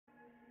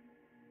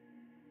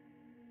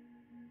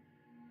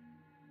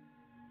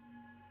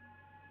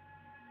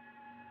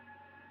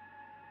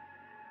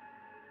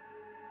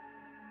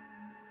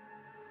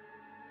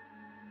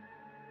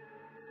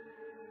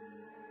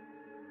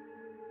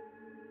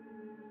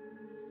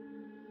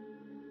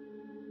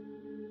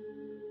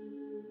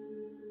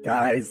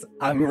Guys,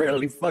 I'm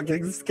really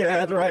fucking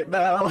scared right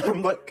now.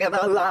 I'm not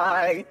gonna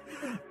lie.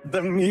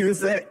 The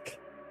music.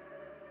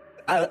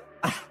 I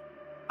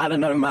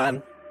don't know,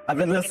 man. I've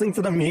been listening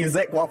to the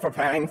music while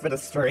preparing for the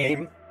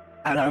stream,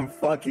 and I'm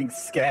fucking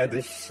scared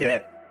as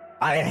shit.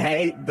 I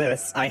hate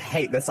this. I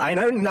hate this. I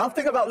know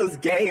nothing about this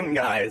game,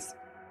 guys.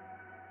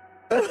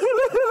 I'm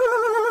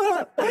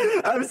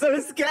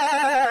so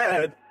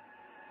scared.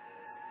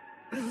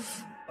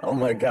 Oh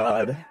my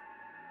god.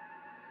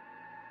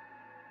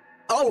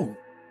 Oh!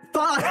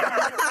 Fuck!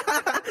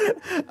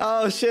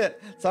 Oh shit,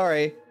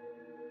 sorry.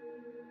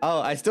 Oh,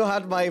 I still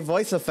had my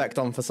voice effect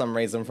on for some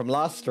reason from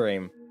last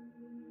stream.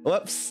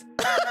 Whoops.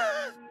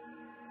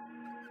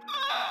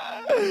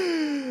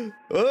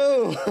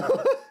 Ooh.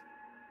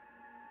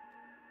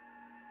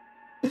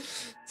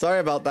 Sorry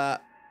about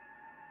that.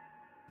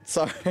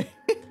 Sorry.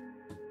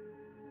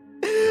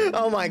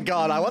 Oh my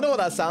god, I wonder what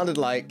that sounded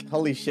like.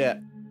 Holy shit.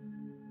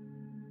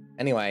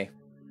 Anyway.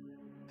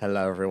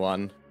 Hello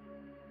everyone.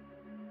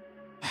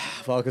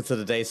 Welcome to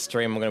today's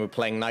stream. We're going to be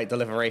playing Night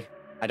Delivery.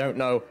 I don't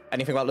know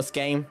anything about this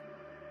game.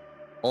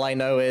 All I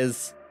know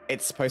is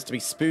it's supposed to be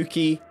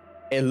spooky.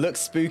 It looks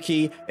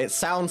spooky. It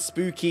sounds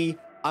spooky.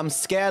 I'm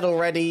scared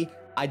already.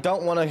 I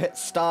don't want to hit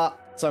start.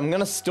 So I'm going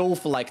to stall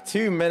for like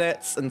 2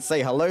 minutes and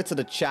say hello to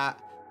the chat.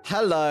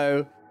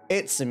 Hello,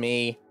 it's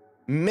me,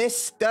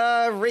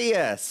 Mysta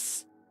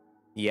Rias.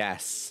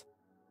 Yes.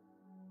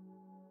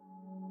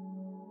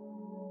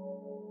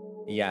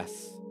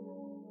 Yes.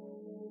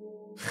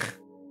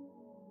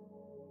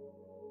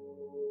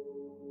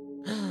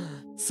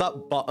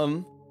 Sup,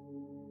 bottom.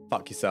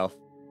 Fuck yourself.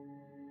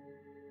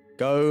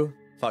 Go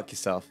fuck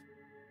yourself.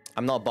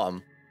 I'm not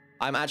bottom.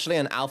 I'm actually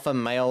an alpha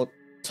male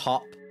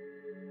top.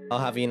 I'll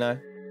have you know.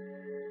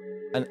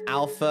 An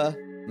alpha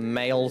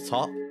male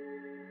top.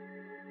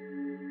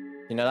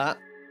 You know that?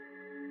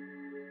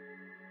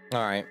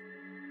 Alright.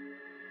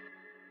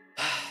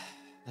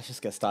 Let's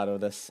just get started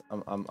with this.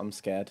 I'm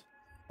scared.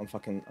 I'm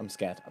scared. I'm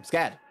scared.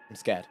 I'm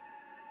scared.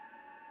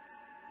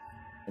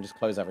 And just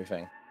close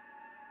everything.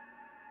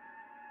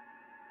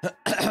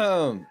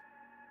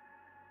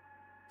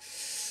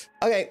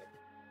 Okay,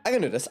 I can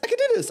do this. I can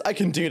do this. I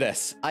can do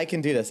this. I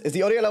can do this. Is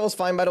the audio levels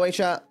fine, by the way,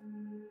 chat?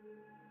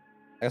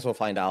 I guess we'll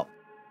find out.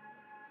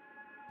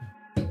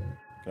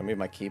 Gonna move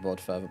my keyboard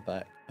further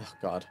back. Oh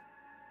god.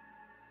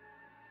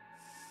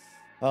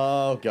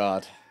 Oh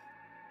god.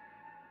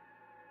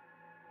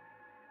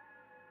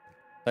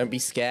 Don't be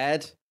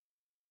scared.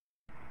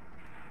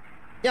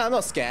 Yeah, I'm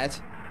not scared.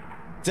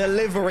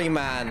 Delivery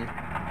man.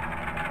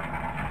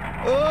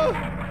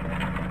 Oh.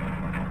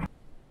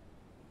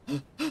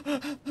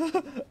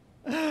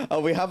 Oh,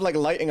 we have like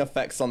lighting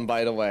effects on,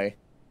 by the way.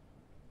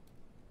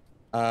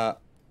 To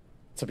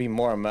be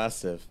more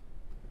immersive.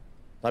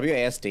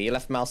 WASD,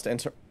 left mouse to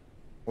enter.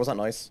 What was that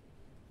noise?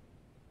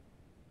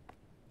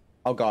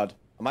 Oh god,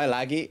 am I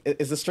laggy?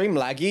 Is the stream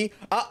laggy?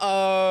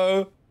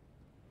 Uh-oh!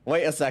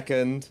 Wait a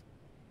second.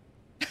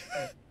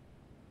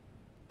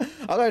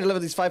 I'm gonna deliver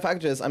these 5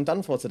 packages. I'm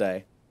done for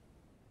today.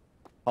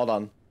 Hold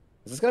on.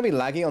 Is this gonna be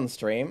laggy on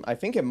stream? I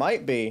think it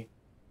might be.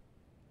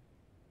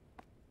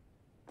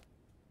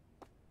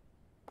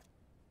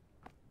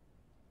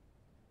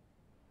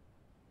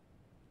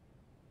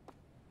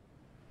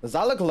 Does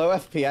that look low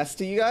FPS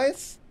to you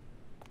guys?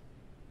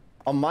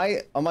 On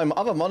my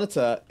other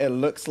monitor, it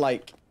looks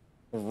like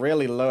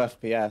really low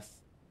FPS.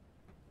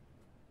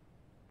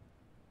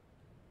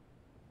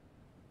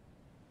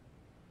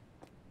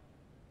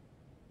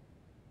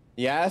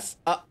 Yes?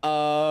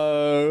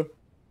 Uh-oh.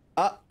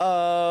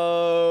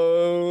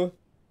 Uh-oh.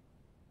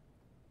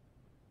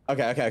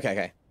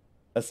 Okay.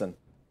 Listen.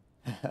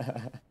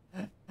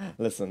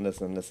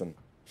 Listen.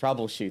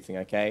 Troubleshooting,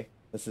 okay?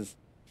 This is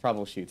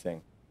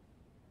troubleshooting.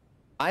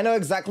 I know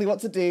exactly what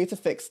to do to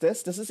fix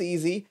this. This is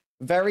easy.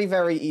 Very,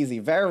 very easy.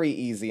 Very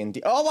easy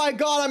indeed. Oh my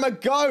god, I'm a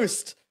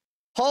ghost!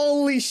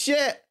 Holy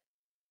shit!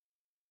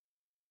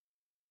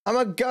 I'm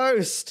a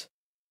ghost!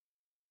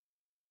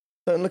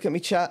 Don't look at me,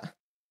 chat.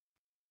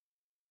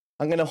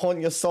 I'm gonna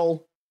haunt your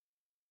soul.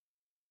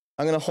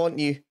 I'm gonna haunt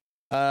you.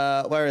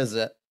 Where is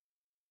it?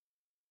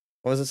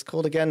 What was this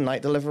called again?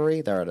 Night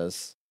Delivery? There it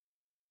is.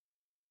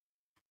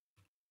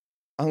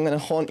 I'm gonna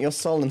haunt your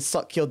soul and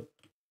suck your...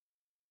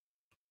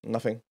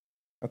 Nothing.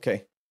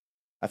 Okay.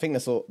 I think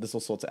this will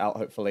sort it out,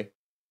 hopefully.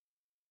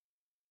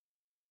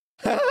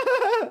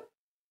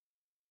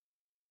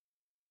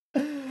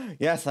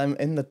 Yes, I'm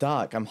in the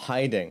dark. I'm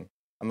hiding.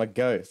 I'm a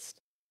ghost.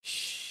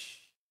 Shh.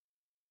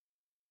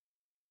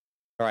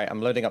 Alright,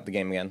 I'm loading up the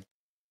game again.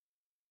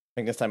 I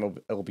think this time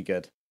it'll be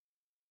good.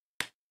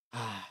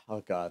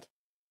 Oh god.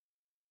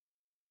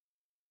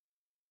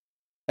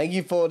 Thank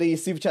you for the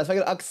super chats.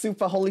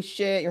 Super, holy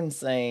shit, you're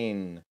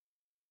insane.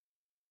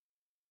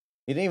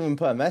 You didn't even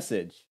put a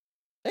message.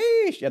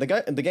 Hey, yeah,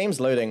 the game's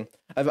loading.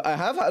 I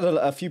have had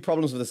a few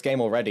problems with this game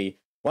already.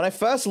 When I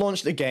first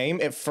launched the game,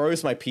 it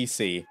froze my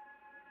PC.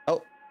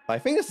 Oh, I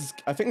think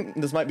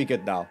this might be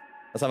good now.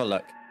 Let's have a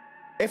look.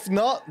 If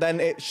not,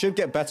 then it should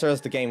get better as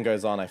the game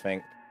goes on, I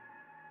think.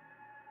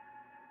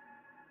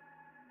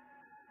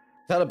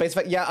 Turn the base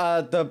effect.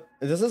 Yeah,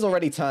 this is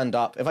already turned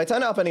up. If I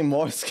turn it up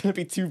anymore, it's gonna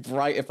be too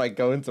bright if I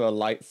go into a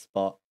light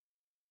spot.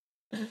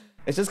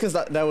 It's just because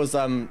there was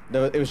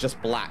it was just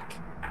black.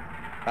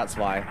 That's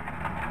why.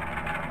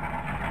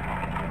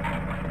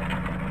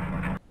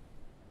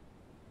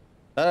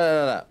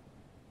 No.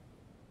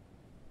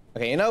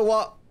 Okay, you know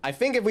what? I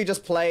think if we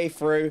just play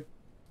through,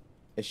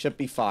 it should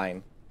be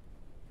fine.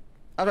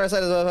 After I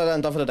said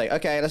I'm done for the day.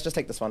 Okay, let's just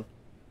take this one.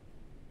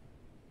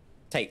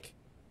 Take.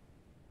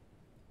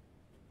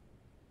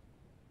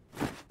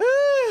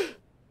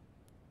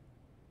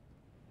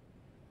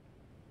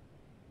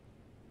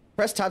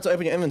 Press tab to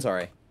open your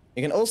inventory.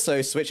 You can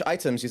also switch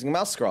items using a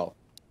mouse scroll.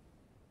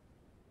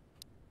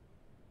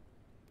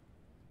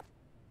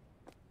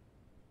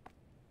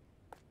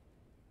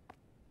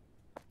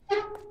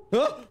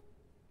 Huh?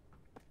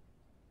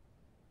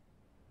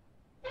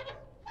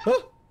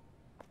 Huh?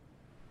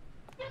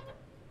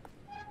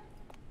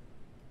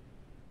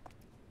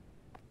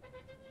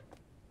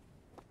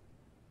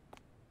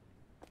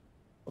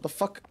 What the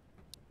fuck?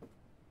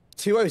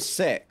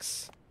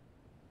 206.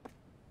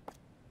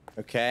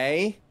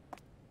 Okay.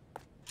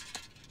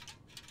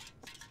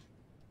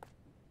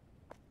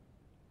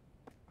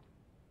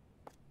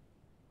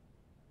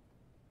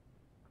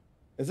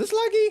 Is this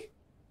laggy?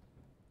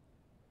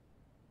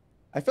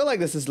 I feel like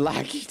this is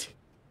laggy.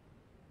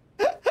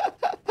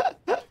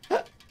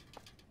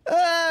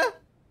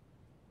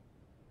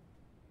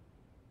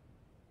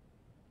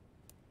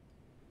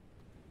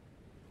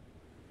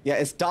 Yeah,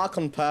 it's dark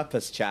on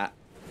purpose, chat.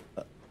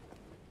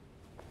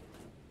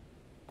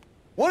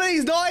 What are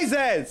these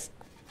noises?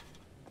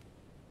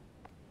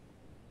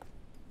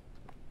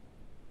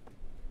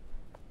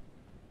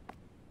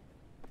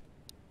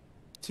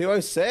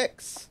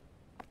 $206?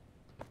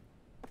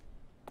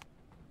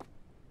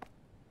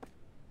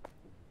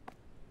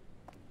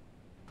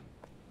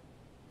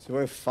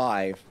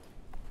 $205.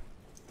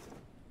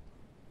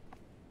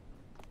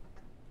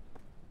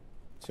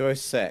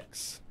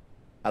 206.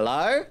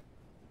 Hello?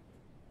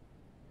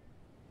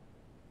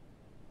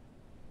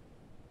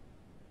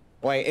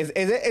 Wait, is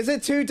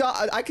it too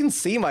dark? I can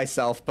see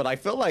myself, but I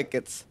feel like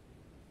it's...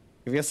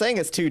 If you're saying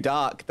it's too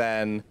dark,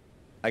 then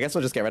I guess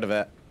we'll just get rid of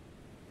it.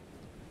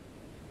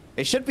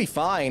 It should be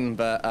fine,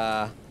 but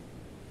oh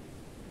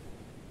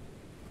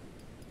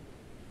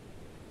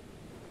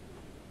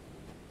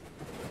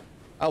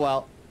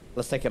well,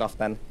 let's take it off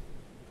then.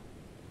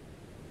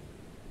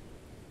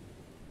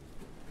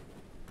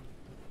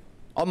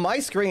 On my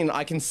screen,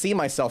 I can see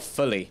myself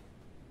fully.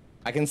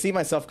 I can see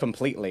myself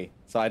completely,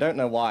 so I don't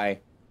know why.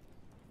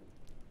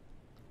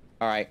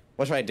 Alright,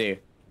 what should I do?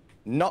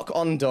 Knock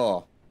on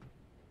door.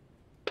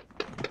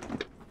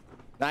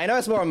 Now, I know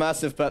it's more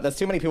immersive, but there's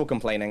too many people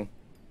complaining.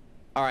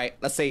 Alright,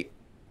 let's see.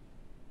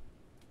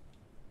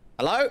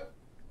 Hello?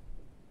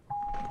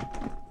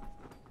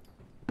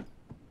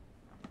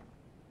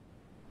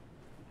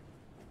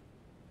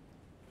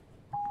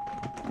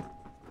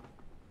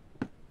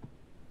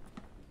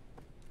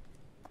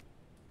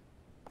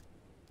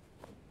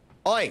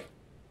 Oi!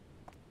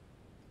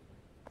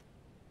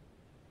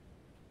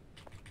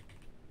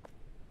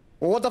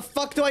 What the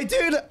fuck do I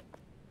do to...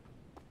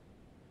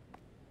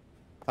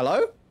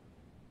 Hello?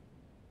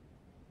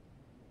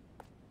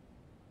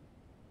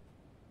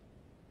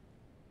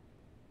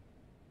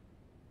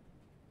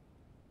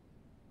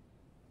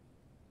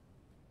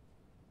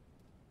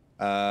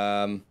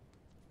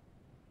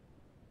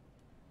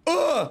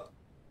 Ugh!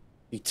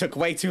 You took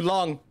way too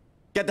long.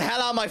 Get the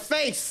hell out of my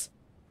face!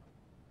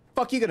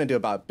 Fuck you gonna do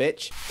about it,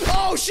 bitch?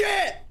 Oh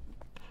shit!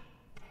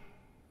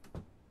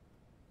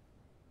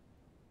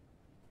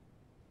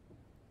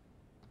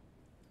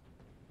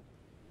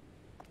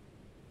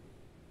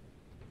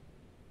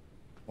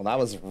 Well, that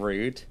was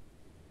rude.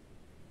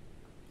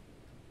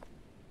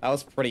 That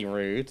was pretty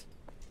rude.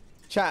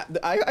 Chat,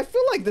 I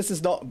feel like this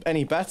is not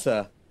any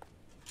better.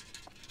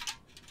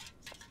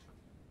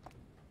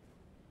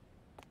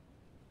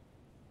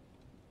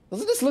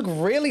 Doesn't this look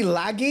really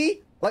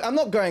laggy? Like, I'm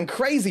not going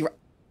crazy.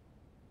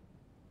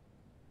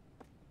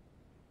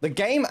 The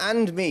game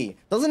and me.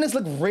 Doesn't this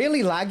look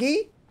really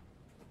laggy?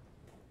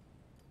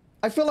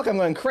 I feel like I'm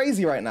going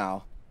crazy right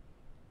now.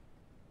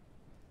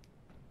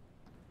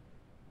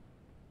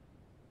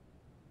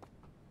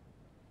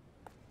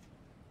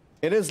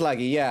 It is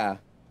laggy, yeah.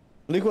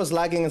 Luke was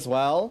lagging as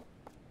well.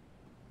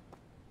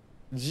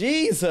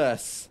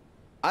 Jesus!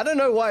 I don't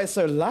know why it's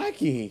so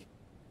laggy.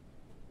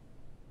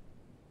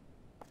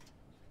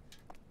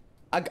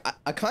 I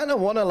kind of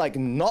want to like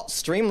not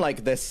stream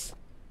like this.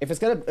 If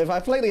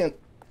I play the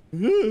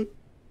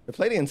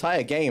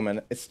entire game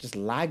and it's just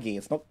laggy,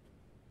 it's not.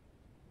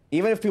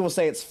 Even if people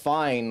say it's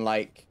fine,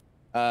 like,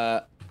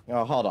 oh,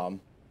 hold on.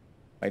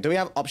 Like, do we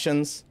have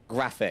options?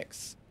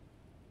 Graphics.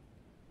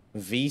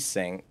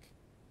 VSync.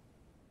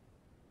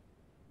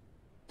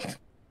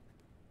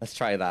 Let's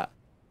try that.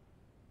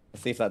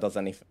 Let's see if that does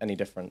any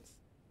difference.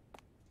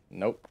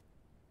 Nope.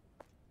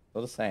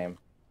 Still the same.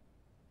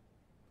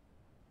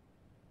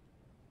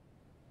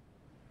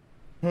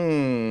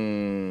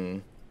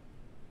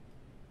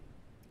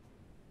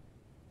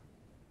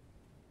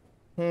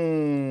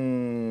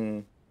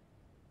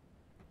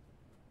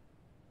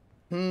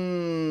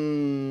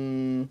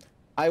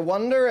 I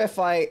wonder if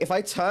I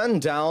turn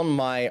down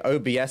my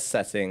OBS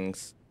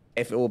settings,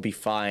 if it will be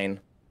fine.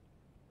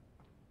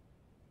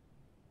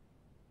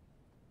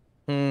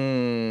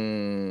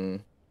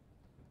 Turn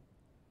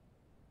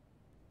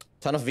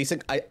off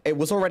VSync. It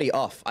was already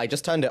off. I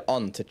just turned it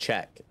on to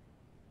check.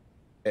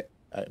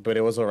 But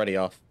it was already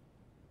off.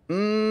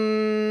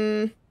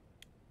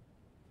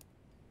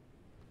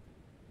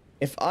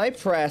 If I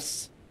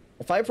press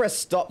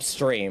stop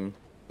stream,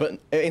 but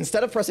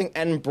instead of pressing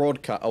end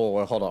broadcast,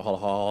 oh, hold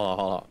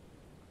on.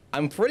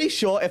 I'm pretty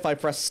sure if I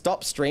press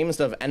stop stream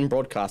instead of end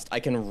broadcast, I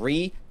can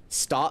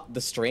restart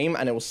the stream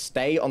and it will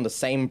stay on the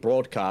same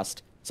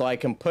broadcast. So I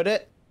can put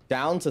it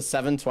down to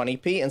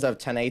 720p instead of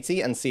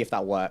 1080 and see if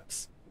that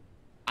works.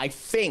 I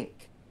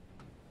think.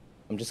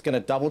 I'm just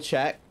gonna double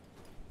check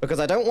because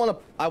I want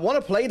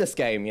to play this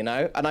game, you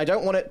know, and I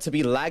don't want it to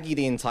be laggy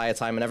the entire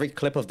time. And every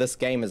clip of this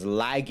game is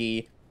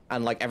laggy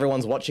and like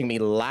everyone's watching me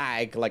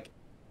lag, like,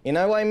 you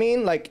know what I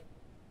mean? Like,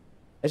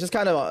 it's just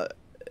kind of,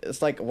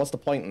 it's like, what's the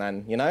point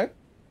then, you know?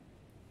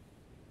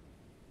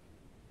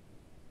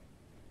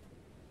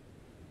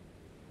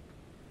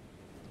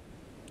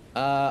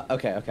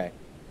 Okay. Okay.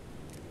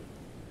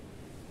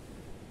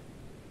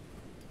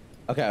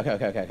 All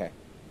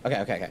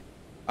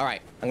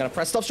right, I'm gonna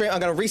press stop stream. I'm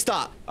gonna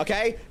restart.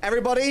 Okay,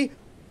 everybody,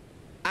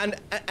 and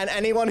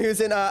anyone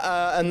who's in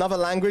another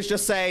language,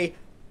 just say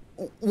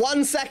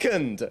 1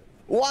 second.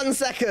 1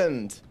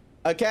 second.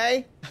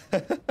 Okay.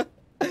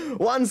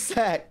 1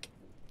 sec.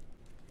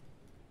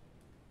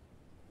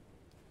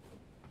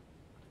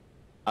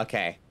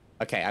 Okay.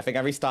 Okay. I think I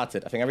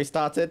restarted. Did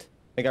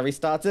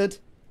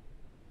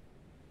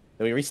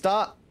we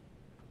restart?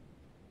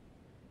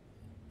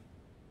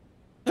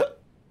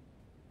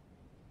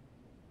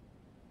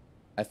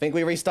 I think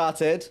we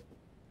restarted.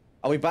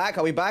 Are we back?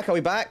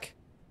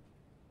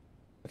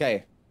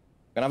 Okay.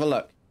 Gonna have a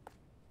look.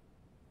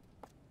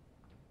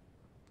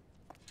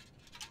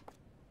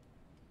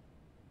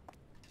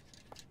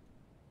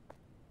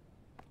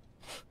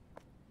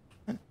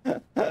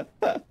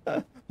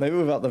 Maybe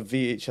without the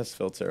VHS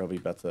filter, it'll be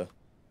better.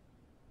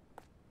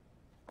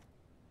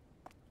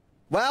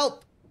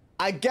 Well,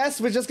 I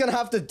guess we're just gonna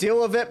have to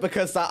deal with it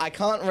because I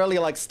can't really,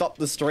 like, stop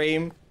the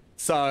stream.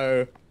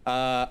 So,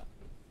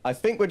 I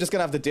think we're just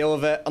gonna have to deal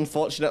with it,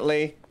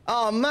 unfortunately.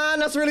 Oh, man,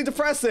 that's really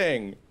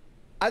depressing.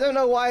 I don't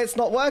know why it's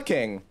not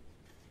working.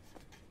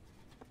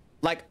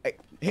 Like,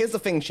 here's the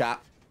thing,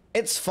 chat.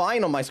 It's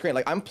fine on my screen.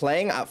 Like, I'm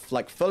playing at,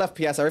 like, full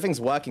FPS. Everything's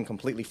working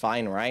completely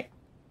fine, right?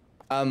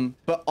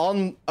 But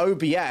on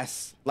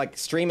OBS, like,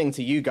 streaming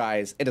to you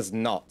guys, it is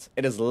not.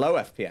 It is low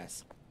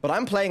FPS. But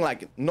I'm playing,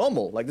 like,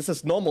 normal. Like, this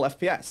is normal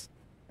FPS.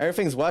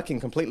 Everything's working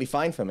completely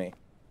fine for me.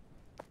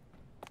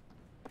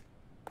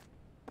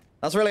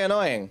 That's really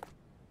annoying.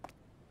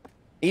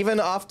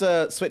 Even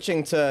after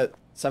switching to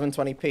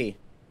 720p.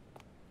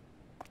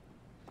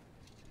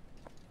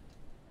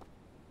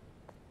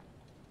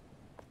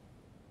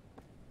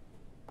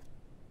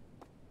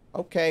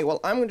 Okay, well,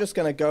 I'm just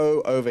gonna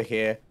go over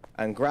here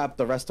and grab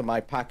the rest of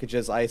my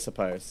packages, I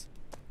suppose.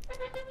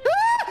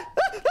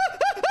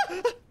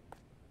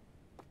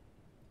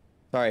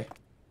 Sorry.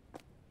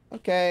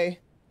 Okay.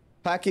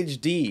 Package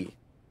D.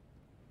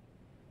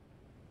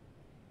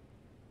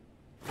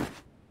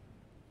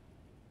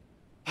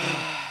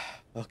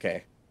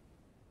 Okay.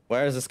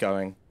 Where is this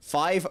going?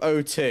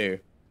 502.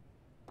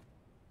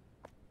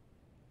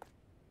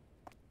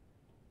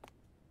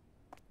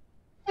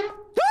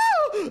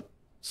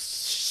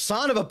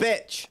 Son of a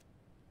bitch!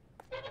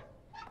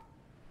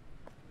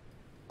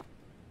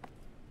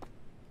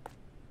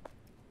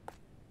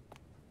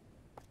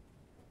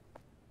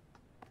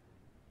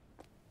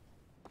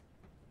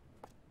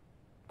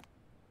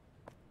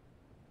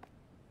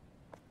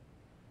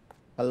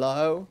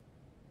 Hello?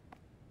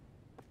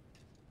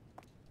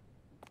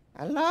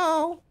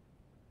 Hello?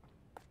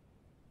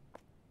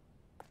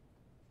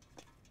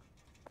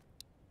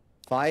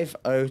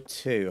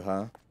 502,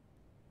 huh?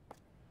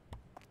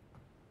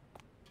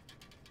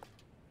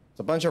 There's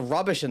a bunch of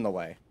rubbish in the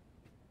way.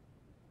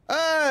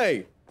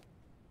 Hey!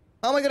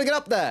 How am I gonna get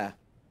up there?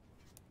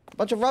 A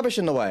bunch of rubbish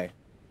in the way.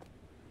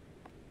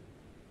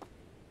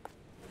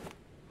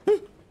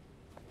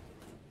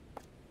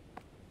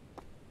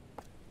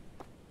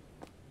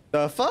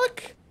 The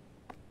fuck?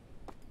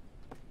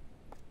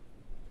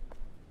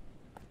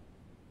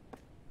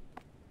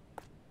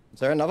 Is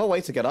there another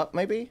way to get up,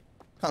 maybe?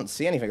 Can't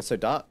see anything, it's so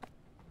dark.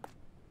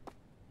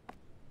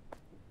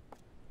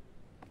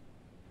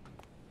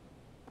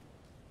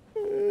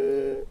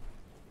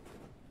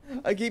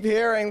 I keep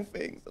hearing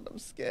things and I'm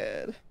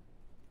scared.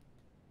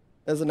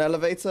 There's an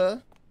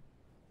elevator.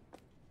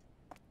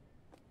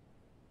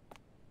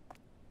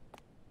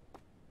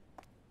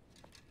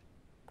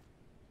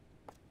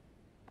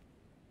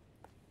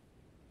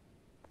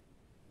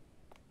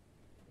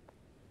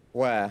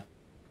 Where?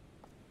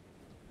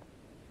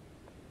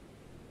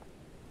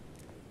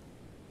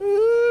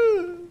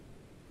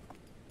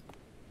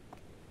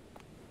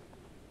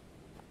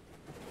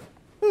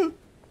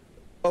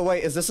 Oh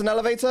wait, is this an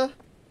elevator?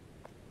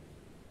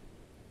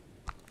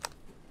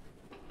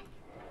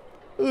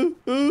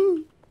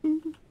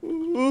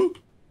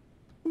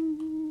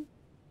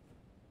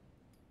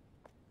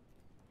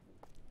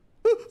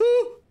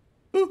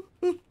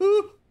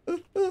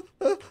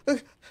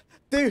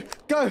 do?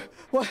 Go!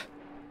 What?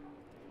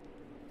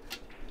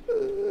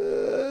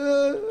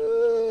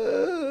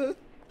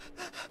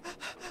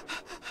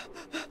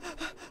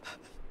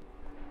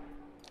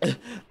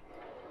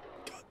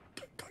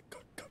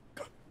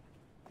 Go.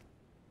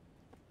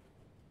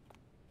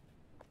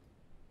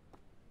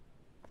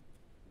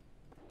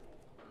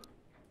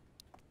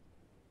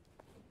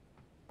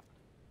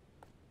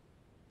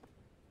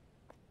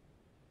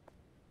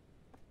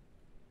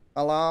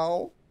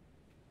 Hello?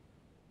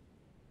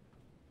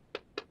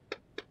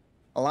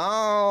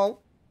 Hello?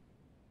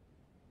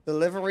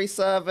 Delivery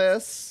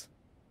service?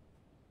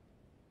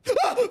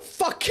 Ah,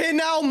 fucking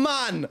hell,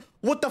 man!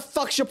 What the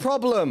fuck's your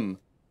problem?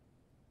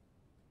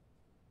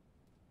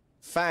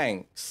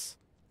 Thanks.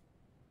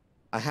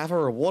 I have a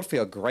reward for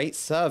your great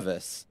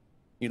service.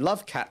 You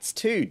love cats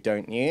too,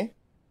 don't you?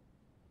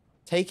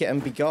 Take it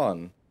and be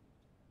gone.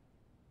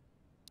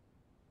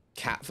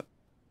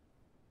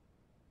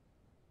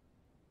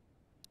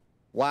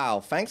 Wow,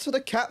 thanks for the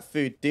cat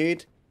food,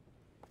 dude.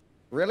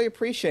 Really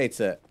appreciate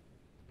it.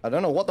 I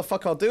don't know what the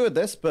fuck I'll do with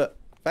this, but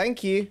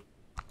thank you.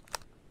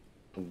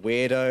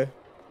 Weirdo.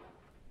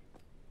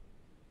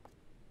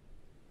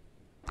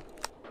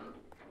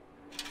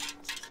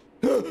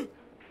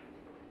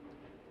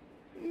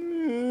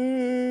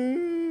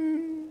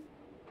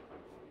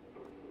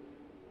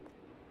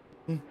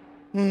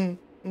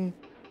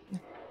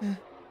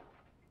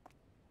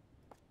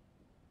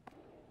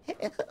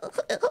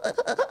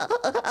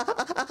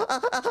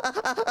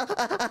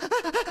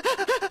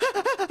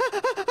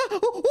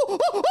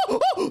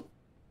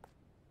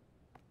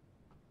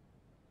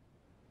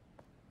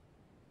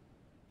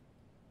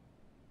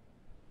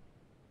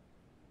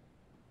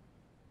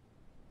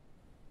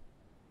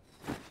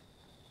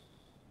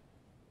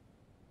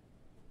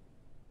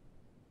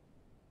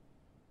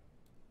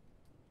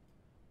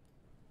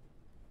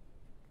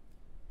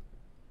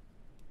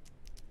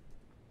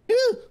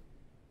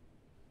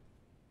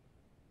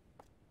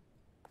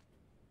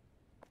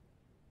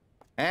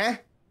 Eh?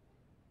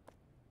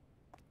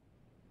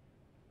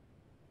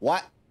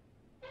 What?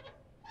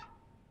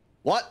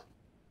 What?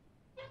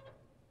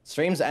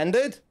 Stream's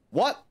ended?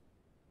 What?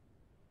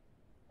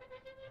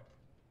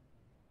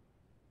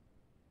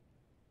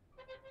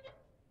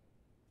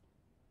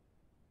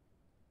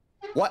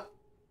 What?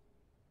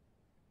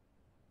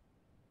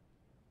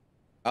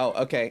 Oh,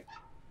 okay.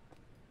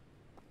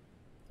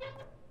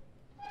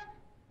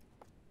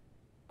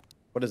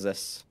 What is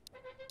this?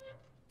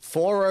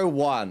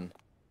 401.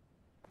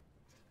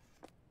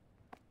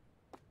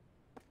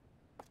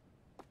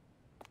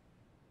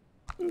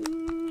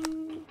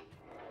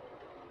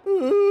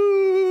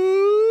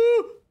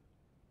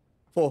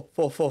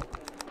 Four.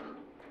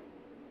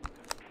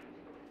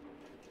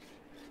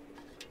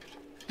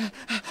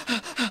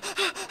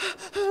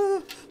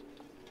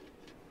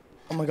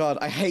 Oh my god,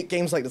 I hate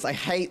games like this. I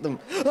hate them.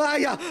 Ah,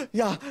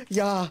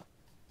 yeah.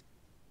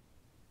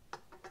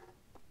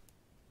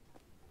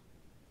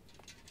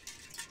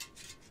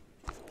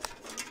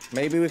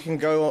 Maybe we can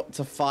go up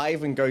to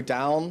 5 and go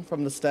down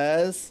from the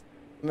stairs.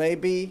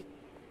 Maybe.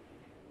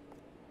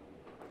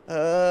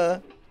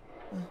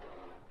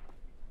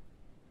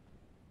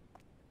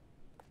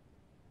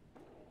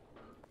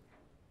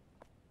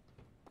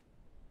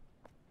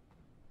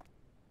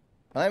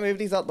 Can I move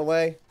these out the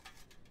way?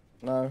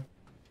 No.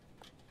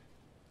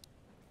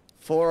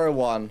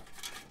 401.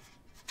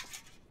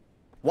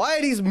 Why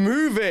are these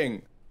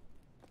moving?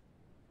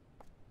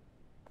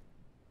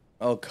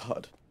 Oh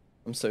god.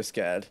 I'm so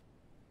scared.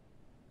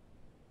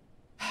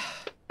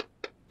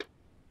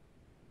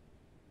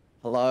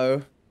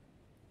 Hello?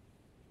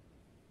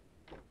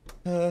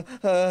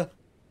 Oi!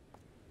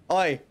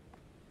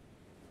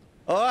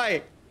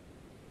 Oi!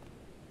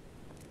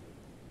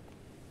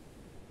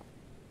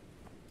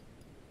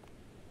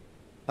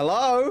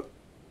 Hello?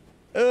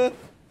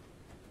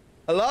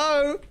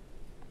 Hello?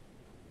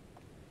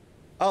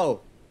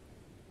 Oh.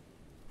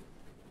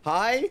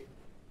 Hi?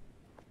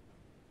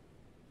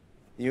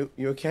 You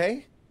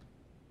okay?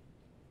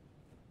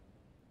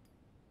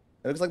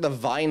 It looks like the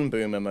Vine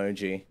Boom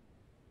emoji.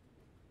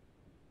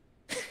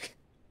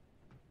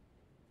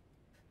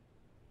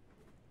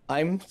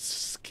 I'm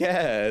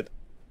scared.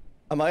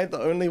 Am I the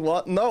only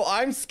one? No,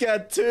 I'm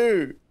scared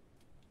too!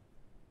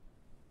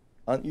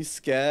 Aren't you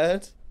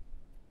scared?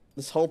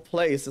 This whole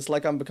place, it's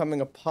like I'm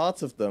becoming a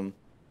part of them.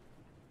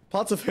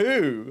 Part of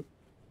who?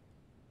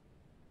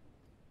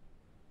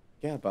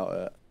 Yeah, about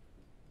it.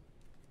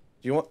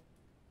 Do you want...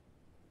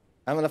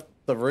 I haven't left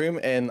the room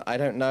in, I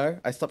don't know.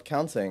 I stopped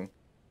counting.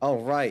 Oh,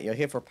 right, you're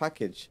here for a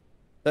package.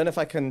 Don't know if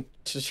I can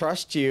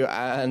trust you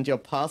and your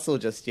parcel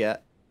just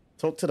yet.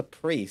 Talk to the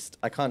priest.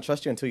 I can't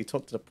trust you until you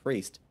talk to the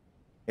priest.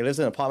 He lives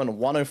in apartment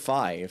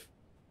 105.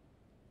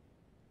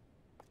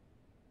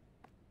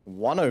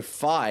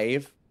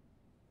 105?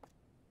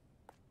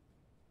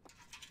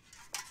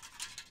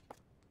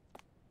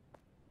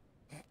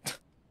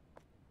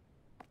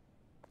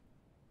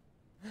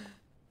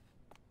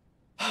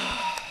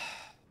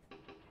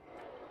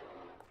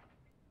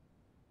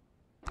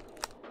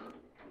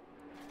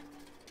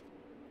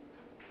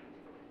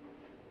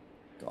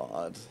 God.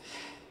 God.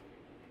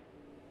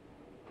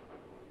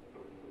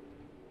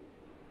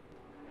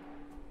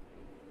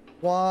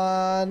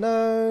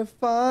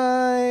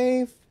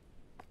 $105.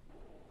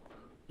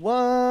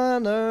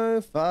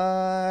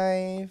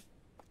 $105.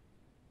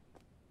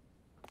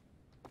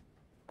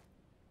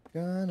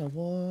 Gonna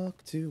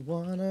walk to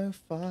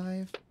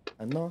 105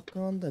 and knock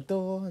on the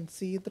door and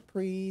see the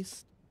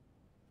priest.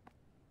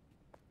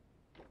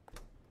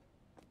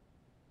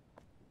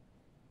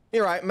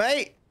 You right,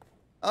 mate?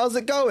 How's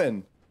it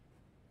going?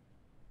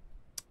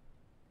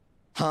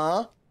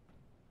 Huh?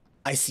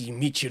 I see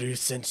Michiru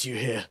sent you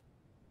here.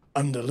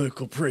 I'm the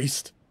local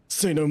priest.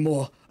 Say no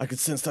more. I can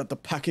sense that the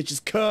package is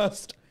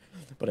cursed.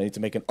 But I need to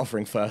make an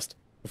offering first,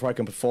 before I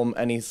can perform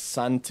any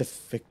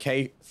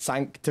sanctification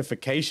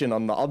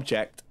on the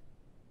object.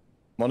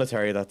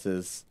 Monetary, that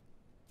is.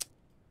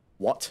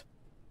 What?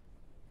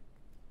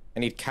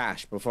 I need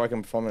cash before I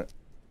can perform it.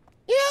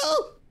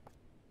 You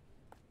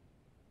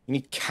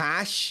need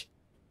cash?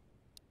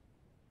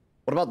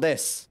 What about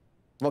this?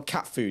 What about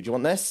cat food? You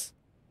want this?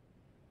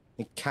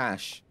 I need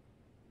cash.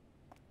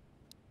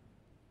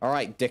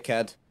 Alright,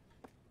 dickhead.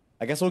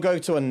 I guess we'll go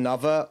to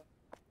another...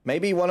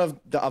 Maybe one of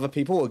the other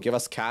people will give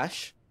us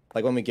cash.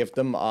 Like when we give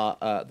them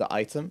the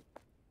item.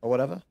 Or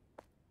whatever.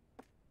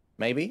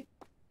 Maybe.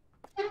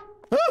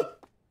 Ah!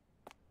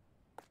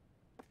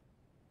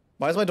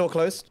 Why is my door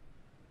closed?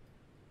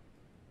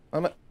 Why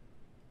am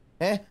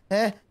I...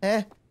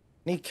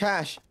 Need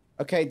cash.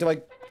 Okay, do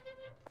I...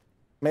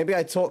 Maybe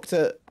I talk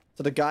to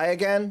the guy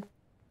again?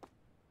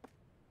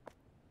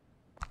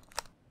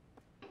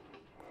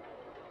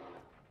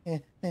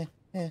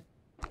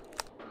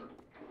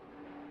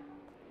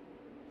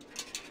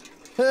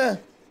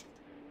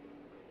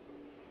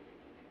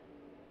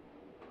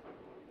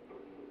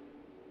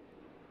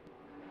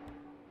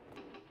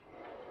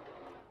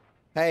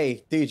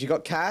 Hey, dude, you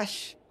got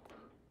cash?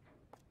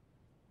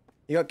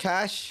 You got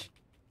cash?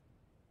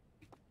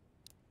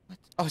 What?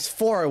 Oh, it's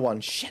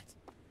 401. Shit.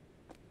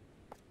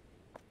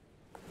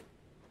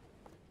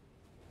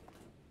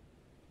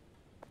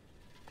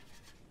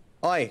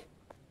 Oi.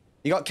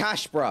 You got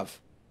cash, bruv?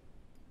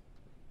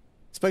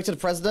 Spoke to the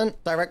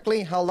president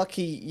directly? How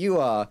lucky you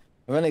are.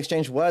 We've only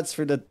exchanged words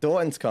through the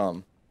door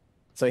intercom.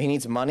 So he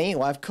needs money?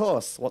 Why, of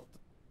course.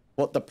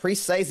 What the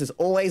priest says is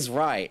always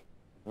right.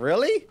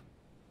 Really?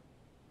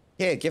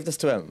 Here, give this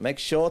to him. Make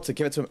sure to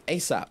give it to him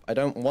ASAP. I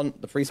don't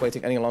want the priest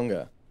waiting any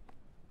longer.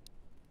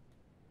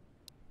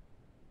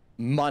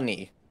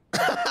 Money.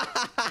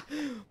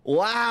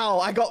 Wow,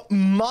 I got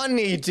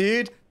money,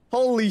 dude.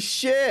 Holy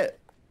shit.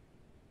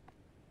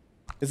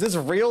 Is this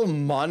real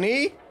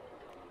money?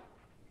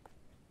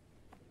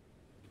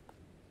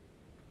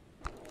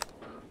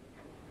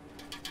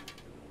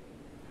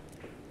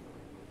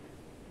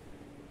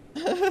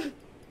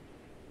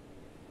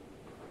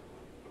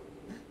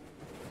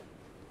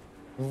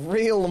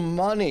 Real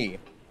money.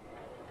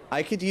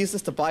 I could use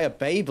this to buy a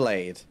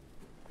Beyblade.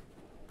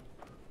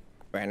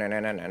 Alright,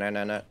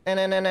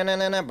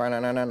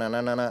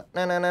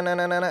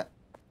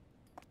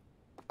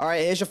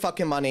 here's your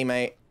fucking money,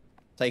 mate.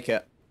 Take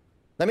it.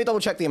 Let me double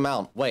check the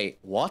amount. Wait,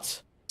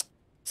 what?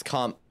 This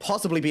can't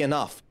possibly be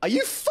enough. Are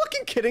you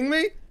fucking kidding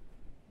me?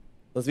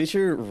 Does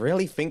Vichu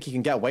really think he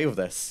can get away with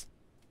this?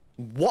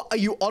 What are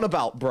you on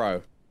about,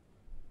 bro?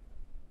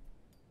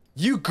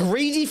 You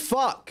greedy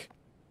fuck.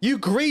 You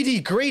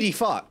greedy, greedy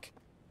fuck.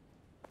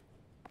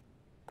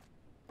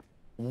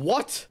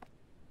 What?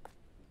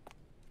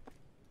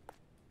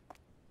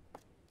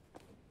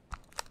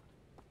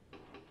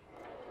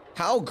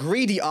 How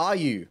greedy are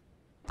you?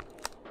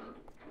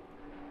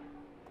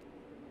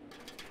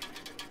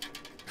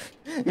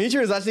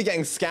 Michiru is actually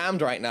getting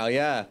scammed right now,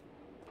 yeah.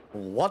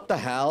 What the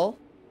hell?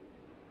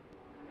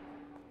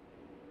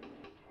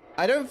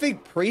 I don't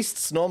think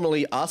priests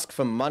normally ask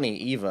for money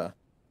either.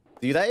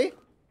 Do they?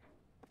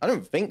 I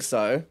don't think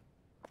so.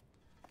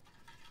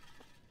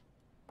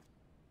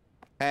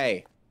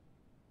 Hey.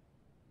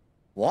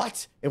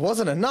 What? It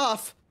wasn't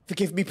enough?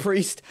 Forgive me,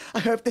 priest. I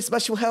hope this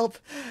much will help.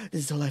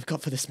 This is all I've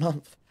got for this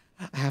month.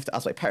 I have to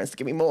ask my parents to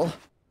give me more.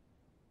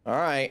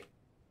 Alright.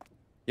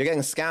 You're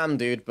getting scammed,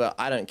 dude, but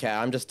I don't care.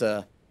 I'm just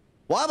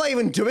Why am I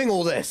even doing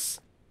all this?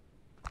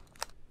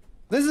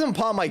 This isn't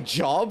part of my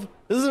job.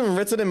 This isn't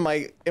written in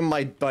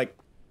my like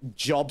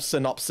job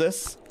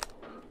synopsis.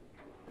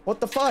 What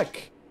the fuck?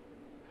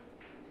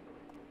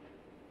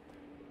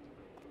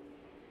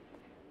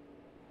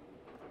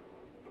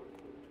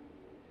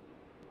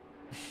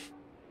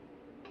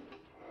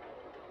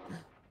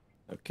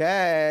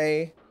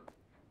 Okay.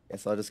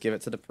 Guess I'll just give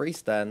it to the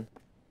priest then.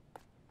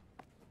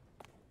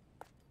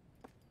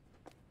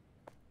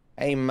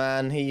 Hey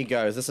man, here you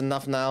go. Is this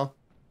enough now?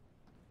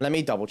 Let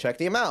me double check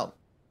the amount.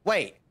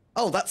 Wait.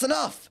 Oh, that's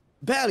enough.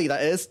 Barely,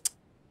 that is.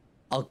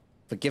 I'll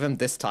forgive him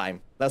this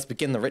time. Let's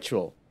begin the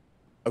ritual.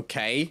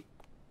 Okay.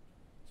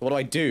 So what do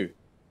I do?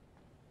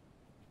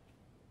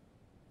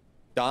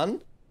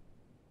 Done?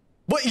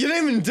 What? You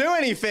didn't even do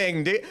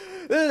anything, dude.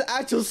 This is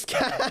actual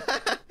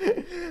scam.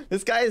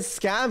 This guy is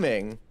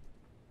scamming.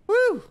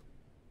 Woo.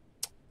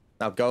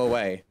 Now go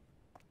away.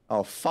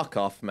 Oh, fuck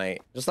off,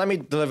 mate. Just let me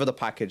deliver the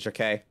package,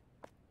 okay?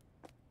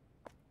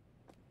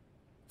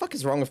 Fuck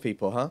is wrong with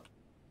people, huh?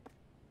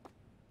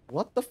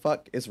 What the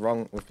fuck is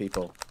wrong with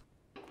people?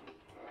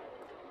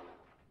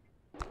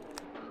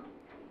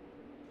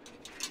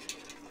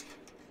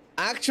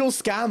 Actual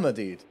scammer,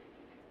 dude.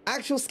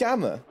 Actual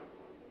scammer.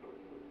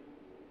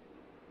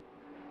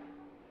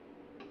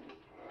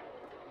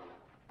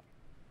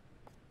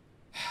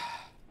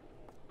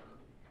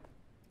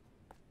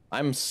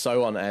 I'm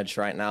so on edge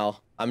right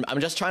now.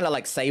 I'm just trying to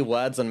like say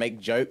words and make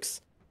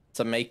jokes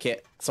to make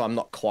it so I'm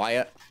not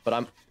quiet, but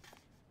I'm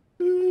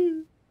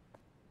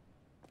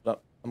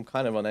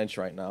kind of on edge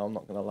right now, I'm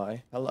not gonna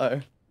lie.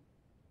 Hello.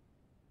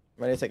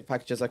 Ready to take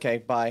packages? Okay,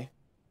 bye.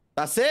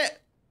 That's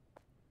it?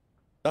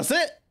 That's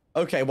it?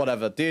 Okay,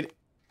 whatever, dude.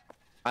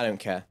 I don't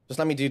care. Just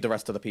let me do the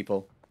rest of the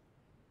people.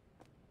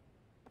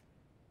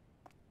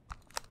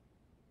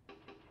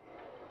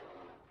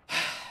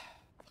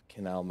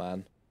 Fucking hell,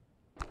 man.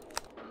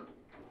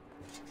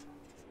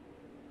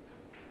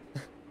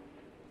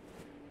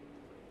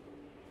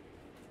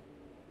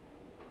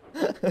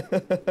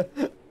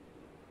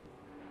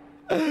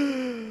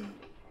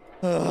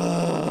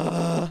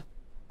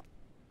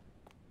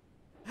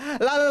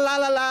 La la la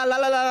la la la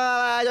la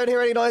la. I don't hear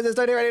any noises.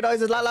 Don't hear any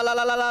noises. La la la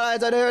la la la. I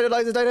don't hear any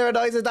noises. Don't hear any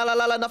noises. La la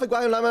la la. Nothing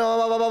going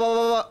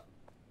on.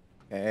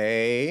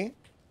 Okay.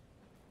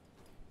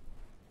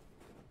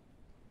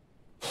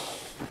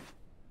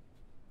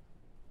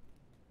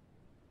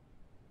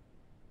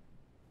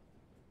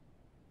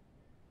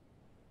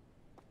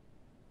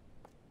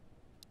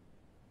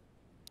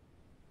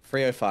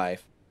 $305.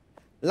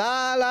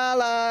 La la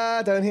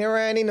la, don't hear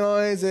any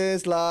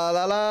noises. La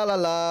la la la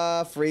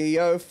la.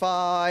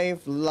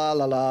 305. La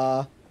la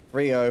la.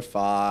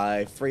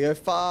 305.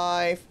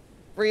 305.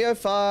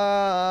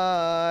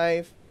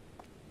 305.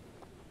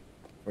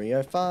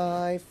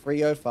 305.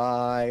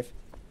 305.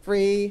 305.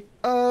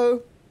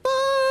 305.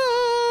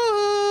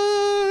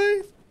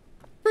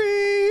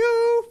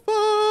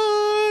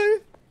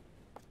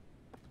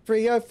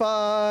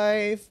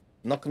 305.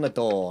 Knock on the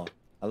door.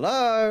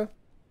 Hello?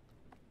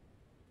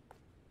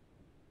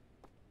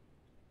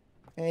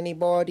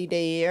 Anybody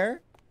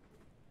there?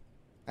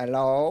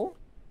 Hello?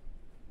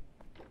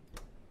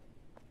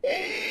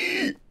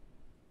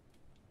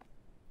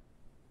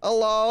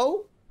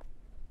 Hello?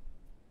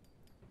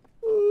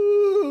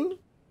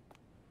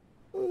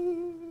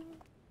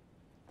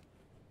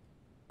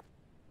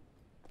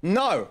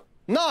 No!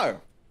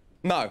 No!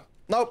 No!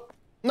 Nope!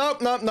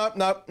 Nope, nope, nope,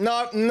 nope,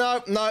 nope,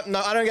 nope, nope,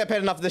 no. I don't get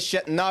paid enough for this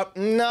shit. Nope,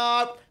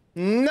 nope,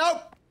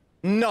 nope,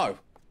 no.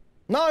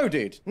 No,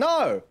 dude.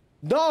 No.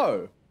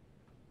 No.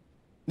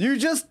 You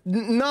just,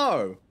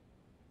 no.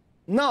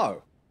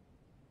 No.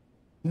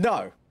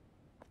 No.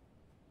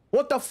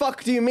 What the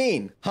fuck do you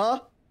mean, huh?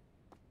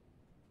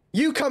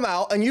 You come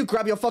out and you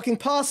grab your fucking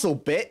parcel,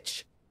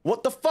 bitch.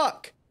 What the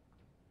fuck?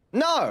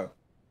 No.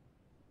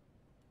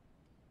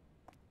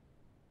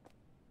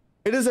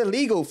 It is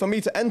illegal for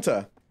me to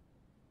enter.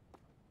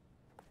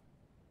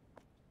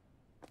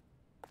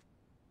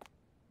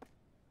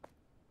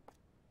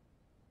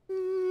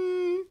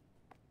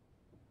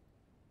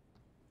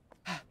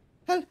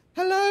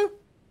 Hello?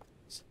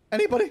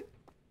 Anybody?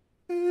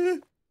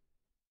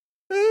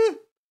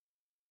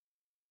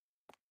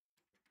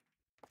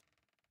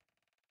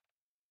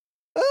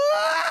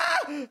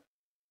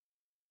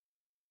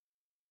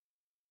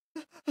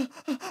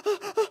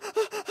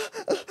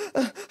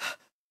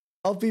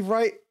 I'll be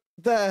right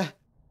there.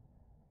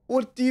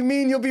 What do you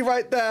mean you'll be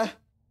right there?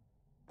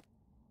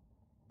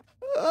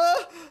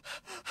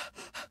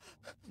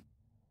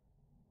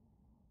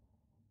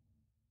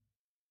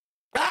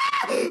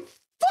 Fucking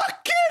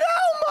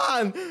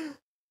hell, man!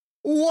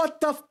 What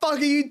the fuck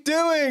are you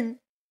doing?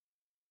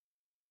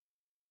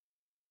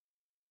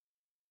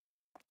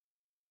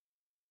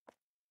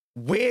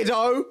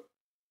 Weirdo!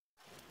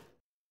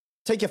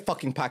 Take your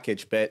fucking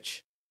package,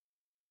 bitch.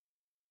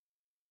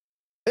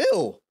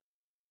 Ew!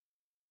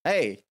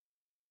 Hey.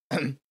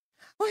 What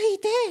are you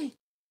doing?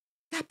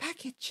 That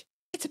package.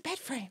 It's a bed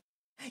frame.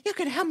 You're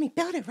gonna help me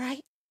build it,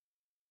 right?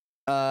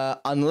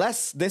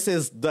 Unless this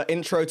is the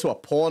intro to a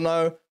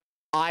porno,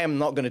 I am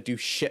not gonna do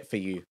shit for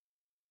you.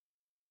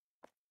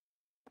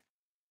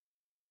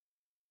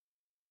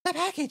 The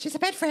package is a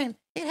bed frame.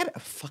 Oh,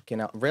 fucking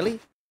hell.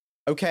 Really?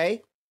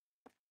 Okay.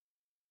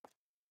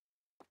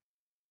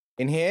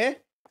 In here?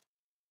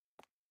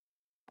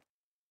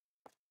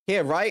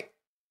 Here, right?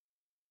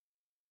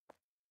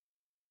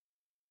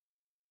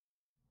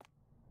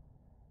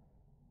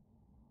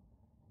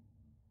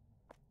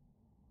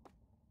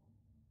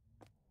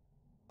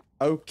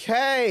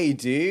 Okay,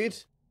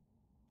 dude.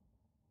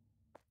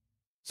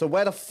 So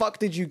where the fuck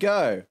did you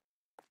go?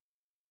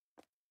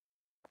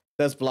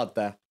 There's blood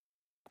there.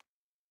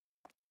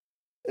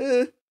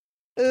 Let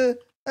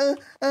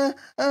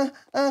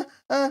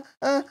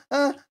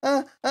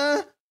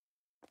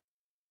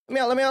me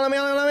out, let me out, let me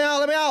out, let me out,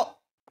 let me out!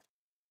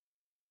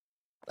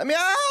 Let me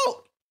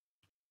out!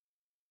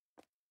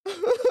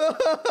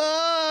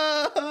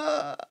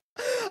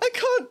 I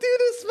can't do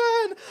this,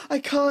 man! I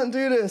can't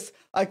do this.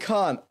 I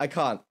can't do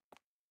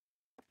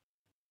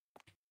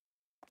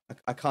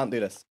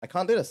this. I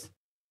can't do this.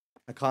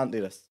 I can't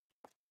do this.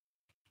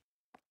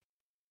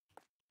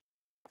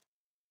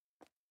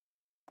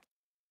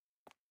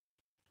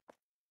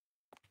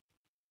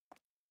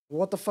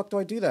 What the fuck do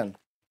I do then?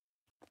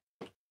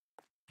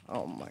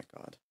 Oh my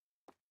god.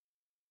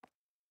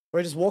 Do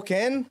I just walk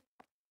in?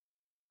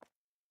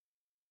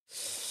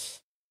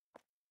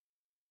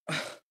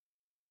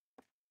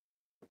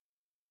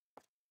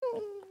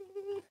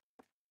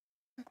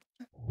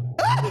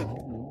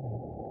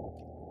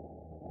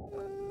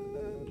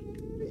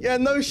 Yeah,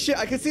 no shit.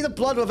 I can see the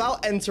blood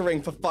without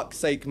entering, for fuck's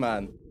sake,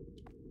 man.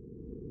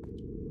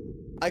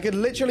 I could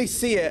literally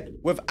see it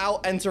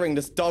without entering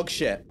this dog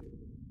shit.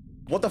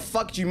 What the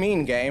fuck do you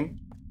mean, game?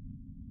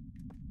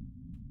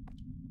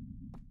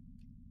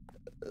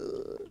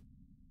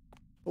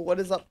 What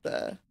is up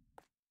there?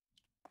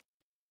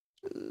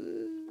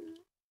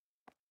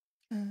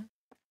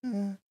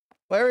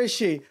 Where is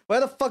she? Where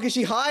the fuck is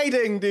she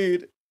hiding,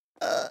 dude?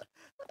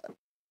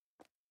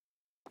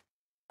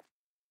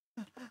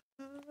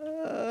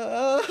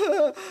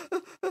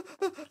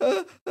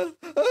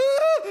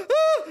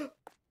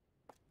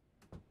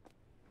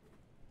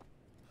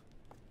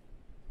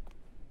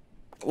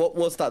 What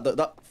was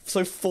that?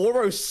 So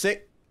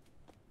 406,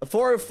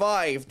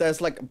 405.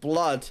 There's like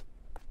blood.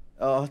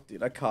 Oh,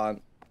 dude, I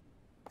can't.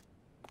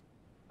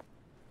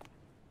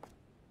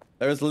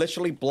 There is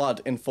literally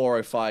blood in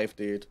 405,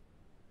 dude.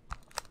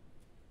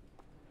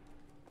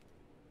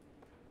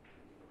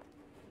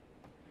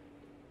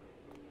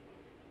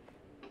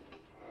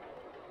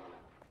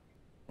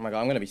 Oh my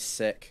god, I'm gonna be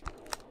sick.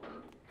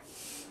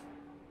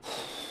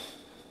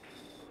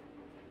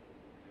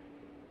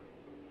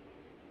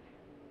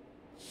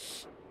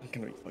 I'm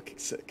gonna be fucking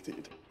sick,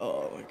 dude.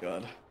 Oh my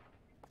god.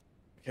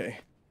 Okay.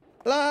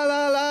 La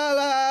la la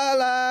la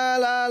la la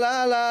la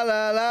la la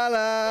la la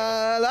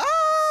la la.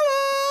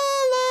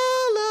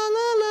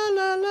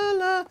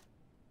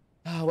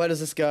 Where does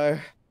this go?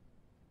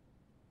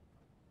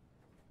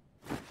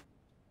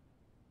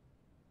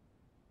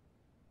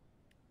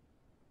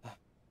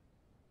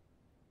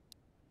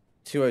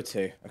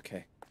 $202.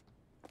 Okay.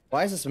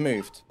 Why is this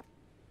moved?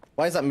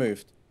 Why is that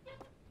moved?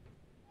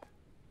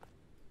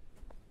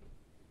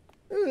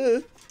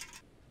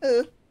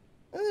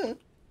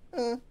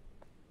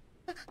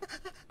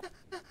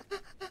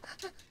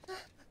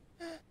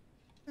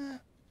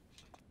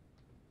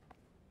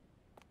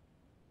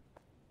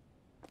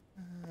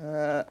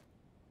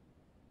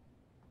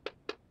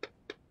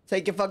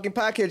 Take your fucking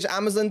package.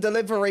 Amazon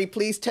delivery.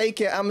 Please take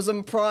it.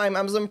 Amazon Prime.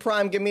 Amazon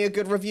Prime. Give me a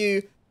good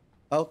review.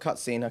 Oh,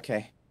 cutscene.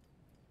 Okay.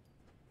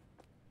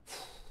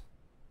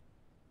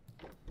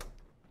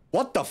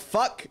 What the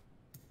fuck?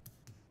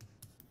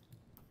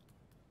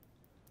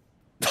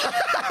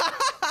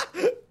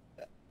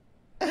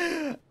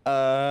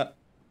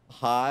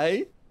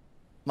 Hi?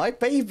 My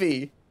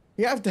baby.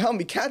 You have to help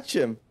me catch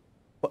him.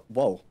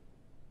 Whoa.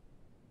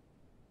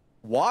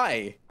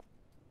 Why?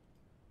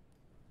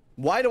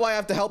 Why do I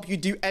have to help you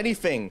do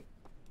anything?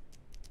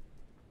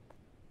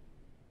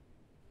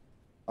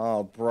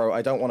 Oh, bro,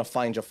 I don't want to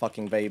find your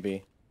fucking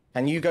baby.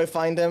 Can you go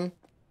find him?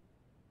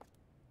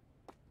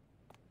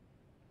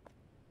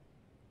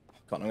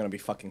 God, I'm gonna be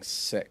fucking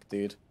sick,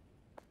 dude.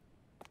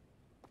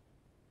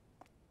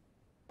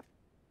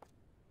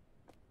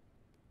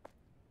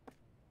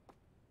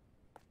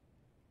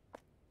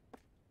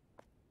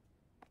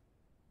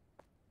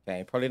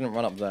 Okay, probably didn't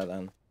run up there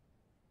then.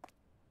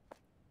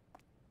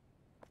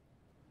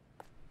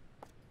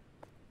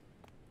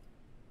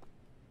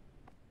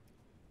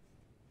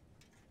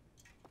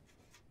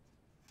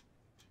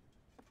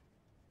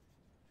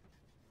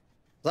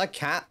 Is that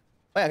cat?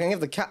 Wait, I can give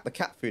the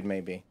cat food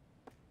maybe.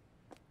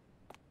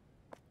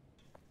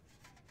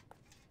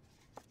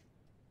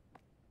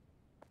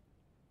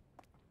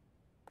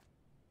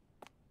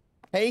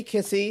 Hey,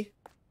 Kissy. Do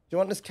you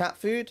want this cat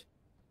food?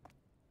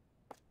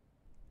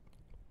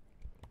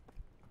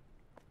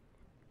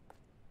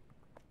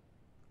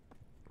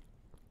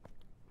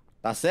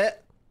 That's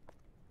it?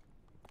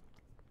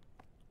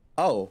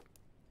 Oh.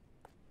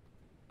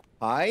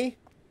 Hi?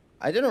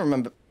 I didn't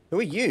remember. Who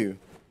are you?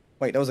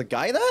 Wait, there was a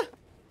guy there?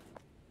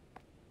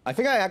 I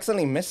think I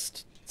accidentally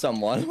missed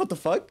someone. What the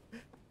fuck?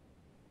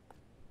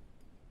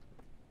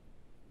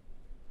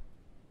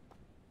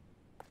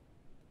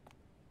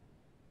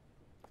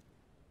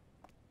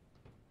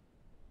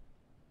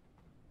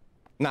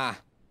 Nah.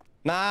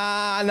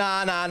 Nah,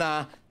 nah, nah,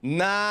 nah.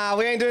 Nah,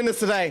 we ain't doing this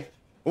today.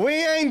 We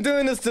ain't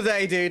doing this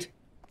today, dude.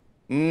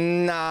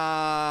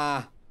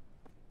 Nah.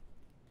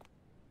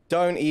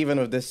 Don't even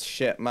with this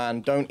shit,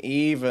 man. Don't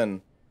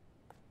even.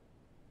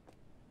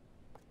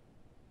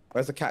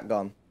 Where's the cat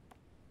gone?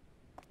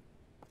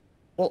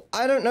 Well,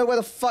 I don't know where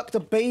the fuck the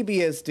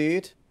baby is,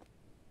 dude.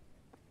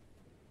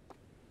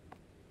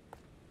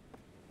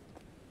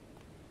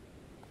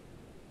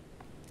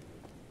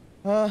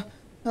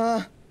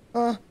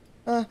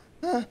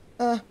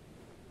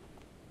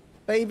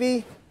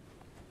 Baby.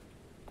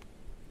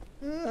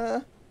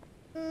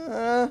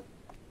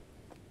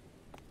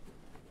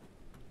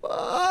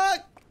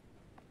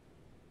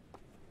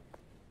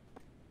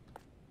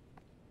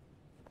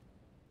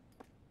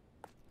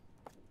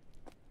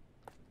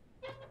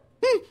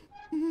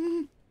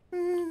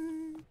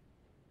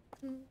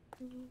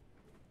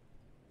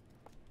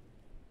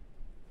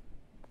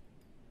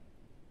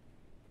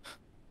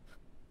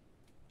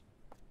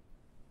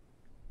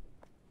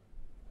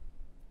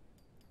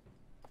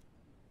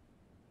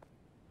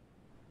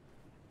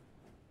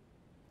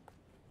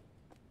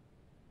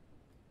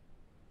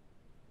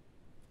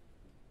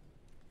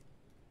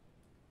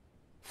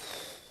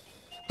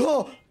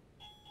 Oh!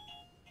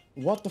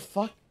 What the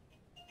fuck?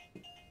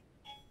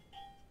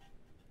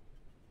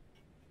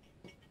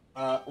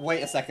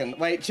 Wait a second.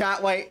 Wait,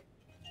 chat, wait.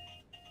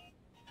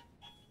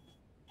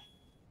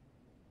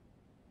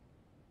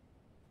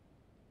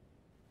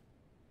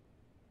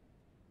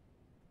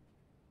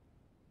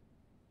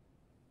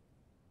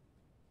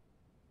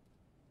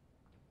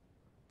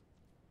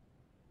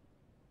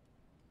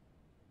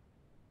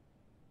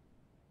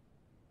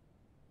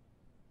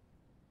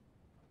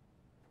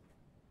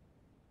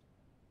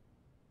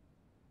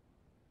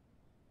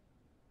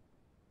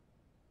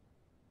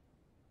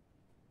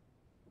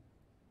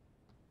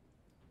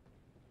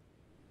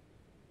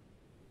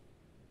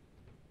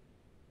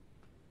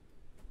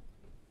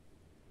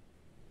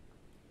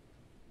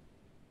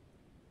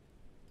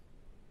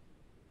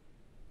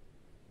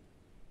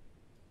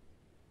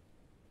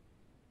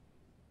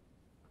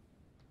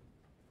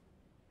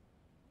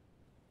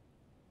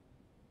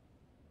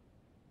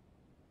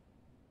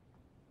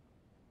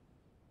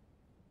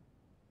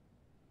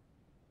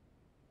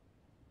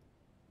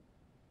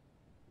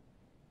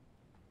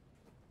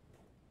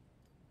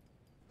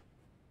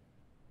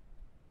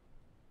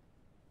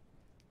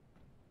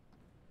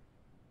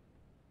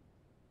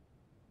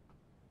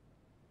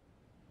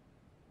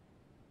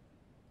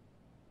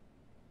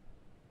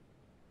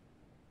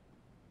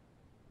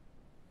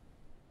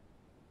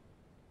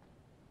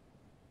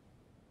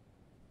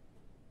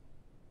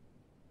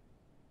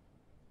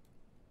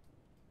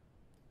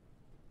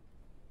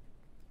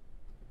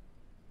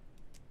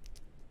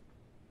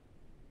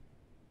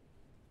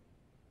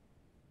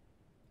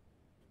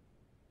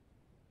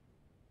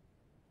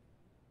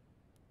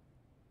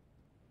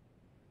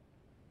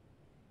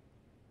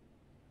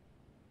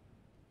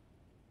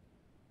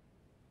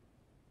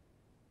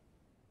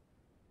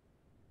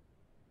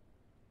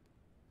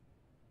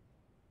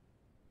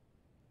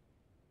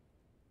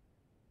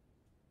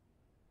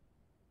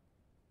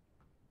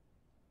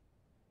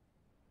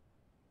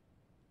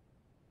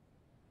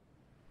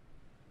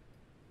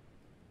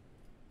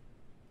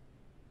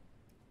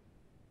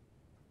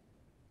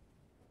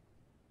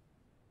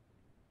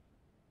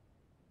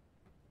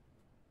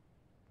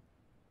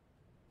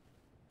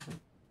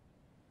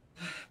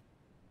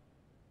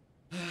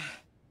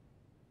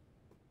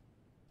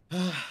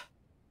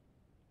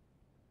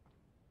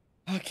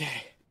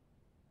 Okay.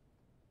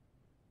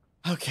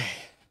 Okay.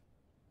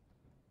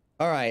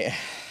 Alright.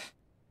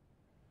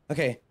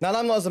 Okay, now that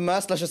I'm not as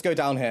immersed, let's just go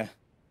down here.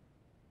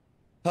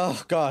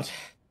 Oh, God.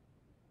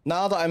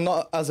 Now that I'm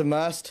not as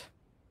immersed,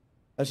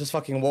 let's just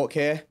fucking walk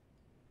here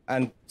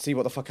and see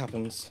what the fuck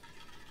happens.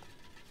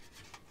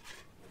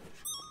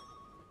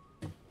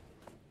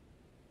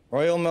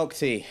 Royal milk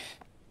tea.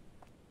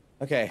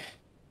 Okay.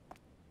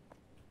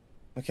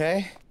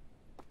 Okay.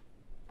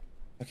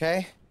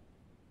 Okay.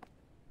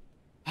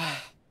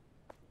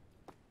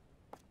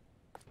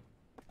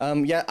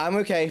 Yeah, I'm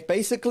okay.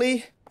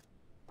 Basically...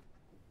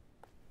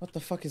 What the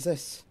fuck is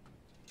this?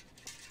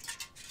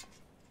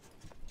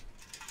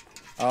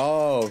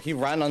 Oh, he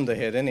ran under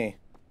here, didn't he?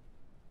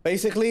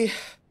 Basically...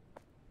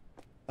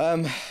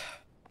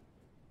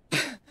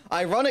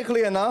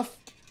 Ironically enough,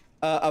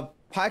 a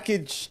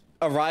package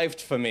arrived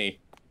for me.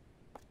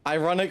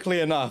 Ironically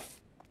enough.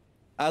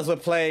 As we're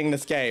playing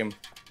this game.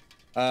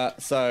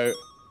 So...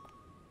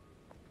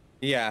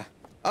 Yeah.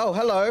 Oh,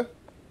 hello.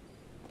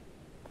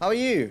 How are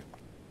you?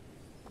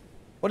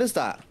 What is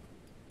that?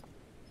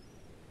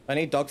 I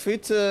need dog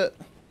food to...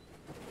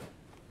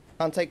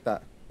 Can't take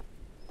that.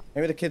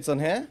 Maybe the kid's on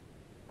here?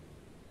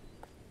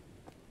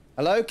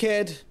 Hello,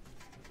 kid?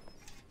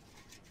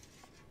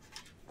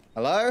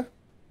 Hello?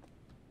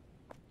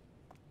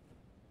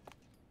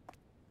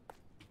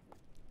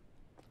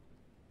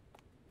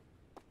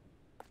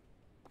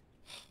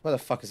 Where the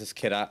fuck is this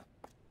kid at?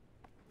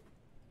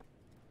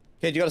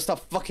 Kid, you gotta stop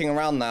fucking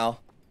around now.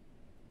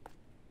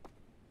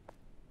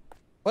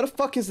 Where the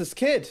fuck is this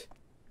kid?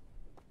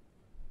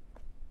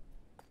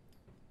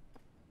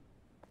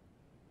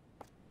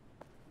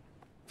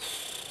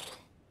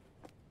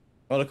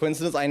 What a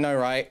coincidence, I know,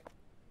 right?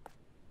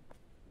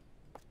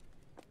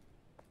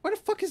 Where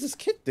the fuck is this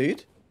kid,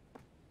 dude?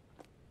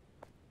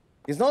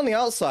 He's not on the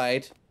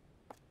outside.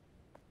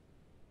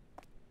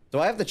 Do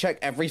I have to check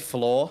every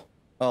floor?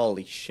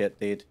 Holy shit,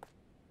 dude.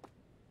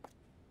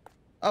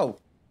 Oh.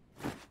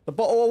 The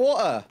bottle of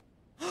water.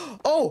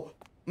 Oh!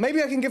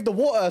 Maybe I can give the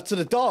water to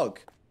the dog.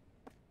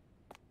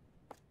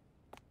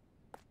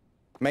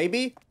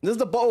 Maybe? This is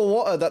the bottle of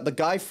water that the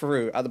guy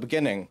threw at the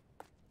beginning.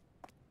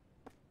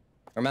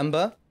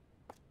 Remember?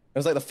 It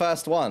was like the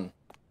first one.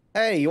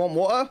 Hey, you want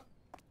water?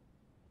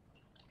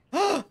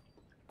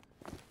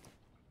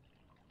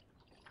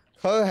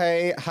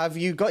 Kohei, have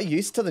you got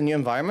used to the new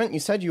environment? You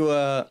said you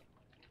were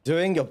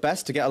doing your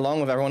best to get along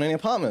with everyone in the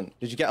apartment.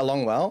 Did you get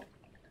along well?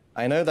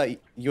 I know that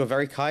you were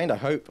very kind. I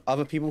hope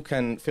other people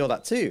can feel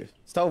that too.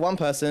 Tell one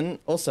person,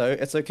 also,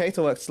 it's okay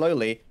to work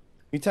slowly.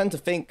 You tend to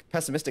think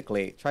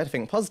pessimistically. Try to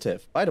think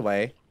positive. By the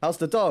way, how's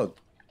the dog?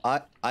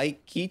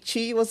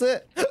 Aikichi, was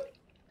it?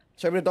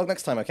 Show me the dog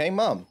next time, okay,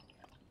 Mom?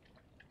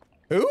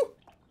 Who?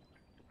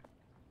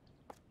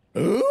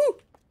 Who?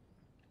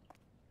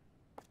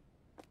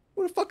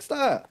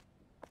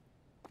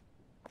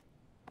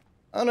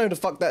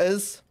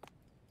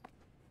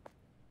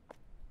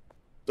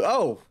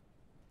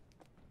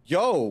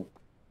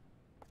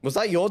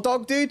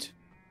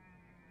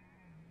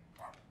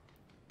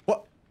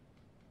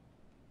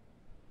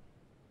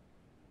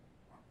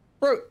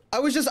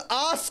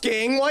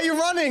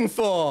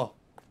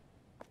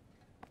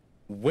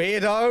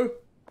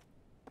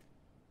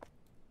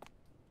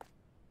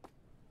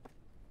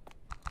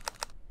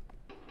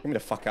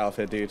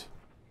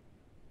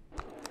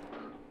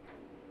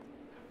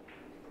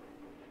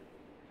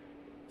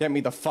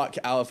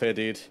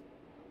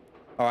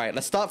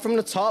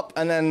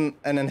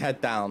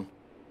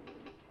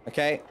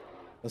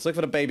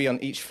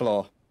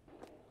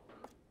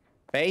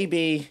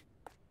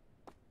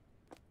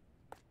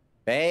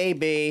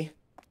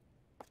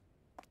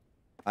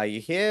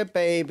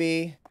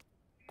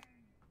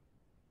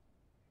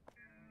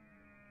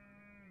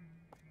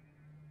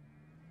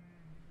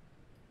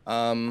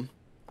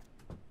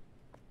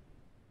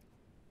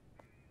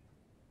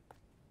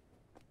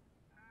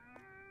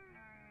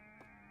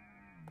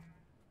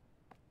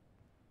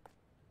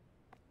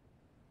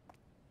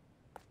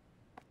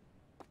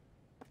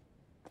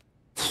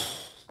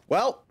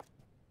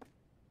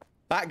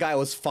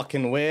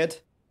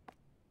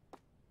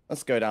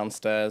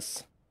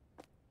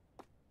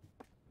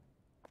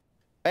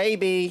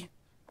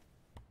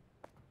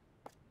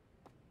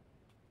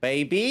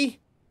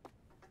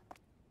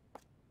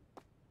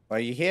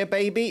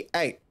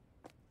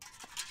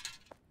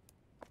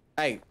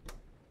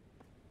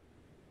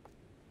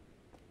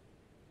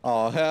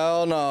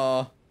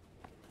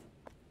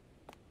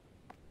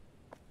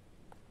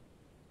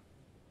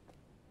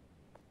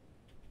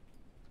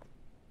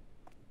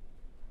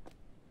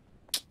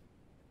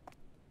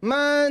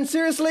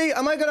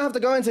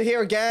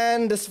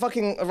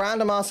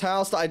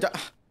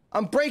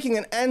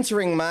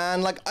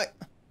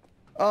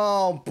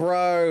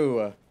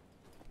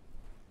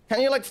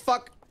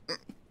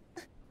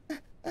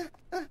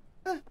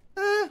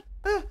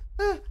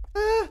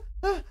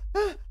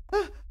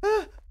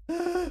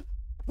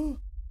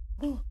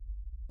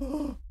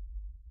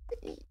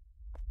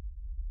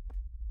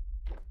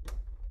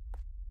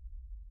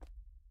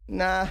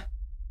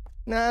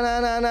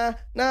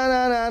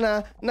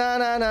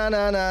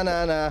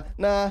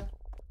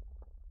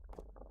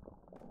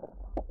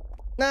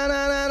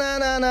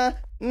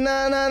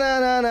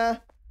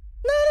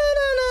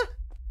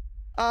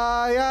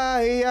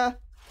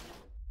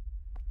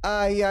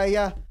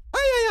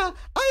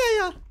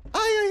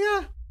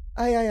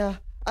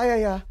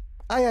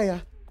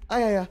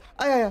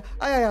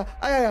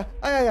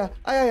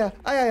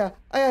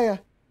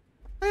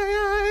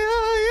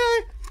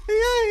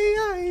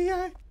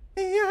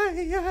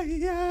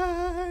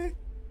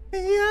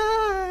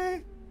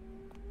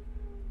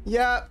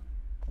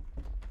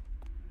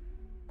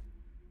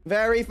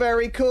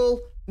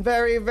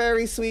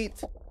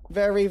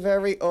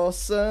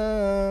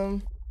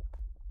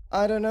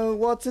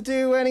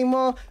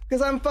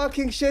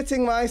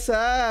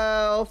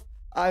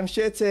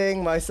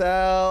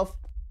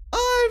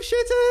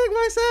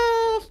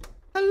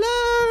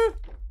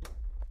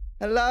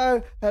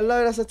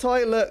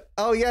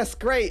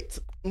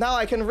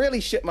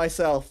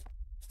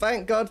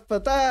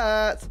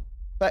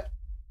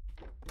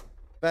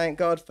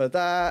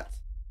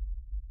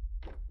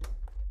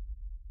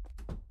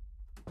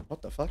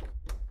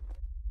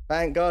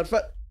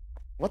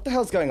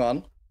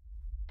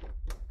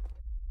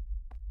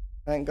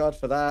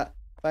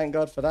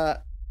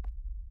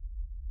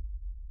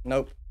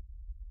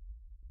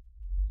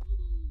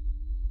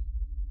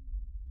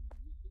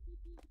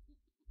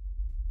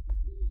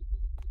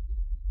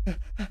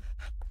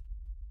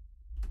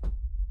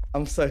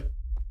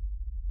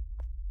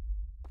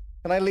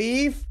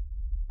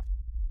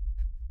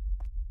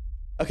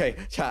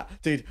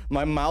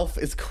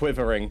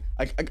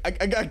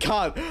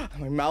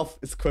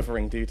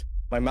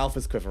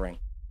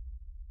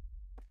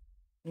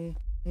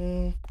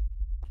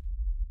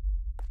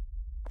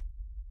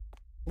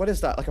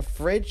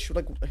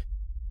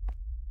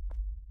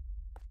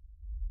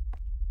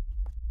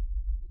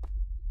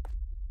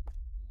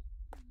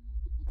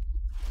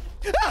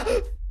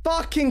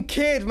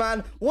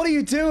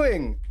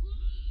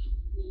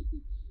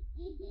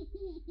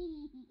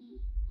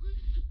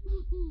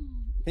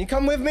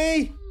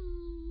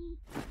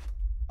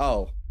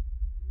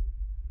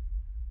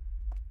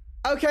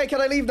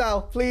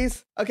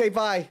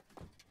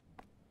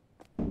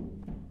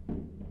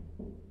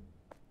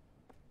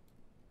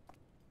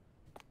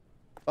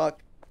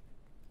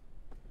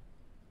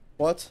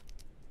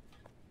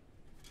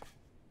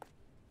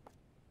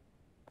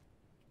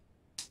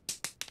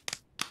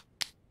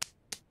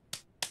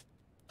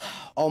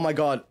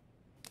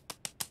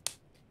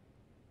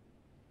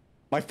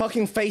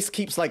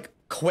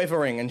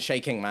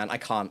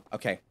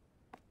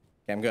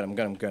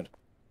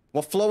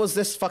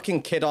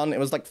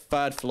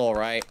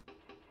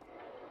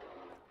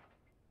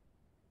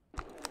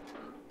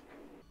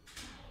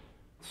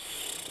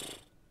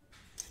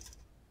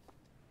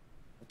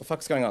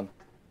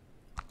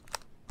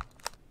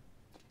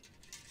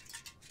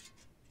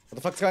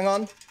 the fuck's going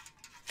on?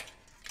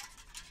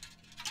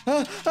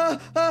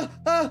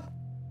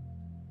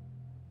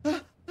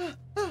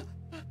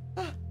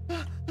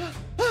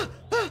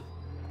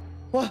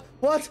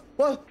 What?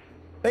 What?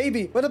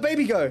 Baby, where'd the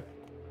baby go?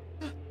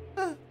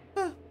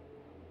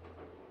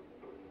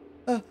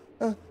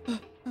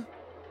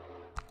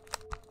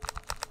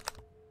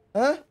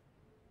 Huh?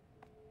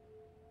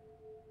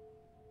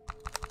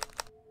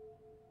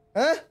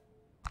 Huh?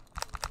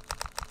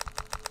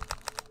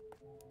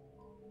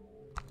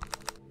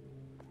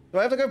 Do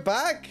I have to go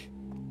back?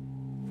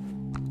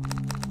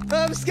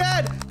 I'm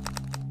scared!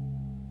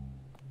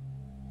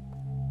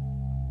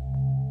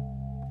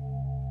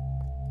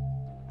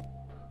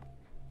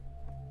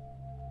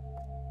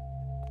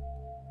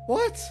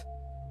 What?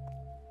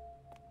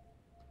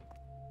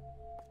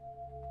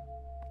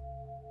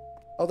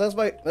 Oh, there's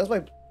my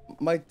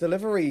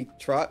delivery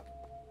truck.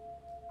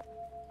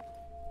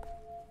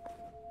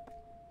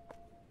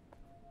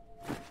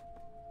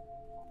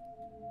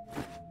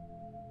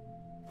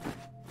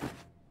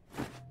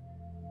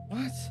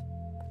 What?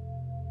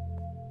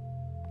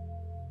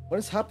 What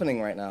is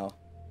happening right now?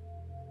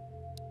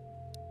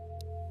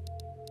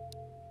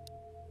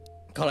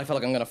 God, I feel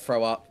like I'm gonna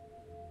throw up.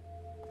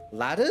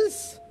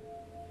 Ladders?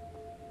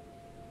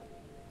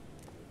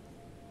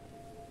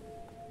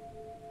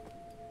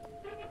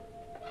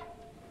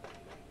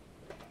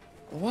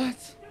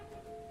 What?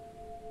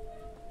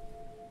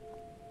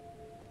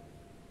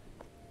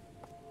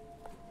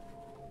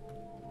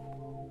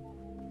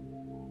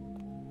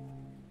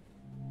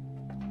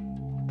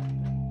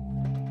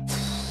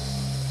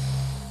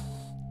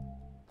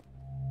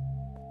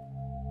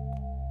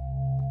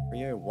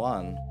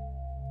 One.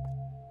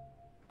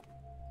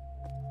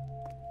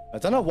 I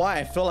don't know why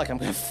I feel like I'm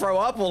gonna throw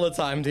up all the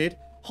time, dude.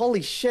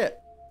 Holy shit.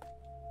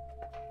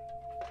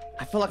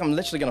 I feel like I'm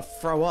literally gonna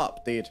throw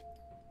up, dude.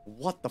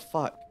 What the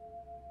fuck?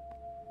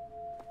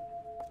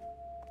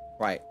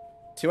 Right.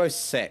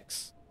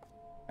 206.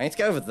 I need to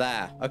get over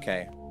there.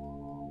 Okay.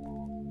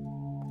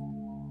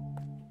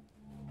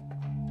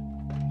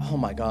 Oh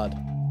my god.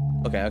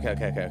 Okay.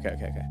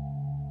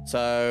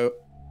 So,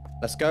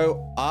 let's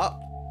go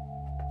up.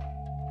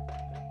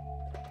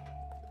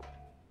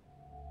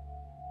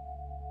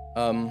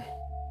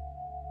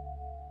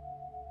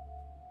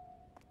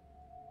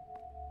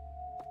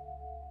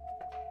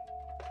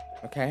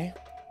 Okay.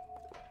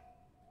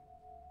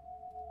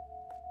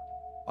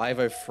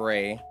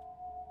 503.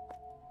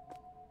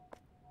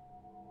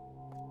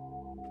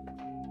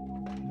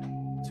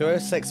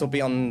 .206 will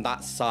be on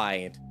that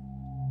side.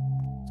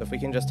 So if we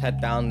can just head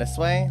down this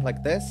way,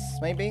 like this,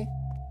 maybe?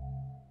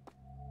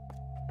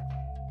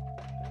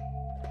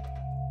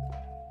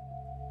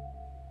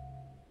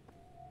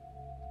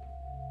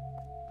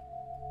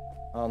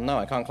 Oh no,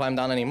 I can't climb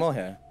down anymore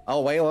here.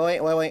 Oh, wait.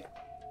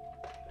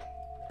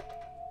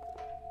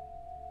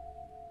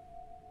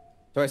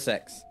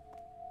 206.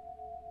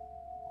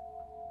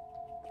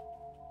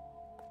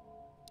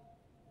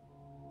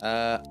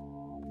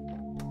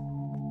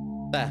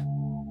 There.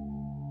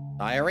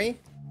 Diary?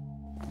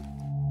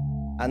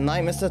 At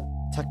night, Mr.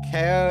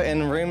 Takeo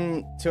in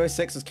room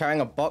 206 was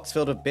carrying a box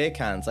filled with beer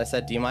cans. I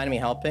said, do you mind me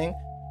helping?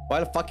 Why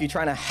the fuck are you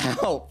trying to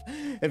help?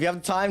 If you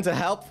have time to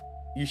help,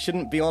 you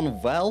shouldn't be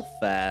on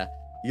welfare.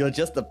 You're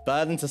just a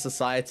burden to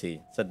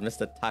society, said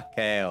Mr.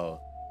 Takeo.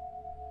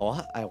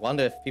 What? I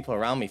wonder if people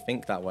around me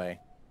think that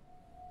way.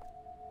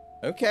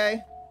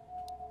 Okay.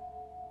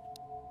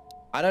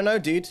 I don't know,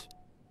 dude.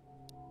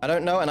 I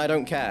don't know and I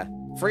don't care.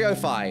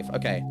 305.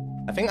 Okay.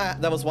 I think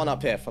there was one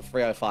up here for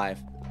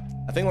 305.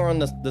 I think we're on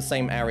the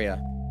same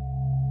area.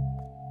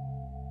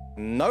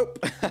 Nope.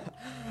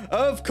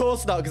 Of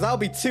course not, because that'll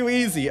be too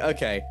easy.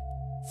 Okay.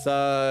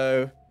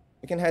 So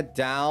we can head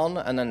down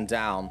and then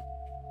down.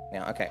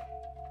 Yeah, okay.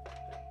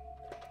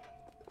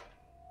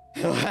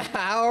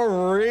 How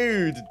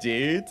rude,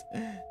 dude.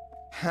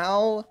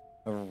 How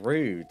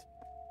rude.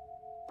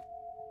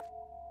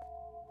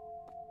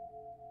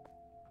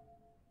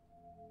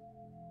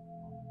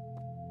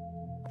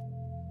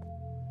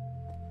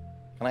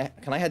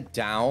 Can I head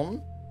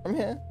down from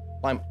here?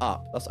 Well, I'm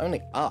up. That's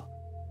only up.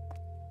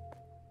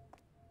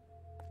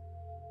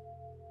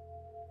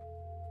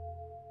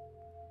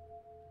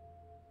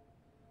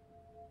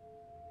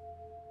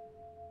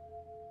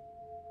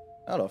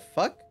 How the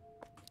fuck?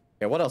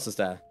 Okay, what else is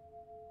there?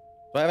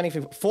 Do I have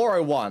anything?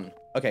 401.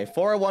 Okay,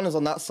 401 is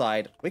on that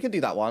side. We could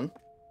do that one.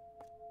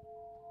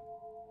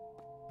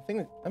 I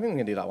think we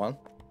can do that one.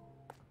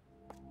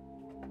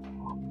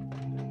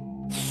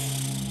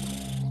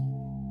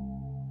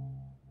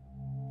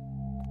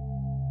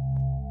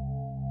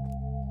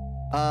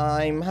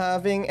 I'm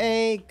having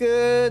a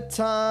good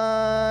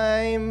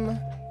time.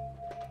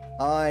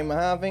 I'm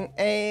having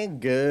a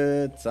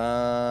good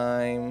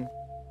time.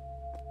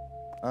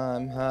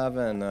 I'm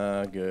having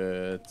a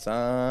good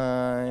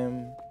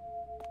time.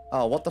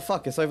 Oh, what the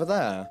fuck? It's over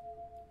there.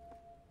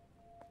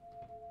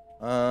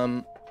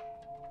 I'm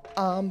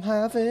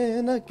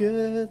having a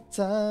good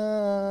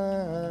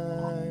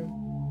time.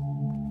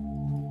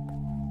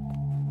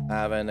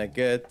 Having a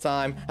good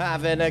time.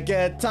 Having a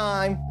good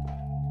time.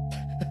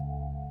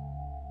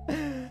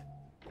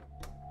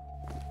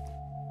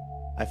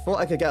 I thought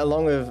I could get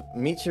along with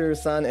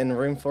Michiru-san in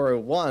room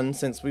 401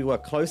 since we were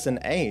close in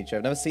age.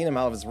 I've never seen him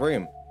out of his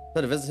room.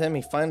 So to visit him,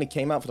 he finally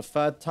came out for the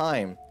 3rd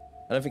time.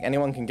 I don't think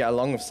anyone can get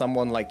along with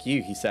someone like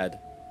you, he said.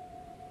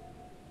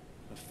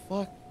 The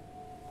fuck?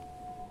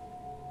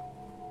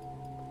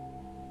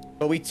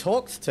 But we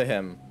talked to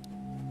him.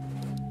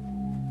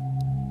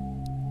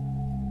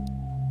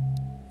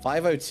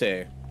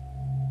 502.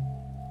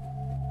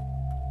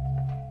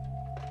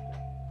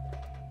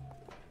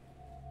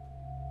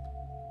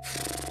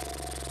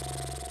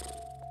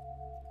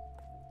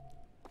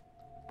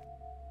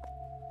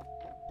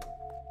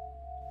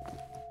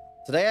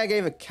 Today I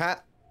gave a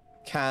cat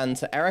can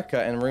to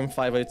Erica in room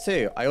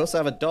 502. I also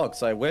have a dog,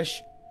 so I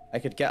wish I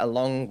could get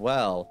along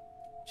well.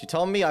 She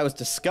told me I was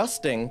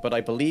disgusting, but I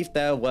believed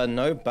there were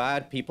no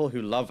bad people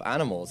who love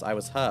animals. I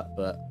was hurt,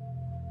 but...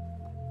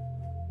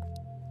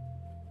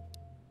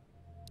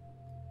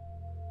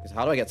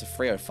 How do I get to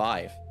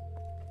 305?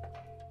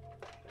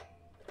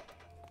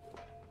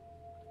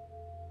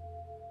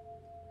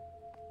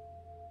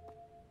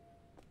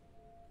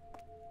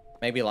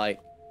 Maybe like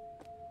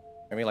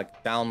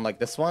down like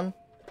this one?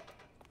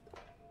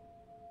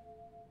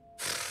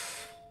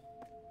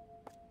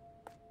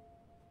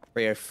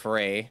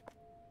 303.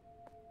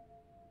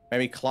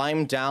 Maybe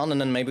climb down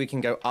and then maybe we can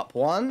go up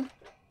one?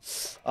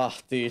 Oh,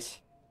 dude.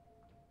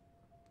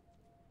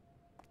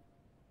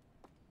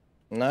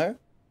 No?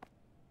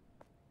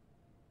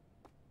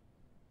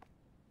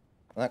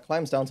 That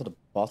climbs down to the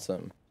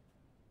bottom.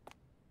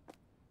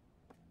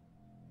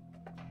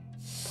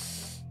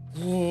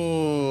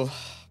 Ooh.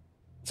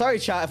 Sorry,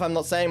 chat, if I'm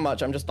not saying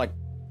much. I'm just, like,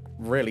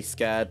 really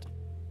scared.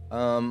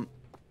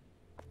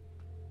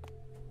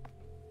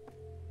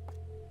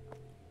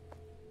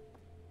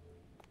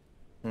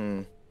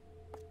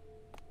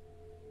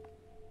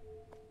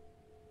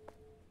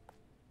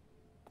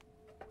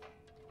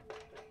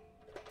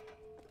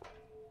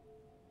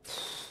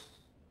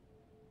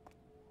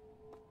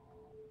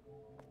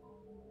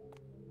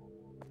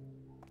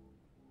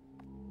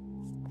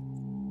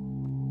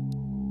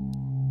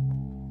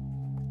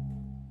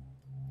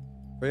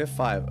 3 or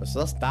 5. So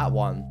that's that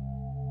one.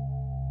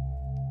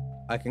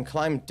 I can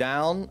climb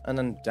down and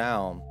then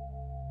down.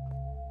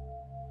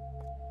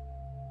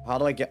 How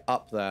do I get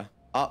up there?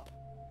 Up.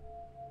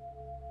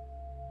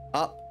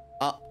 Up.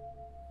 Up.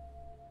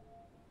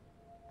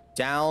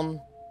 Down.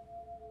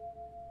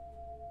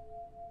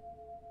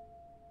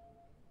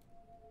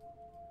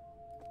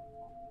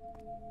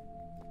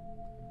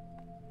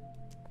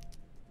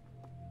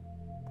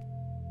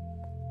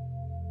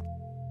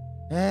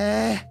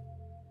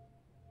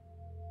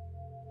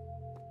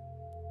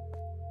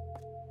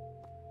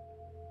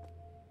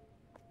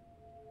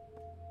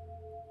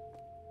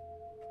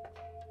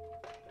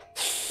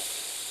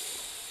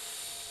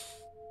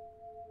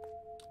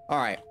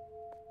 Alright.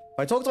 If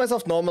I talk to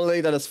myself normally,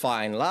 that is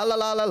fine. La la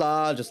la la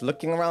la, just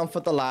looking around for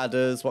the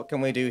ladders. What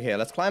can we do here?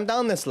 Let's climb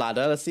down this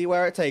ladder. Let's see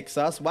where it takes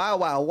us. Wow,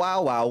 wow,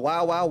 wow, wow,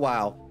 wow, wow,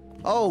 wow.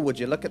 Oh, would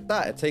you look at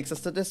that? It takes us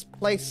to this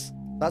place.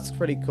 That's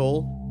pretty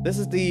cool. This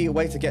is the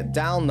way to get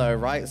down though,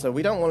 right? So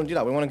we don't want to do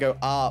that. We want to go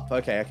up.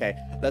 Okay, okay.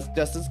 Let's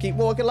just keep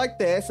walking like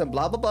this and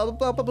blah, blah, blah,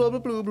 blah, blah, blah, blah,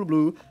 blah, blah,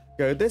 blah.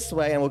 Go this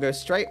way and we'll go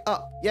straight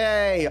up.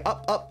 Yay!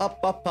 Up, up, up,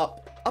 up,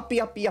 up. Uppy,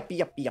 uppy,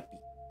 uppy, uppy, uppy.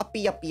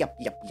 Uppy, uppy,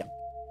 uppy, uppy, uppy.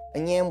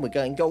 And then we're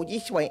going to go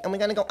this way, and we're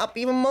going to go up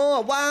even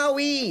more.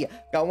 Wowie!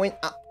 Going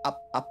up,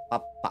 up, up,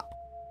 up, up.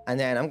 And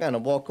then I'm going to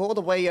walk all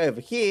the way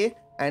over here,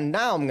 and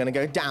now I'm going to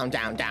go down,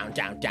 down, down,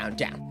 down, down,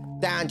 down.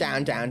 Down,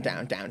 down, down,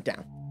 down, down,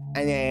 down.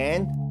 And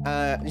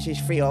then, this is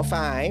 3 or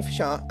 5,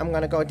 so I'm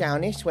going to go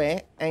down this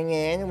way, and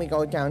then we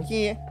go down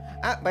here.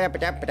 Up, up,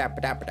 up, up, up,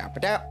 up,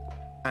 up, up.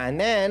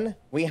 And then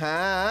we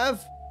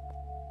have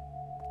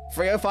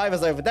 305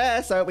 is over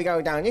there, so we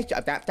go down this,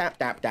 tap, tap, tap,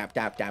 tap, tap,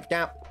 tap, tap,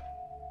 tap.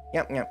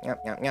 Yep, yep, yep,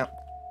 yep, yep.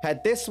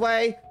 Head this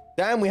way,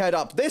 then we head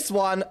up this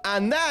one,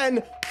 and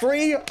then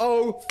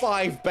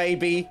 305,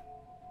 baby.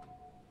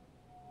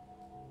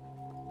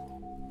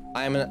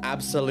 I am an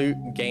absolute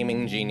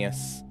gaming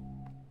genius.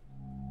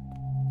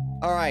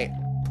 All right,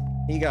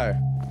 here you go.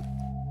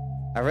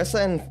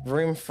 Arissa in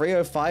room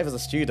 305 is a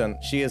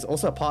student. She is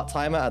also a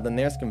part-timer at the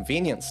nearest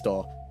convenience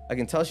store. I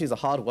can tell she's a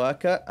hard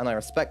worker, and I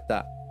respect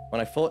that. When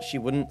I thought she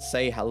wouldn't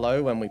say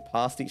hello when we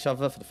passed each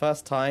other for the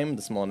first time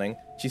this morning,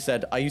 she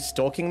said, "Are you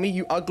stalking me,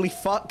 you ugly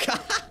fuck?"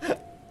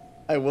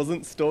 I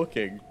wasn't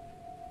stalking.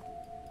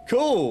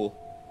 Cool.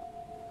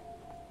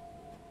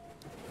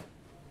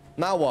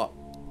 Now what?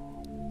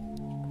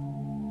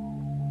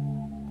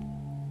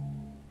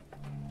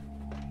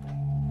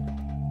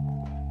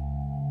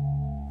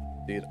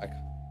 Dude,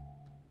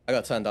 I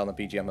gotta turn down the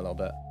BGM a little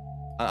bit.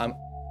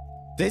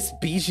 This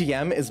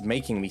BGM is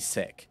making me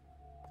sick.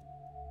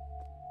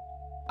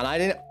 And I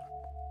didn't...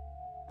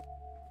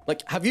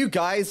 Like, have you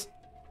guys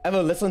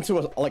ever listened to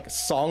a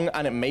song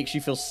and it makes you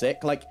feel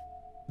sick? Like,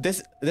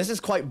 this is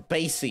quite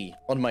bassy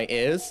on my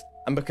ears.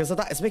 And because of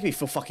that, it's making me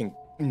feel fucking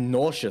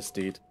nauseous,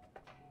 dude.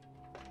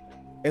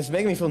 It's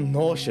making me feel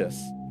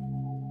nauseous.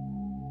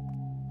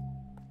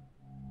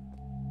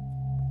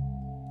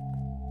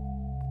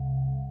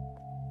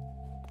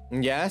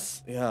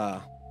 Yes?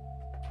 Yeah.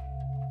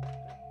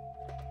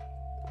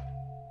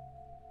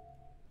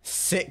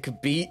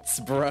 Sick beats,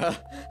 bruh.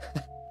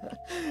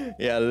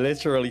 Yeah,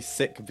 literally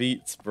sick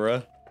beats,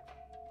 bruh.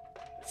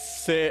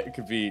 Sick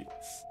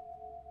beats.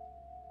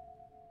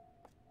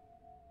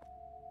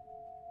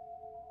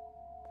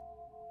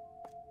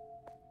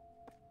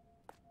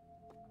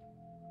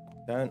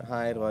 Don't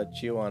hide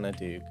what you wanna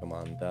do. Come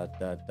on, da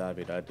da da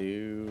da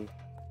do.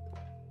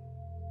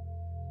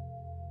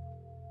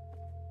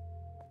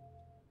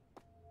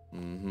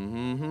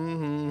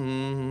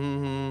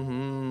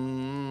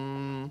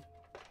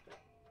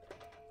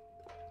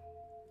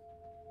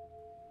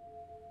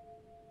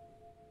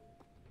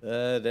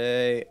 The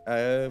day I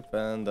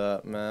opened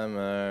up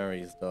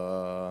memory's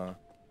door,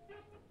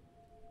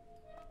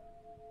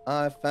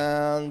 I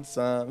found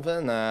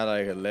something that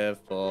I could live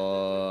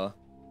for.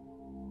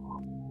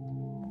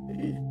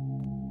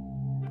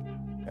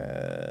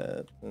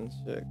 And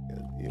shook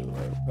as you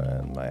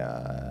opened my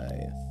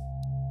eyes.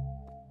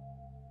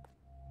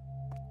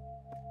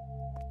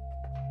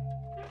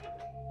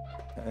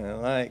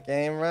 And light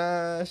came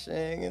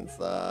rushing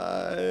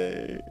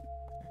inside.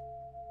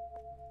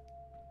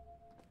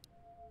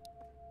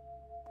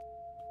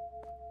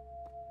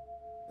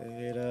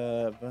 Stayed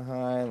up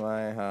behind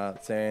my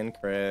heart's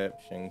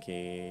encryption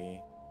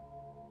key.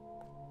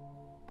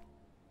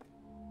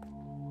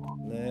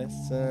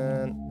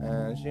 Listen,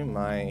 and you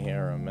might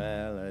hear a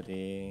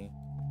melody.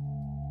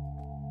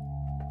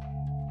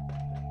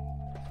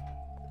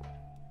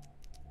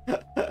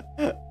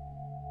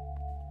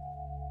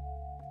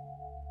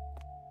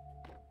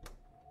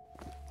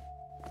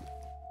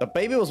 The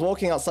baby was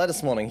walking outside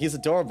this morning. He's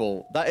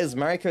adorable. That is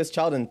Mariko's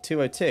child in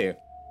 202.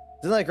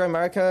 Didn't I grow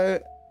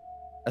Mariko?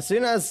 As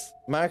soon as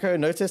Mariko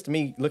noticed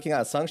me looking at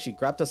her son, she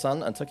grabbed her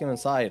son and took him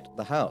inside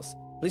the house.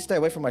 Please stay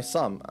away from my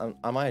son.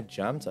 Am I a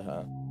jam to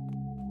her?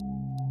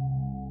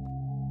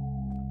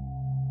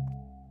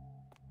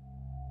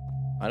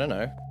 I don't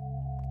know.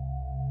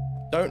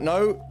 Don't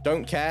know,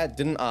 don't care,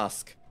 didn't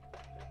ask.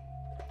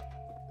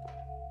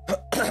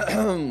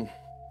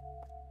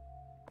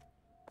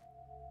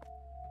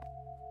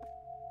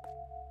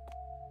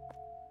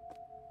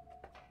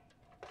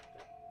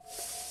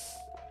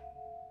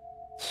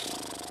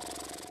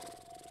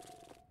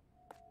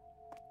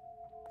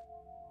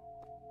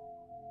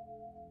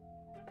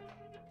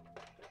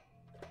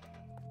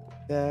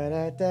 Da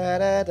da da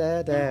da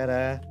da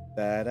da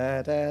da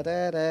da da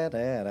da da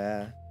da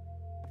da.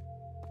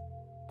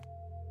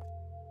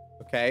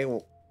 Okay,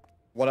 well,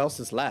 what else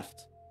is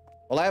left?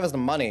 All I have is the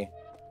money.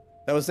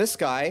 There was this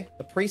guy,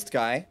 the priest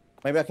guy.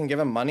 Maybe I can give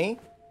him money?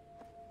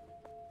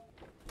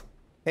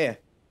 Here.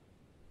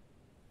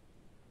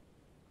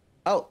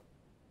 Oh.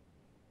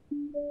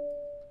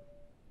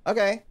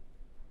 Okay.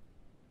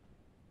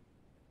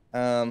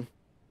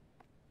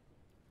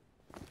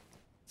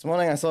 This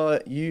morning I saw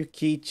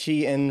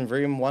Yukichi in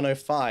room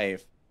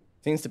 105.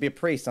 Seems to be a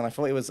priest, and I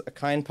thought he was a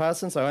kind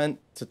person, so I went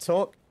to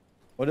talk.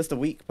 What is the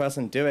weak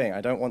person doing?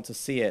 I don't want to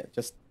see it.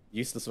 Just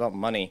useless without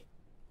money.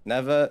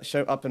 Never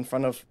show up in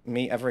front of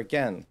me ever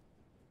again.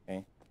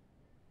 Okay.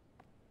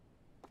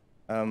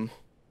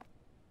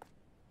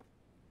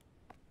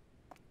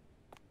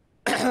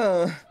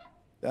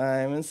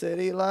 Diamond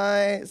City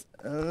lights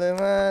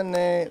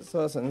illuminate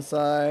what's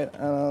inside,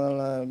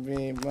 and I'll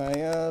be by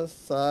your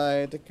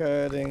side,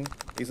 decoding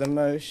these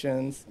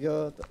emotions.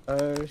 You're the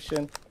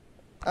ocean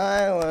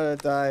I wanna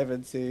dive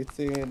into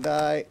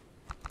tonight.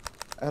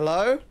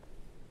 Hello?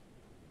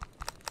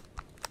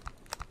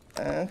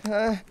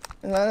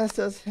 Let's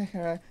just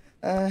right,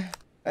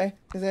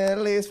 'cause it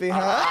leaves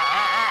behind.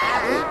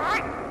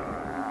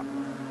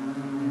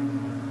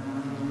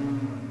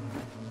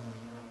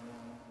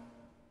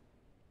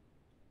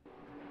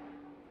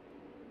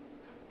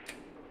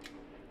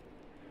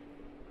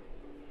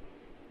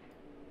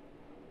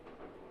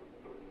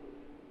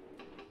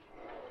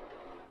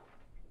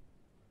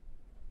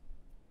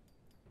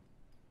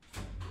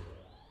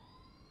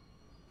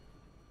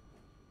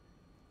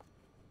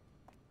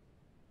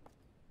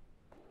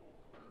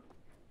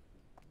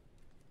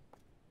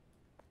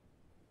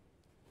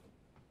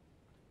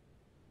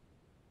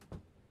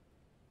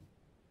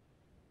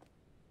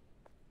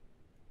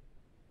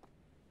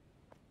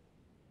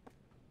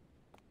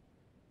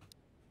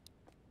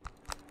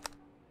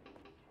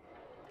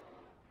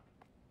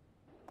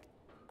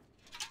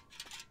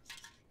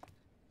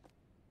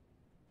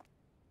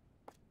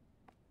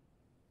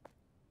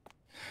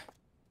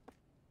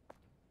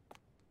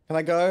 Can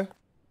I go?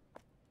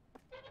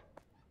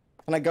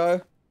 Can I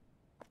go?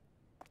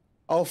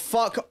 Oh,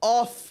 fuck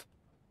off!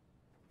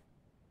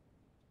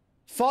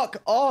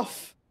 Fuck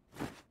off!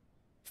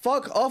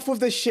 Fuck off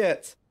with this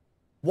shit!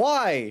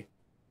 Why?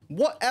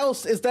 What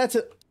else is there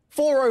to...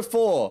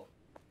 404!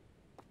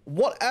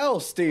 What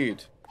else,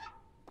 dude?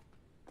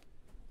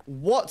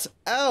 What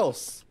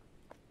else?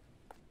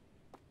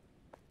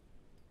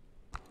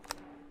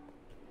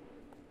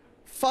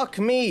 Fuck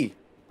me!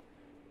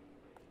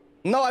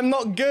 No, I'm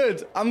not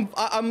good. I'm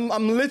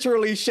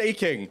literally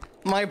shaking.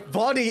 My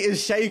body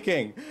is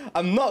shaking.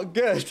 I'm not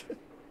good.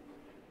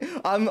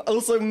 I'm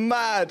also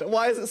mad.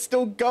 Why is it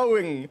still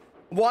going?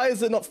 Why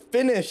is it not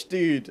finished,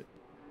 dude?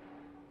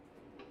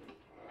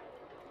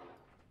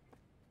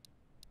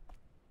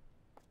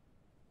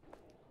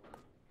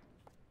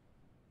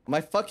 My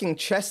fucking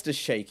chest is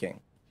shaking.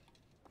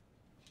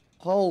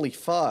 Holy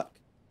fuck.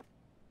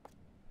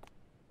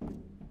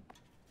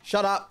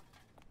 Shut up.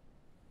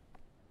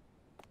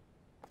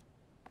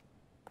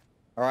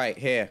 Alright,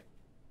 here.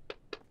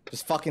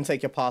 Just fucking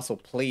take your parcel,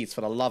 please,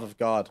 for the love of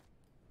God.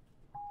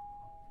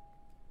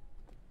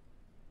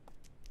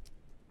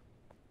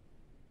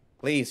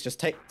 Please, just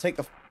take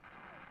the...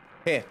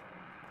 Here.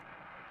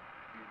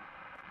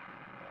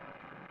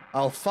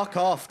 Oh, fuck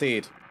off,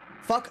 dude.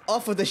 Fuck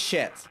off with this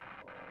shit.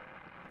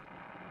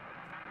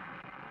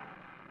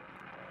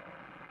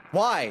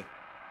 Why?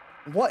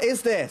 What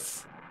is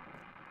this?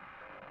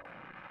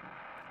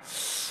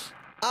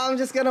 I'm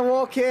just gonna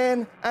walk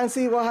in and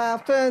see what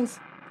happens.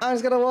 I'm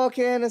just gonna walk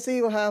in and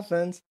see what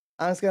happens.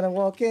 I'm just gonna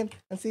walk in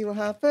and see what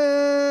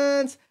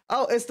happens.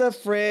 Oh, it's the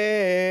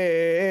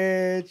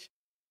fridge.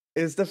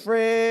 It's the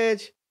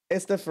fridge.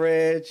 It's the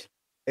fridge.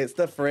 It's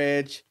the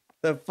fridge.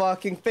 The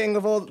fucking thing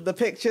with all the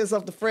pictures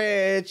of the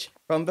fridge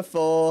from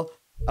before.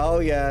 Oh,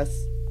 yes.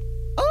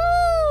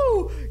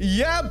 Oh!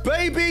 Yeah,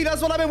 baby!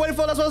 That's what I've been waiting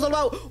for. That's what it's all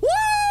about.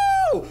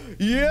 Woo!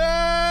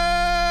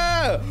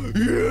 Yeah!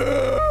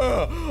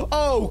 Yeah!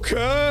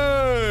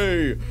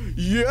 Okay!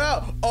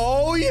 Yeah!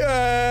 Oh,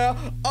 yeah!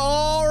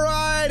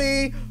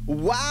 Alrighty!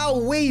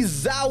 Wowee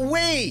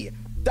zowie!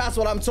 That's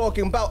what I'm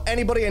talking about.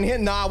 Anybody in here?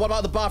 Nah, what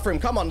about the bathroom?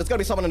 Come on, there's gotta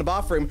be someone in the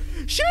bathroom.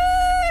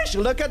 Sheesh!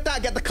 Look at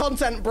that. Get the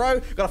content, bro.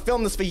 Gotta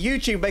film this for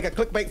YouTube, make a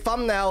clickbait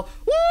thumbnail.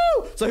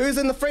 Woo! So who's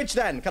in the fridge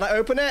then? Can I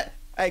open it?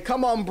 Hey,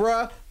 come on,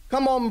 bruh.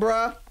 Come on,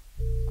 bruh.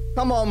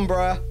 Come on,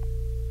 bruh.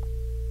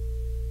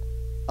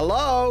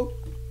 Hello?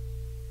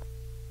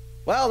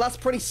 Well, that's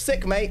pretty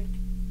sick, mate.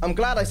 I'm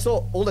glad I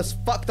saw all this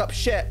fucked up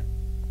shit.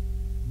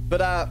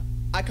 But,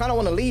 I kind of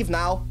want to leave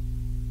now.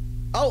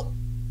 Oh!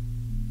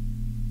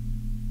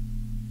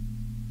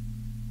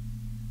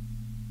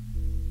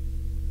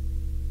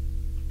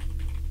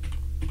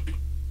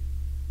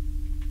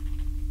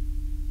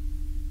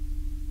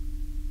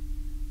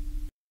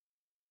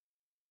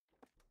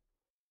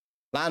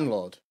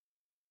 Landlord.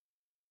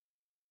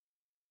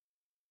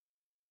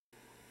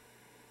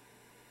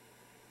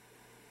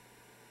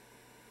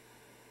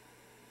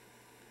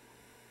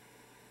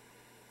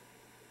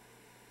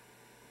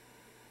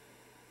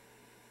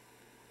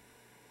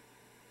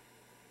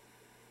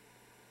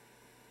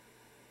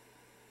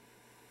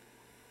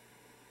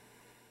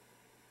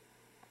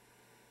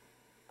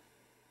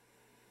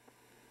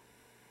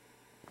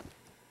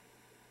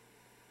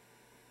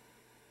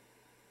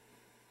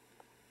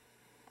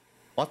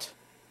 What?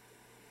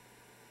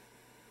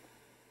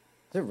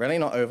 Is it really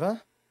not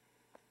over?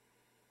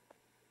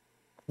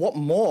 What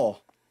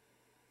more?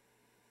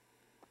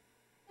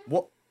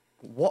 What?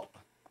 What?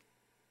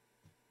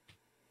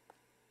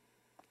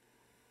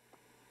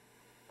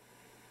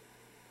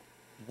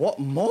 What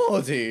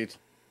more, dude?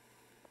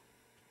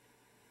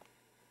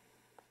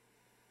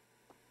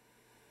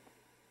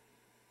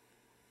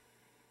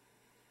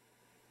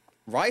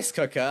 Rice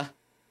cooker?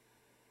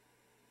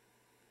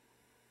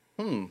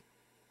 Hmm.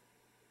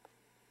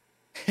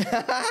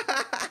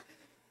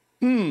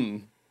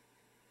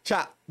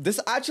 Chat, this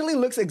actually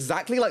looks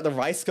exactly like the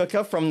rice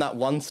cooker from that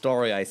one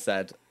story I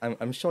said.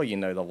 I'm sure you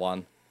know the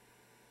one.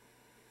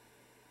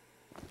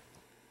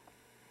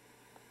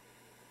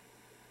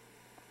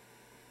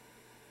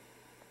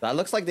 That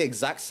looks like the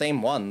exact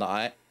same one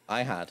that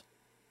I had.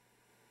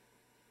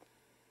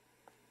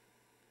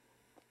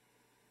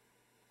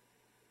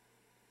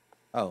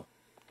 Oh.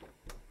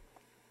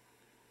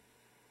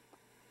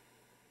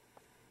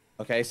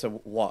 Okay, so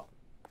what?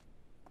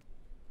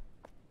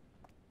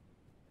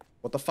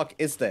 What the fuck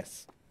is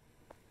this?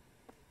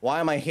 Why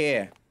am I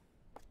here?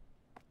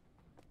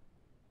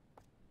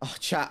 Oh,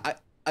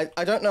 chat,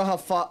 I don't know how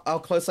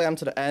close I am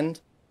to the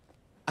end.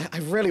 I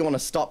really want to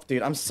stop,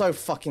 dude. I'm so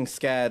fucking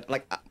scared.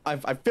 Like,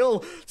 I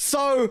feel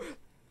so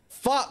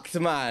fucked,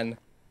 man.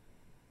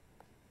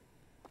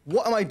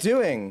 What am I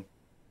doing?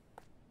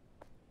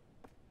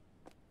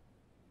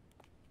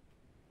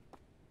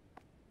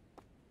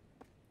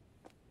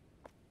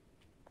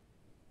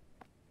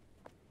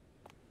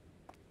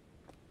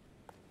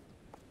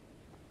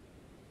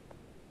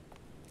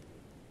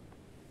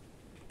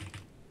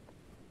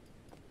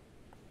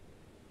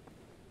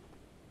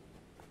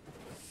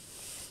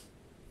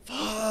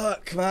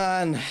 Fuck,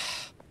 man.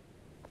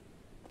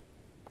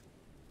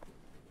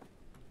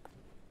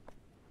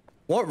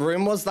 What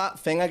room was that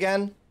thing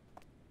again?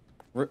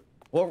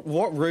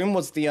 What room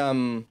was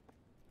the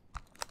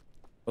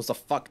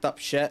fucked up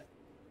shit?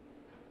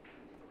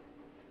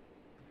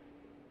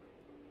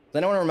 Does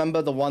anyone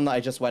remember the one that I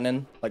just went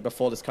in, like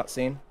before this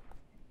cutscene?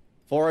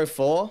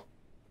 404?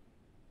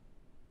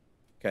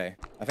 Okay.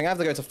 I think I have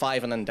to go to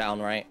 5 and then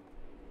down, right?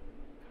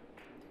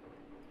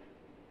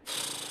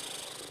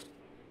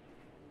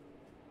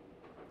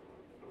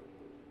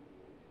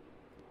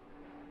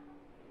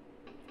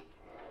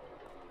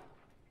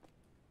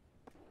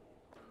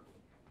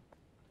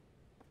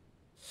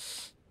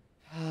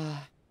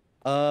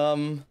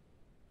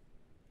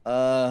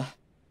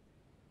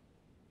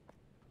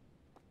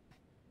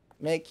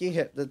 Make you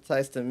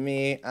hypnotized to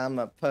me, I'm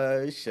a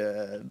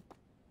potion.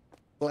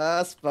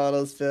 Glass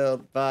bottles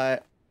filled by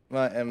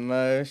my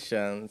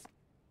emotions.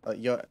 But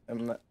you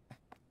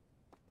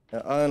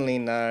only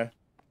know.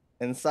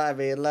 Inside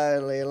me,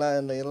 lonely,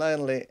 lonely,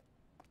 lonely.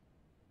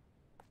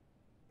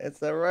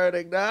 It's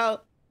eroding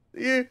now.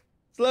 You,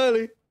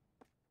 slowly.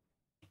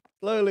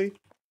 Slowly.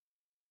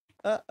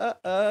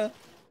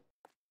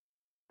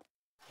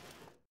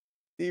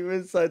 Deep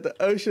inside the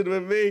ocean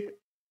with me.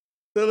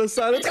 To the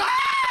silence.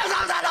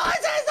 Stop that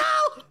noises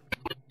now!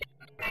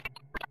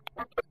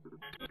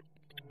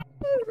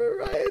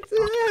 Right into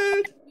the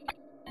head.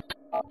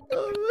 Oh my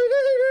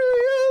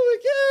God,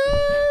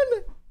 again!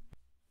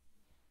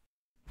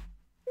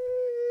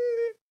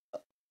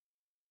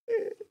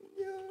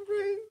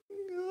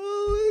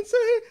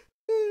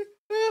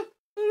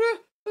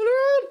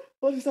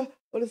 What is that?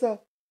 What is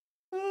that?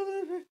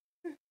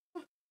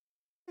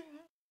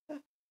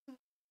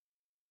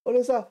 What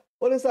is that?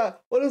 What is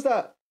that? What is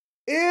that?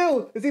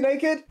 Ew! Is he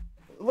naked?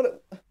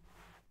 What?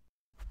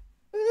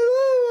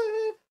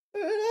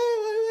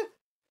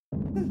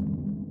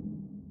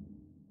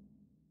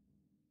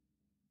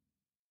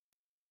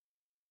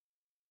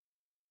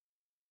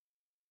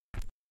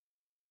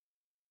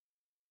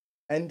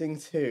 Ending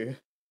 2.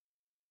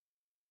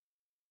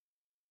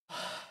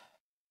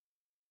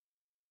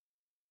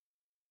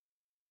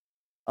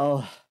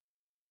 Oh,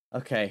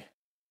 okay.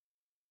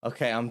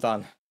 Okay, I'm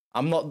done.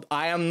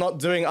 I am not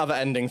doing other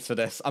endings for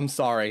this. I'm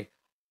sorry.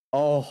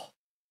 Oh.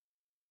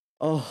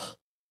 Oh.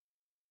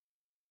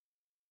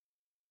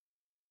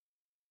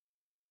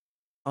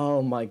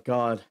 Oh my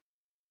God.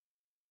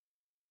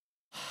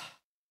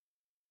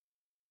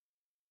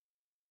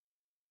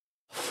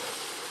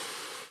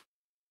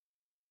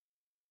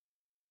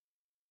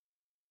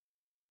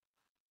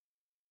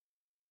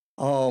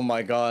 Oh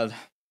my God.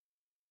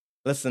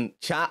 Listen,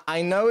 chat,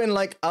 I know in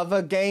like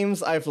other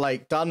games I've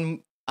like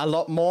done a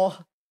lot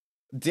more.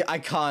 I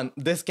can't.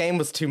 This game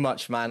was too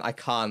much, man. I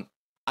can't.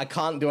 I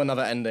can't do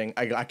another ending.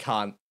 I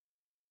can't.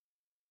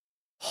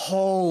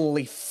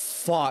 Holy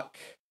fuck.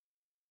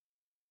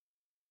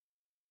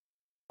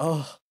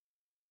 Oh.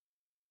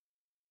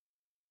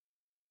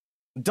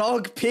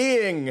 Dog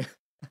peeing.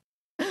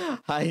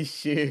 Hi,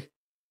 Shu.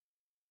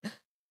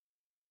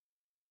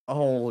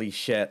 Holy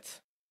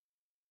shit.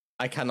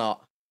 I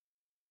cannot.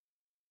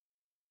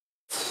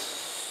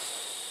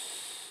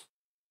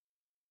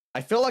 I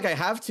feel like I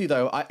have to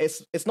though.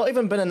 It's not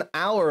even been an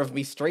hour of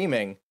me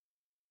streaming.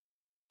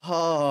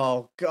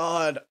 Oh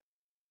God,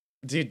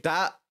 dude,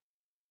 that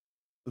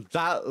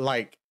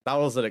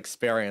was an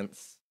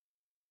experience.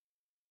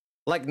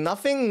 Like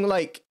nothing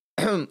like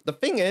the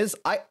thing is,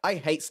 I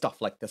hate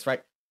stuff like this,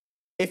 right?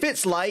 If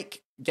it's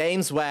like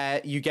games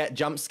where you get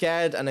jump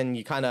scared and then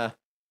you kind of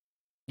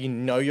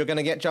you're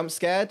gonna get jump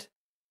scared,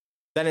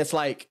 then it's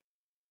like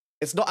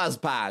it's not as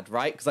bad,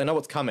 right? Because I know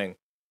what's coming.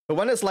 But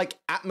when it's like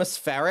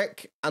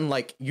atmospheric and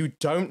like you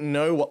don't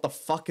know what the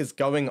fuck is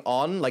going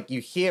on, like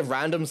you hear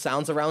random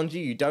sounds around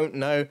you, you don't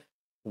know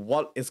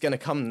what is gonna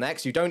come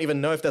next, you don't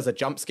even know if there's a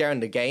jump scare in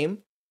the game,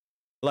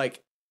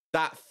 like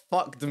that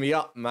fucked me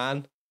up,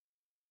 man.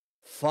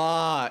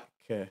 Fuck.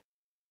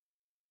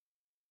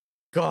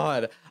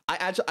 God,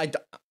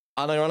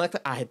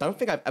 unironically, I don't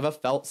think I've ever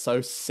felt so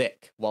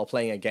sick while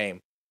playing a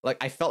game. Like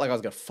I felt like I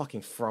was gonna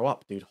fucking throw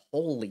up, dude.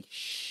 Holy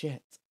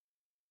shit.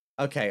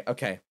 Okay.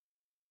 Okay.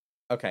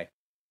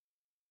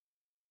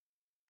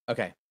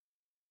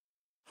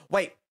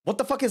 Wait, what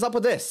the fuck is up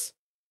with this?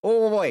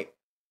 Oh, wait.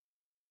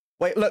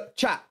 Wait, look,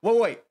 chat.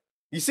 Wait.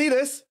 You see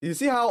this? You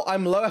see how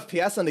I'm low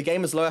FPS and the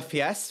game is low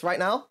FPS right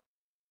now?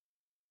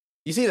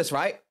 You see this,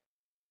 right?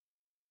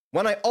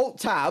 When I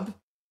Alt-Tab...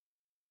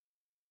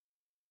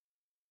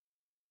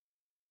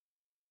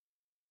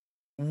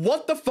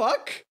 What the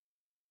fuck?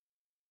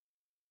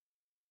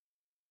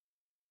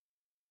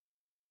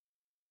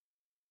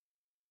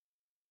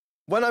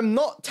 When I'm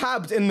not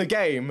tabbed in the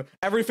game,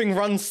 everything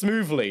runs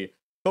smoothly.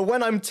 But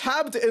when I'm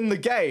tabbed in the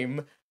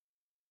game,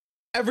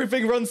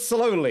 everything runs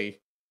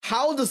slowly.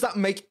 How does that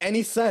make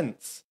any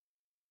sense?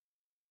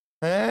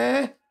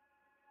 Oh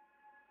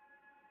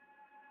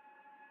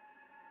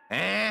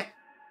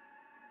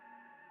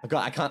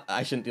God,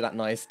 I shouldn't do that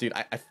noise, dude.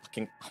 I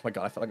fucking, oh my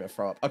God, I feel like I'm gonna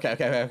throw up.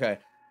 Okay.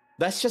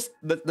 Let's just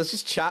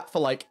chat for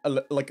like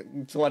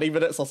 20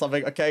 minutes or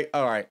something. Okay,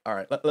 all right.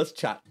 Let's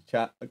chat.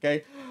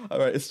 Okay, all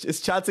right.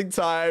 It's chatting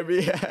time.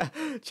 Yeah,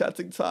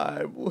 chatting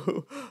time.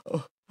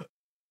 Oh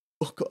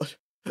God.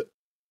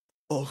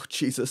 Oh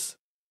Jesus.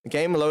 The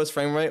game lowest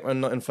frame rate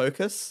when not in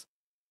focus.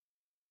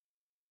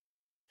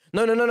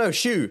 No.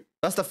 Shoo.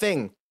 That's the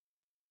thing.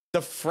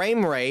 The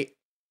frame rate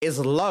is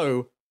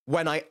low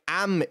when I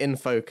am in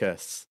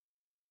focus.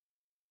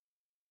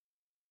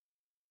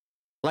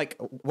 Like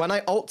when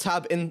I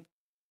Alt-Tab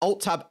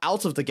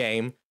out of the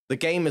game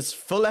is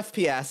full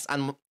FPS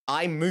and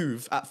I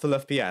move at full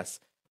FPS.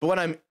 But when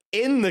I'm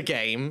in the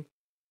game,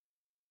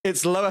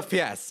 it's low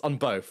FPS on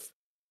both.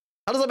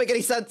 How does that make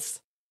any sense?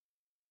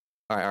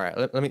 All right.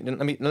 Let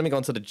me go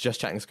onto the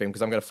just chatting screen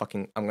because I'm gonna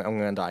die. I'm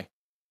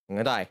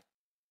gonna die.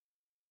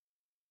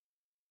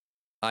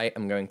 I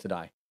am going to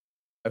die.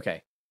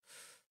 Okay.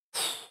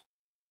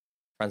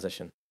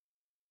 Transition.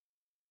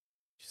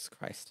 Jesus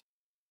Christ.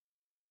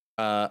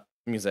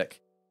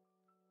 Music.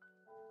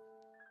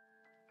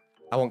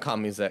 I want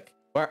calm music.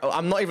 Where? Oh,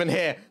 I'm not even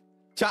here.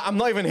 Chat, I'm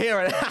not even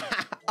here.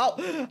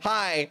 Oh,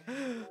 hi.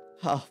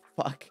 Oh,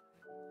 fuck.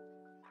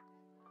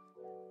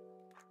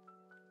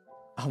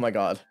 Oh my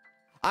god.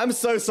 I'm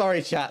so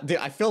sorry, chat. Dude,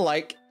 I feel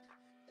like...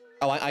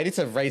 Oh, I need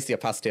to raise the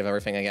opacity of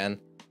everything again.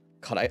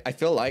 God, I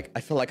feel like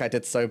I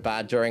did so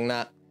bad during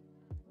that.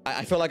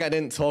 I feel like I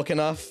didn't talk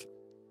enough.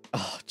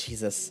 Oh,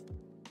 Jesus.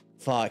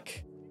 Fuck.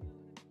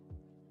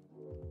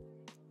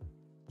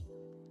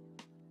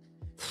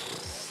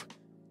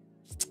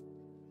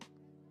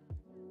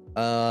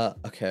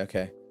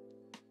 Okay.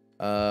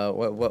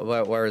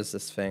 Where is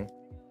this thing?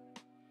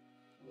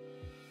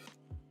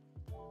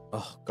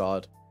 Oh,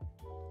 God.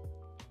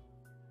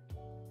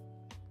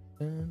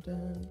 Dun,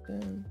 dun,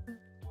 dun.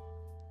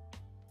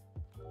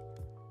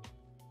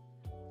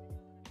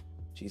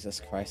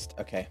 Jesus Christ.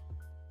 Okay.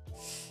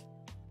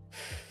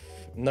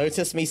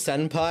 Notice me,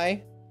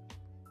 senpai.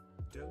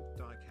 Don't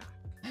die,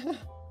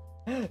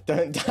 cat.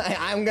 Don't die.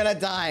 I'm gonna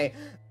die.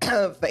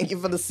 Thank you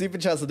for the super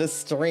chats of this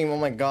stream. Oh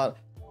my god.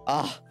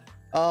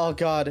 Oh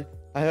god.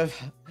 I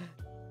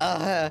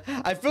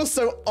feel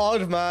so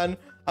odd, man.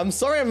 I'm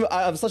sorry.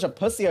 I'm such a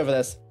pussy over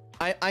this.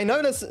 I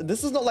know this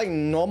is not like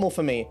normal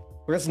for me,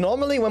 because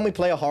normally when we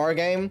play a horror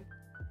game,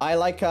 I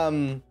like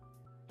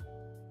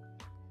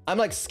I'm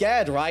like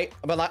scared, right?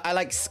 But like I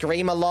like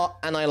scream a lot,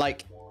 and I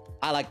like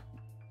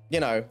you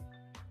know,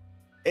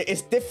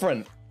 it's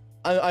different.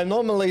 I'm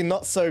normally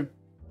not so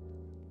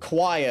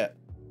quiet,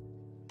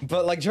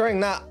 but like during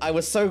that I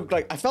was so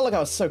like I felt like I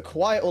was so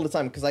quiet all the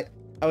time because like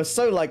I was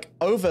so like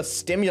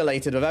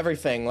overstimulated with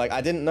everything. Like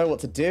I didn't know what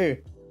to do.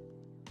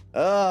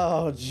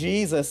 Oh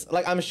Jesus!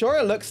 Like I'm sure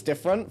it looks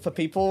different for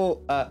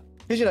people.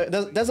 Because you know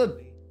there's a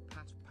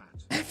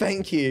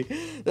thank you.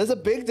 There's a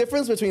big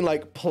difference between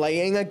like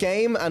playing a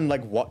game and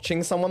like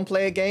watching someone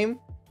play a game.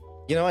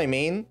 You know what I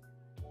mean?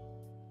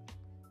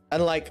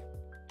 And like,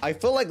 I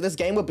feel like this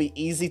game would be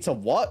easy to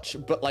watch,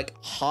 but like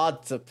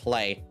hard to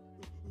play.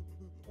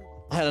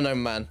 I don't know,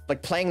 man.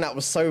 Like playing that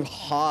was so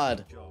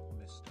hard.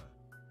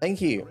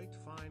 Thank you.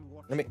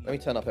 Let me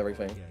turn up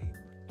everything.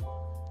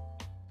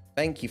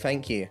 Thank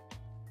you.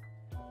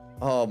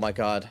 Oh my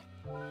god.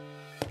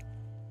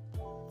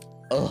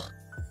 Ugh.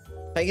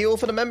 Thank you all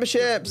for the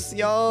memberships,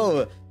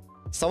 yo.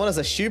 Someone has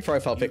a shoe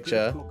profile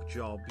picture.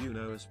 Job, you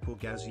know, as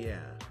pug as yeah.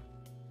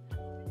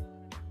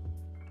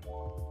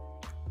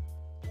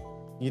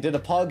 You did a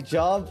pog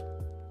job?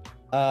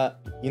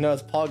 You know,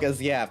 as pog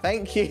as yeah.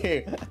 Thank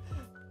you.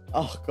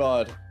 Oh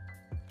god.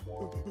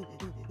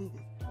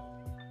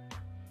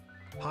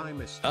 Hi,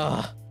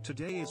 Mr.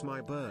 Today is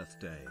my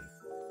birthday.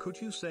 Could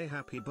you say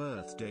happy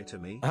birthday to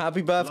me?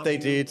 Happy birthday,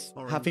 dude.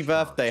 Happy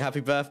birthday. Happy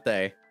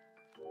birthday.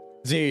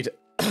 Dude.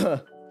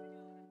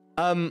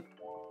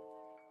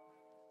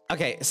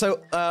 Okay, so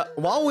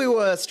while we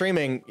were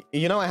streaming,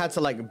 you know I had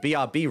to like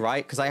BRB,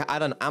 right? Because I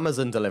had an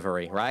Amazon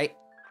delivery, right?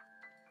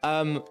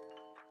 I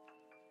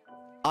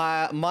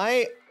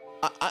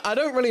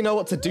don't really know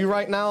what to do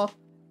right now.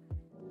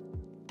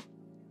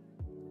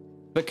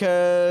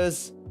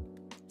 Because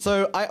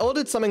so I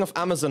ordered something off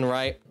Amazon,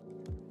 right?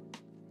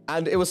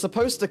 And it was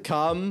supposed to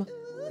come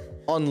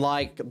on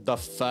like the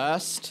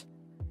 1st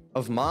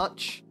of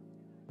March.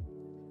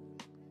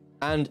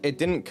 And it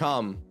didn't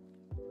come.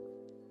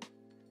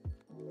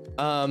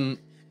 And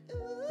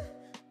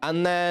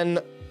then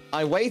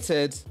I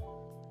waited,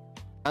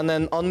 and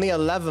then on the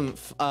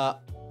 11th,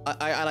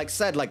 I like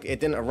said like it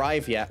didn't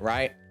arrive yet,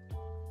 right?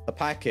 The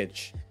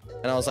package,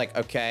 and I was like,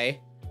 okay,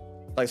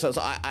 like so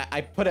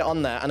I put it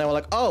on there, and they were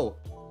like, oh,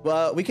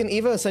 well, we can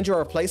either send you a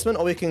replacement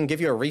or we can give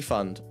you a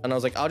refund. And I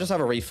was like, I'll just have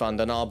a refund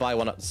and I'll buy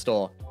one at the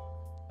store.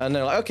 And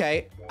they're like,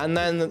 okay, and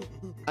then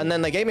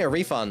they gave me a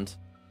refund.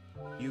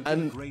 You did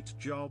a great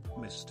job,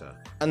 mister.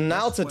 And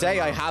now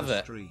today I have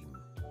it.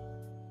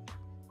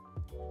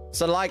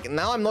 So like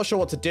now I'm not sure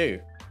what to do,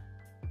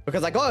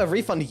 because I got a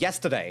refund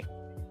yesterday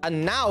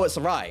and now it's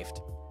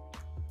arrived.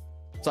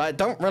 So I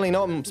don't really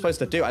know what I'm supposed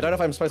to do. I don't know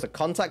if I'm supposed to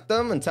contact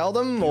them and tell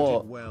them or...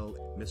 You did well,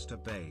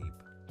 Mr. Babe.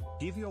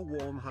 Give you a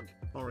warm hug.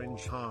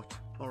 Orange heart.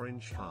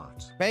 Orange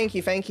heart. Thank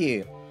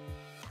you.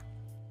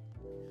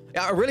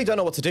 Yeah, I really don't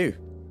know what to do.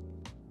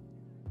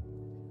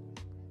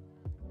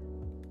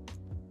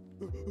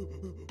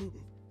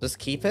 Just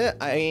keep it?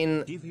 I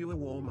mean... Give you a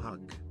warm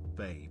hug,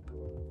 babe.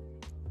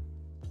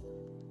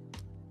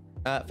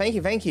 Thank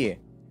you.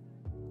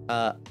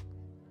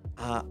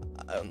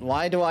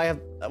 Why do I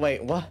have...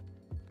 Wait, what?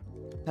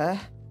 Huh?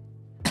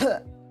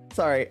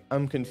 Sorry,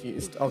 I'm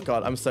confused. Oh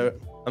god, I'm so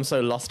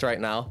lost right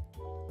now.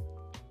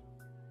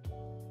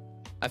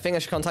 I think I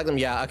should contact them.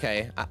 Yeah,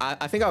 okay.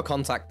 I think I'll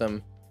contact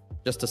them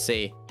just to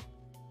see.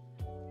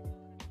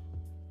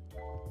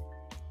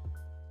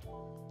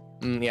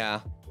 Yeah.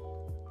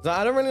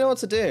 I don't really know what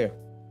to do.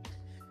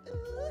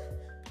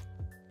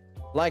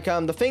 Like,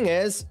 the thing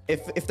is,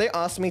 if they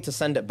asked me to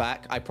send it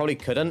back, I probably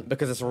couldn't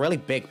because it's a really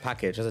big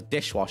package. It's a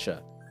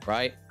dishwasher,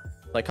 right?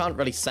 So I can't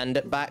really send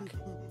it back.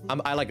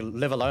 I like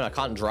live alone. I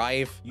can't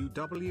drive. You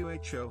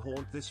WHO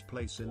haunt this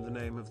place in the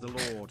name of the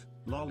Lord.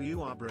 Lol,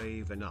 you are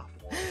brave enough.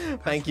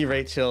 Thank you,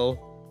 Rachel.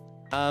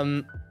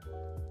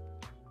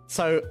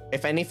 So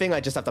if anything, I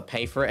just have to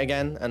pay for it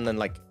again and then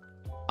like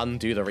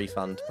undo the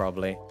refund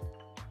probably.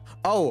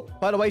 Oh,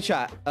 by the way,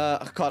 chat.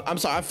 God, I'm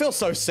sorry. I feel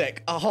so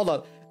sick. Hold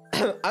on.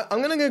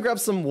 I'm gonna go grab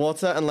some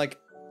water and like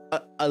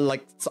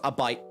a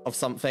bite of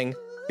something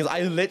because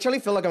I literally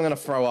feel like I'm gonna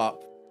throw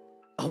up.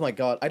 Oh my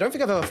god, I don't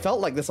think I've ever felt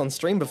like this on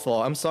stream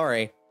before. I'm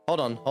sorry. Hold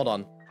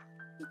on.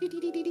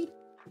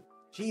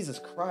 Jesus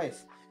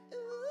Christ.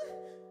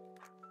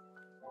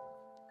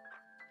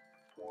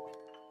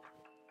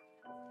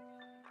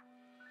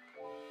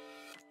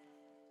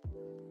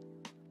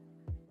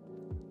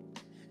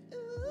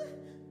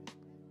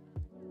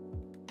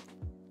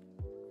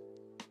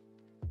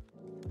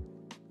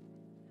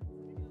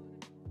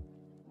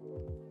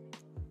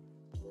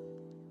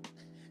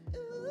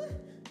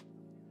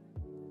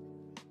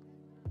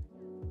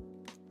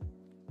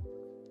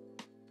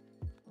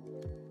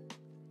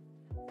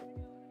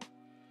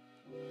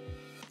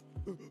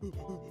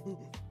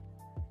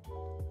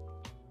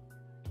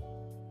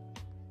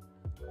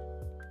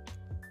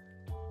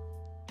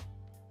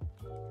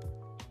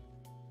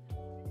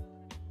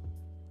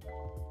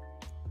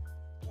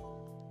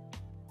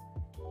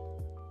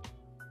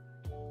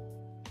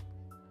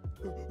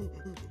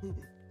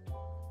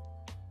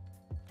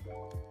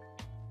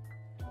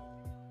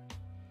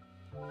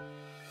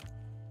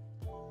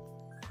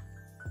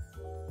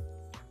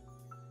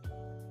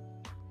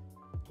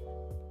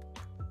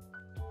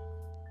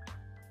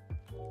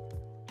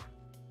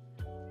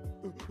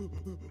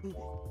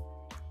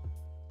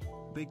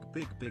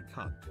 Big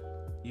hug.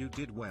 You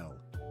did well.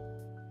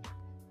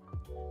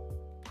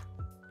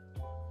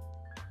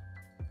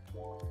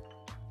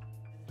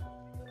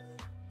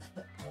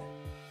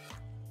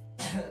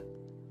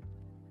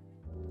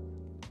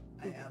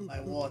 I have my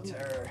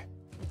water.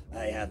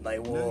 I have my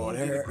No, you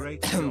water. did a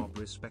great job.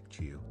 Respect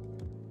you.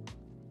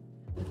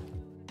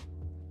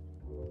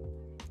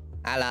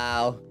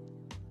 Hello.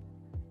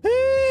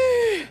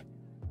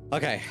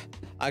 Okay,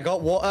 I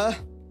got water.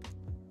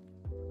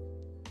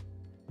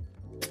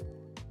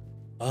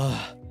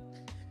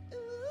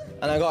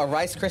 And I got a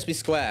Rice Krispie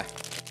Square.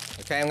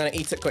 Okay, I'm gonna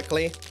eat it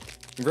quickly.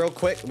 Real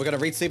quick, we're gonna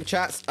read super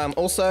chats.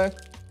 Also,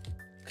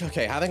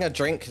 okay, having a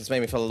drink has made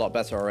me feel a lot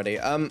better already.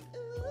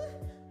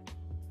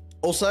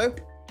 Also,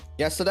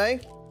 yesterday,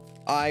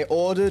 I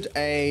ordered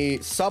a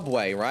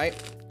Subway, right?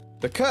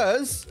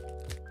 Because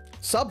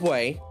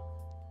Subway,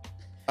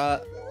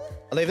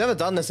 they've never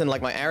done this in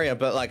like my area,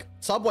 but like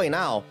Subway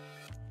now,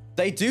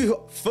 they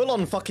do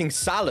full-on fucking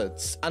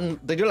salads, and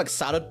they do like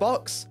salad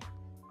box.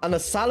 And the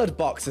salad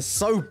box is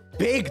so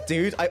big,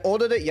 dude. I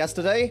ordered it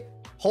yesterday.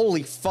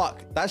 Holy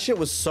fuck. That shit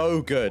was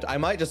so good. I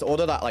might just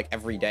order that like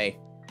every day.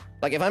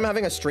 Like if I'm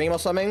having a stream or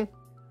something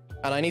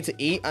and I need to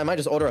eat, I might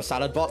just order a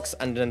salad box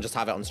and then just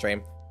have it on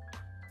stream.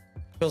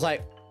 Feels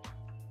like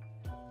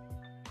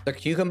the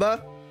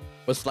cucumber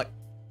was like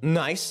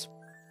nice.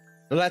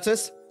 The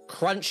lettuce,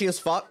 crunchy as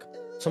fuck.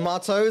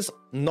 Tomatoes,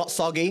 not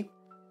soggy.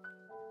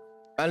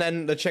 And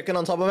then the chicken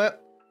on top of it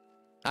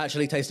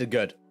actually tasted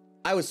good.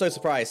 I was so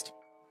surprised.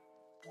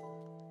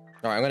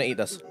 All right, I'm gonna eat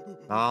this.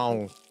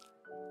 Oh.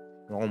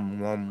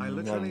 I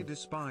literally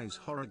despise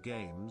horror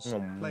games,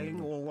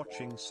 playing or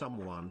watching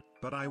someone,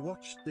 but I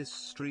watched this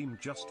stream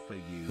just for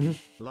you.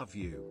 Love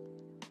you.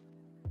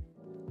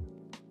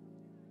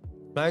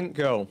 Thank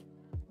you.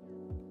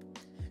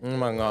 Oh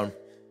my god.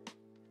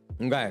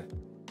 Okay.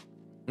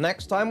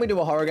 Next time we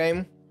do a horror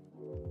game.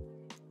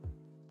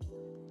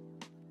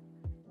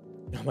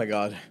 Oh my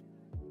god.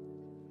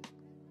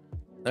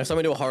 Next time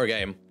we do a horror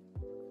game.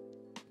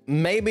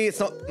 Maybe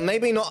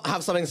not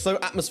have something so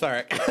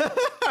atmospheric.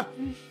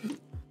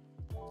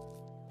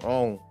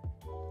 Oh.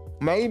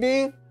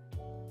 Maybe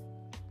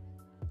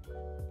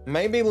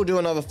we'll do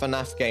another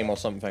FNAF game or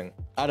something.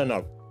 I don't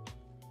know.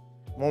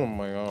 Oh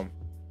my god.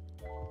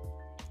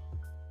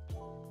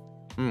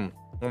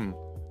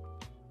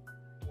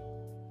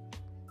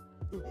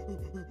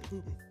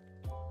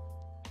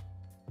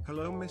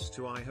 Hello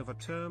Mysta, I have a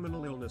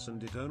terminal illness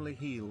and it only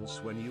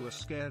heals when you are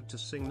scared to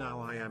sing. Now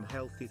I am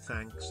healthy,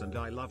 thanks, and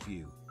I love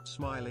you.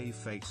 Smiley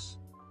face.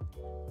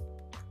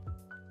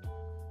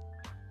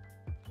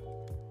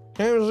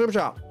 Here's a super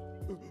chat.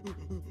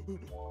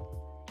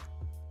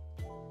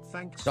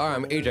 Thanks Sorry,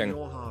 I'm for all eating.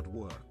 your hard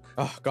work.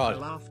 Oh god. I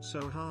laughed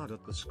so hard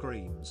at the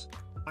screams.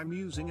 I'm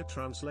using a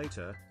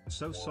translator,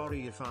 so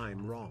sorry if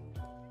I'm wrong.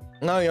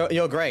 No,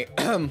 you're great.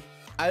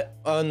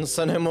 On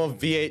some more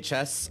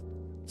VHS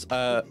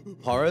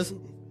horrors.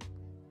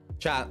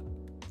 Chat.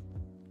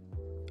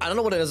 I don't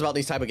know what it is about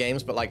these type of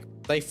games, but like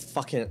they're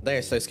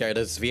so scary.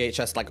 There's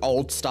VHS like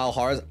old style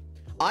horrors.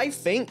 I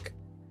think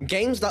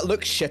games that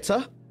look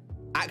shitter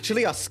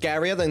actually are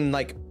scarier than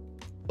like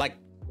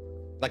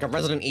a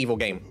Resident Evil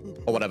game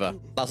or whatever.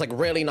 That's like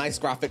really nice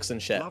graphics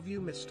and shit. Love you,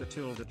 Mr.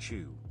 Tilda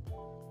Chew.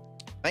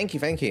 Thank you,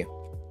 thank you.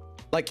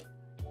 Like,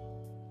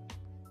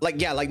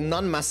 yeah, like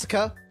Nun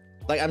Massacre.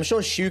 Like, I'm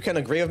sure Shu can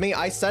agree with me.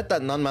 I said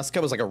that Nun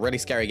Massacre was like a really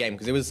scary game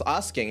because he was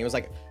asking, he was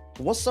like,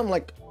 what's some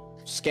like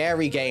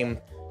scary game,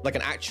 like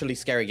an actually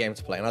scary game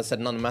to play? And I said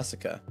Nun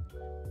Massacre.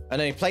 And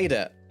then he played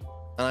it.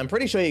 And I'm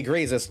pretty sure he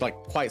agrees it's like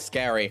quite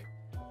scary.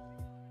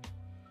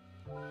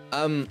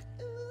 Bro.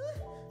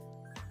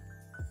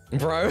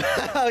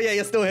 Oh yeah,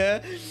 you're still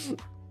here?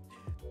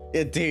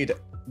 Yeah, dude.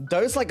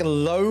 Those like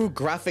low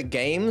graphic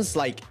games,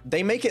 like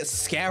they make it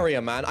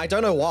scarier, man. I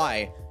don't know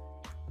why.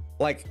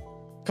 Like,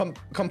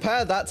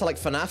 compare that to like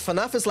FNAF.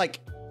 FNAF is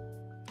like,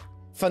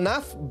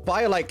 FNAF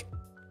by like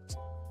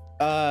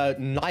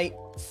night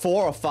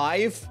 4 or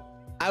 5,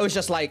 I was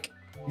just like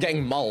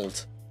getting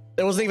mauled.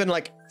 It wasn't even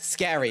like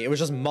scary. It was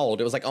just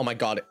mauled. It was like, oh my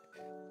god,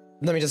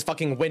 let me just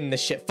fucking win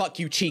this shit. Fuck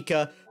you,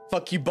 Chica.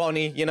 Fuck you,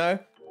 Bonnie. You know.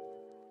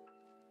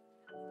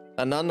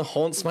 A nun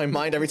haunts my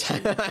mind every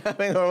time I'm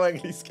having a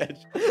ugly sketch.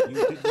 You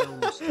did well,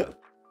 mister.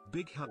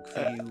 Big hug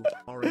for you,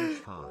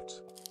 orange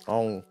heart.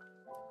 Oh.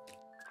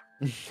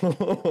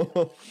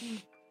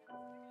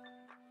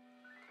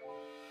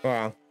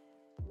 Wow.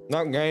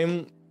 That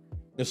game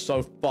is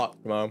so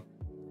fucked, man.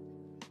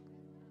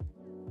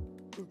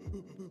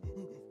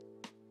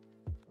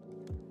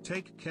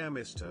 Take care,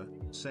 mister.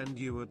 Send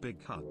you a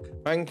big hug.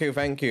 Thank you,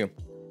 thank you.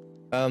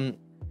 Oh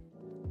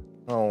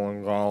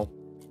my god.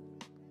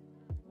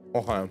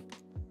 Okay.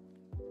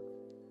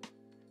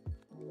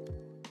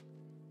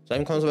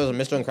 Same concept as a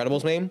Mr.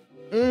 Incredibles meme?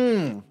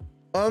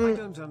 I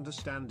don't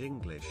understand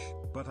English,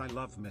 but I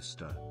love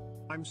Mister.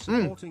 I'm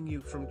supporting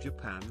you from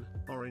Japan,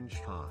 orange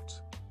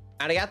heart.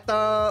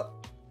 Arigato!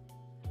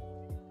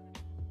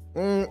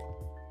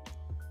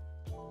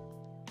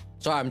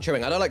 Sorry, I'm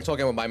chewing. I don't like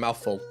talking with my mouth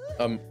full.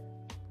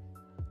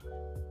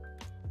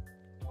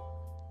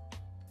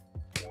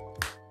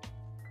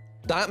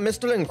 That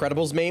Mr.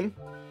 Incredibles meme,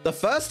 the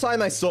first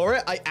time I saw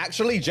it, I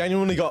actually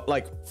genuinely got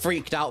like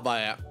freaked out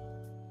by it.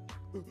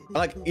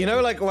 Like, you know,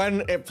 like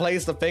when it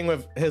plays the thing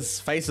with his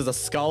face as a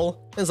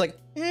skull, it's like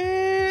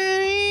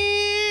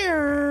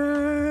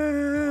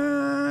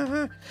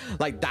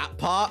that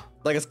part,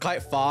 like it's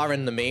quite far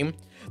in the meme.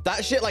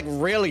 That shit like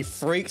really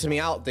freaked me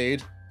out,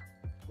 dude.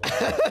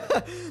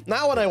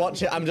 Now when I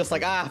watch it, I'm just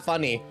like, ah,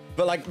 funny.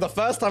 But like the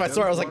first time I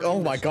saw it, I was like, oh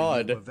my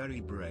god. You were very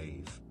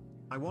brave.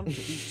 I want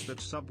to eat that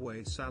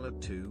Subway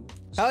salad too.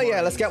 Oh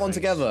yeah, let's get one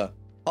together.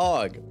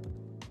 Og.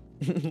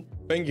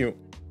 Thank you.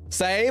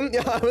 Same?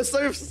 Yeah, I was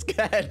so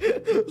scared.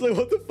 I was like,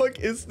 what the fuck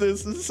is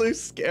this? This is so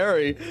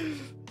scary.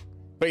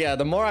 But yeah,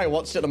 the more I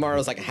watched it, the more I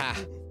was like, ha,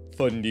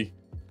 funny.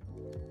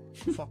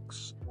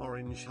 Fox,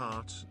 orange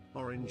heart,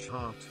 orange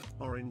heart,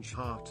 orange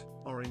heart,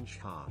 orange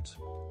heart.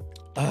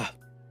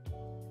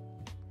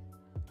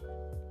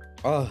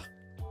 Oh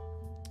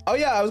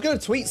yeah, I was gonna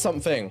tweet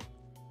something.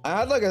 I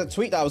had like a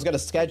tweet that I was gonna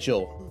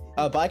schedule,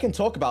 but I can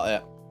talk about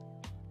it.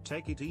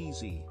 Take it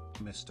easy,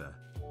 mister.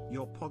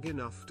 You're pog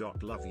enough.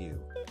 Love you.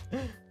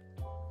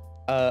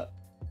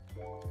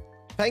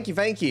 Thank you,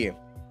 thank you.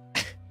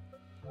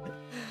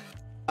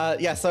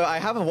 Yeah, so I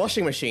have a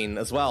washing machine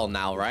as well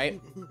now,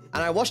 right?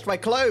 And I washed my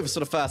clothes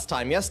for the first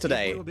time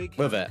yesterday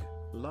with it.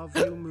 Love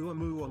you, moo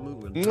moo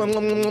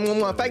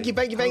moo. Thank you,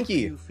 thank you, thank you.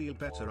 You feel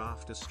better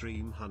after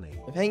stream, honey.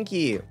 Thank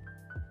you.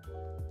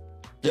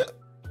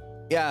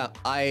 Yeah,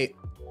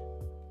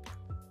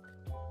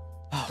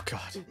 oh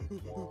god.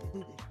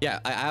 Yeah,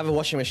 I have a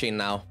washing machine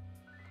now.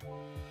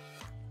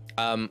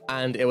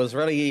 And it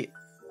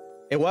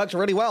worked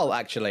really well,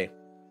 actually.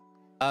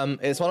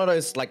 It's one of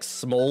those like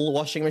small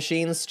washing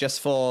machines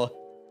just for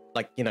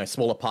like, you know,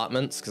 small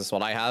apartments, because that's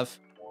what I have.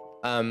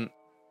 And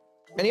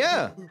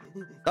yeah,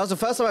 that was the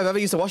first time I've ever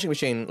used a washing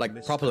machine like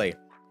Mister, properly.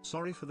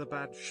 Sorry for the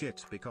bad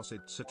shit because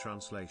it's a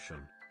translation.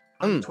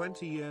 I'm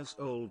 20 years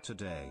old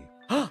today.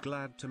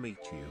 Glad to meet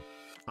you.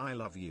 I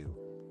love you.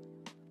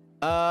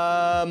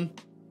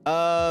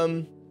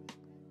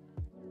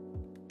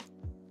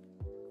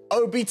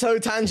 Obito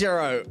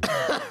Tanjiro.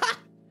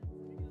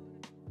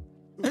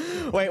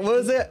 Wait, what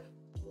was it?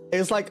 It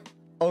was like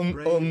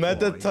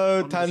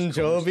Omedeto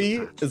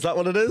Tanjobi. Is that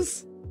what it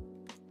is?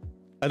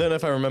 I don't know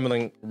if I'm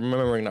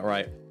remembering that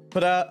right.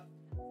 But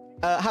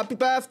happy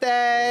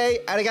birthday!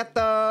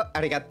 Arigato!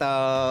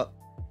 Arigato!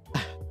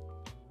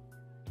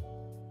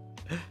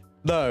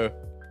 No.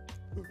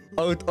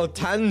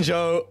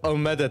 Otanjo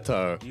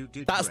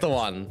Omedeto. That's the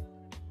one.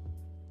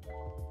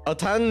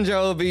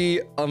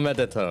 Otanjobi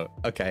Omedeto.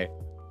 Okay.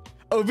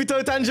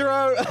 Obito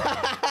Tanjiro!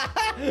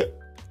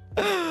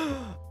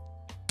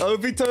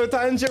 Obito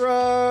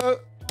Tanjiro!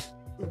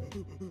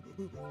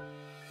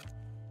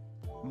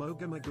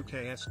 Mogamagu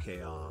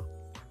KSKR.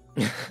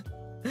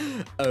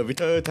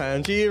 Obito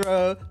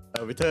Tanjiro!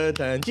 Obito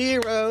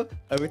Tanjiro!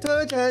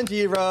 Obito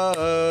Tanjiro!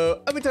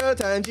 Obito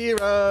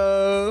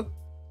Tanjiro!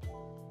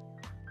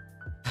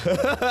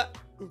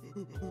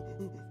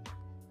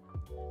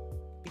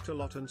 Eat a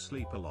lot and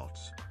sleep a lot.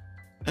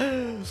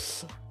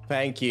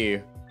 Thank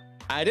you.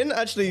 I didn't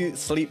actually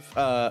sleep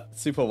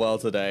super well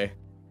today.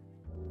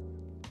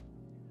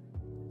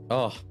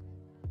 Oh.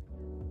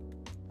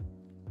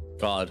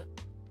 God.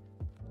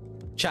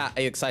 Chat,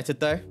 are you excited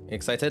though? Are you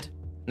excited?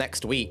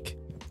 Next week,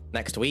 the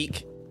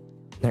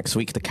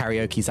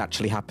karaoke's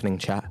actually happening,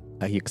 chat.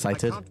 Are you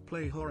excited? I can't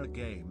play horror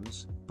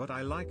games, but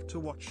I like to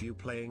watch you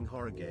playing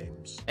horror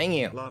games. Thank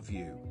you. Love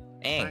you.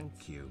 Thanks.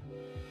 Thank you.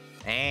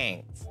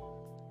 Thanks.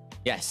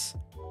 Yes.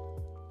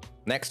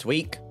 Next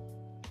week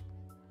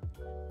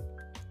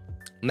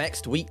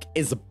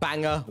is a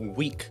banger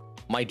week,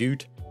 my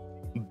dude.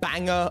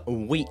 Banger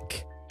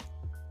week.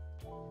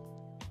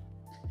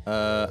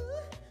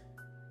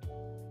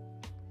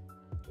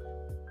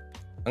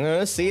 I'm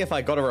gonna see if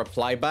I got a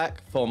reply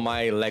back for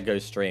my Lego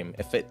stream.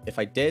 If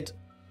I did,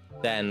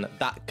 then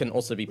that can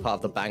also be part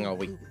of the banger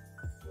week.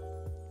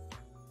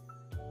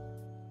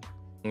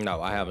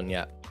 No, I haven't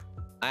yet.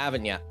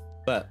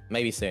 But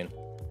maybe soon.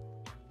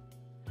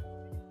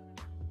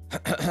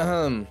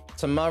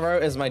 Tomorrow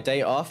is my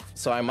day off,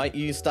 so I might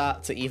use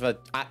that to either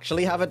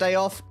actually have a day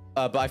off,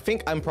 but I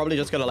think I'm probably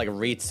just gonna like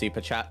read super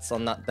chats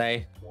on that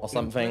day or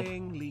something.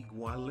 Playing League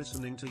while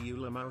listening to you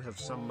Lamo have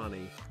some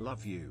money.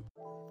 Love you.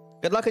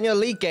 Good luck in your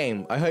League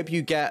game. I hope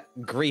you get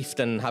griefed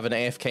and have an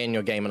AFK in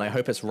your game, and I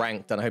hope it's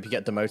ranked, and I hope you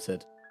get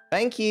demoted.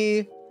 Thank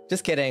you.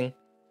 Just kidding.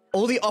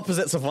 All the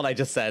opposites of what I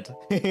just said.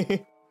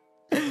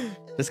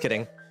 Just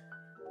kidding.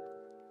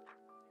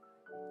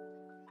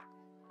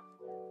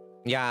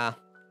 Yeah.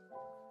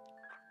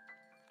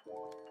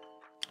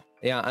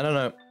 Yeah, I don't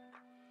know.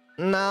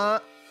 Nah.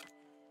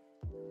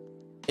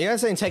 You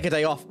guys saying take a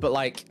day off, but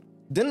like,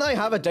 didn't I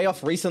have a day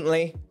off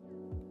recently?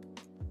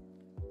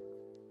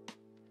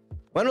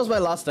 When was my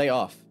last day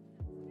off?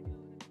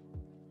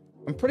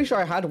 I'm pretty sure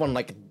I had one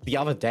like the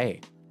other day.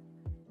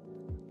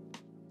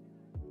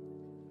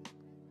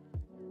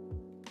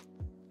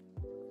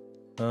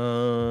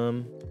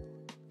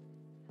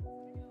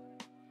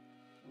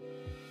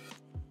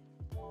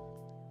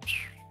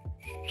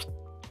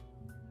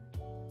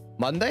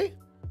 Monday?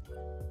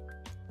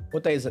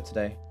 What day is it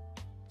today?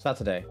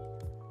 Saturday.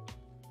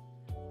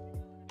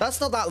 That's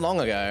not that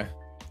long ago.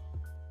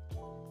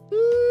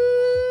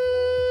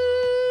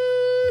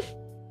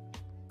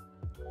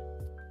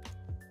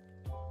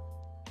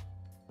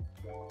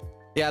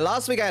 Yeah,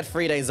 last week I had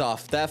 3 days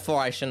off,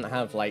 therefore I shouldn't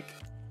have like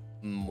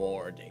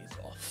more days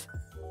off.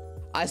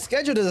 I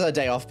scheduled it as a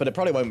day off, but it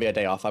probably won't be a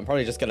day off. I'm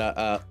probably just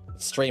gonna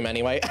stream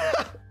anyway.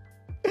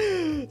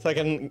 So I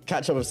can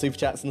catch up with super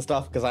chats and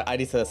stuff, because I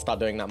need to start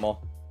doing that more.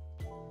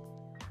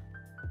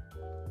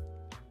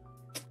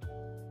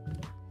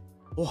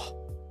 Oh.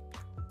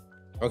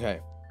 Okay.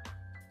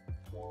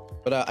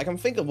 But I can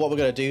think of what we're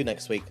gonna do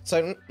next week.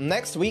 So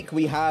next week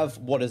we have,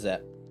 what is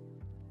it?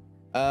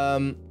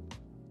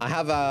 I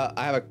have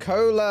a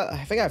collab.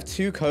 I think I have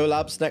 2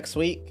 collabs next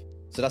week.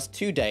 So that's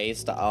 2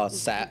 days that are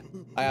set.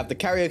 I have the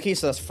karaoke,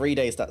 so that's 3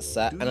 days that's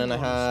set. And then I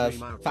have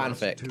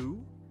fanfic.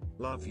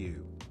 Love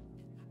you.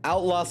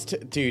 Outlast,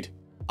 dude.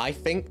 I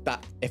think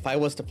that if I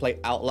was to play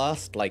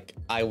Outlast, like,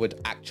 I would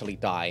actually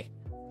die.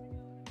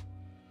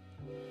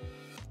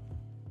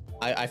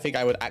 I think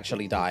I would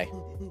actually die.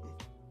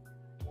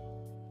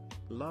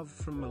 Love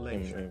from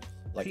Malaysia.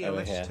 Like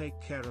over here. Take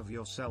care of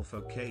yourself,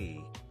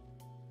 okay?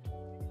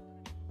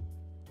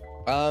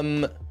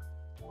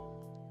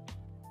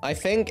 I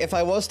think if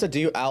I was to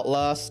do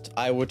Outlast,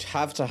 I would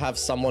have to have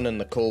someone in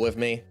the call with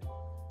me.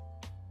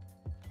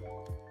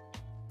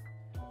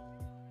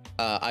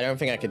 I don't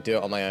think I could do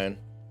it on my own.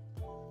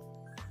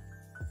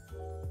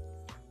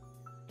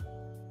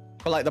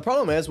 But like, the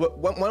problem is, with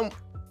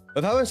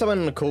having someone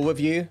in the call with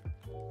you...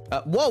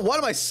 whoa, why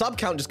did my sub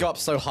count just go up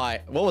so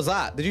high? What was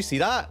that? Did you see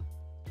that?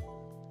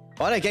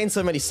 Why did I gain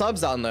so many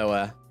subs out of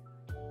nowhere?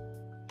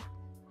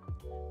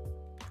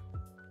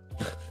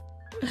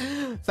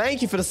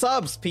 Thank you for the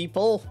subs,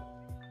 people.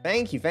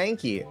 Thank you,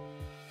 thank you.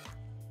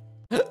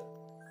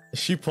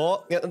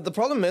 Support. Yeah, the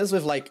problem is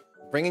with like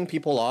bringing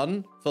people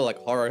on for like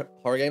horror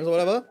games or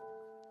whatever,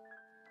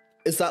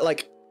 is that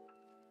like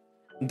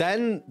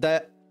then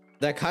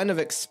they're kind of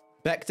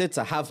expected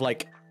to have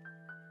like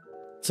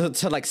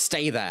to like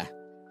stay there.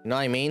 You know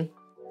what I mean?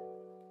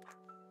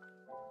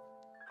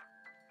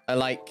 And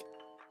like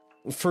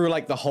through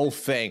like the whole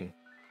thing,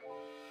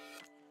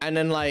 and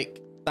then like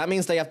that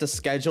means they have to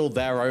schedule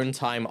their own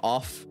time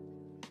off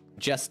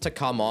just to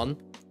come on,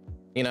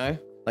 you know,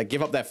 like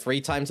give up their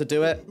free time to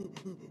do it,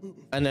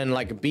 and then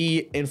like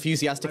be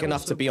enthusiastic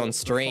enough to be on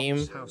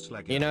stream,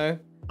 you know.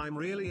 I'm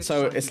really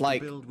so it's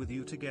like build with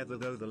you together,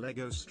 though, the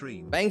Lego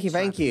stream. Thank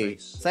you.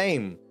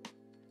 Same.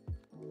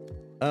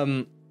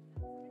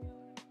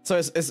 So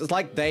it's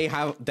like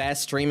they're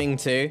streaming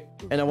too,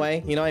 in a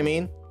way, you know what I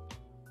mean?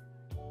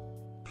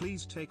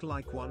 Please take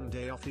like 1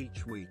 day off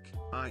each week,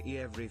 i.e.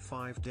 every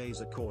 5 days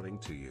according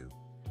to you.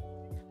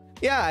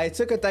 Yeah, I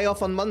took a day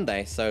off on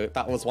Monday, so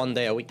that was 1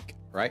 day a week,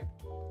 right?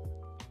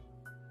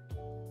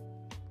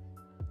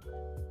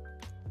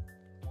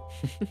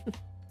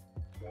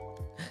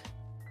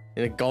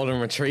 In a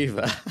golden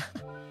retriever.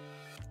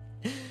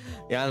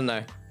 Yeah, I don't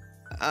know.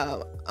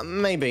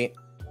 Maybe.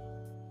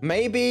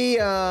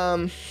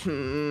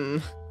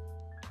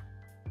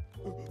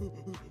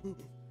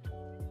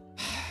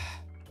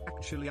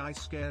 Actually, I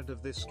scared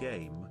of this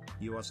game.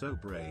 You are so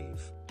brave.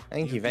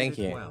 Thank you, thank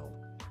you. Well.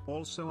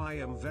 Also, I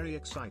am very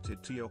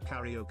excited to your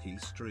karaoke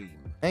stream.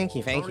 Thank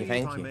you, thank you, Sorry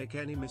thank if you. I make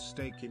any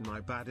mistake in my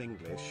bad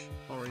English.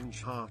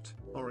 Orange heart,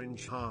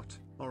 orange heart,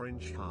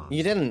 orange heart.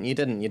 You didn't. You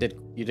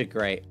did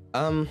great.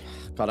 God,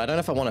 I don't know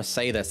if I want to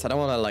say this. I don't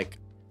want to like.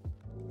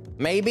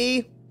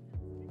 Maybe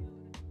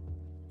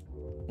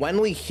when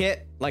we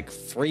hit like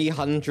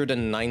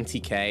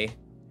 390k,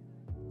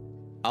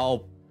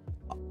 I'll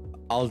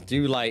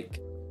do like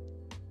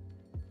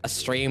a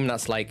stream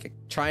that's like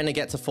trying to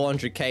get to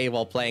 400k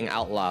while playing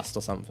Outlast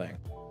or something.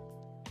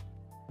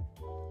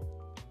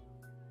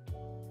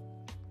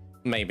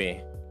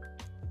 Maybe.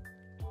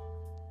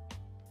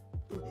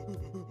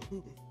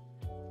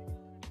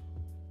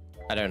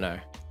 I don't know.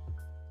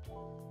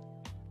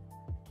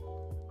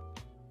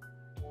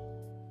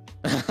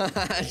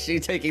 She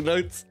taking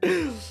notes.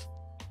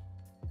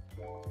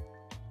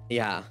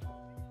 Yeah.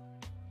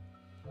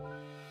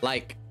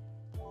 Like,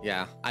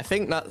 yeah, I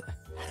think that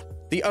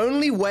the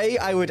only way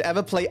I would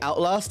ever play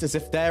Outlast is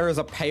if there is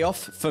a payoff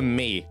for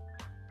me.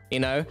 You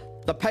know,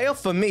 the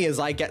payoff for me is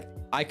I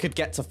could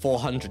get to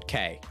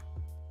 400k.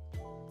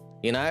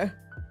 You know?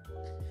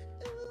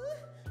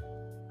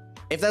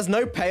 If there's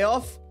no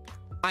payoff,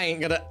 I ain't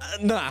gonna,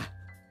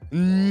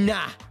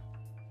 nah.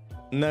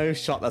 No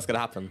shot that's gonna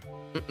happen.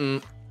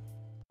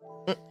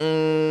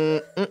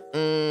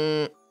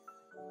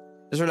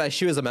 Just realized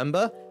Shu is a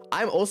member.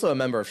 I'm also a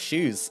member of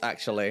Shu's,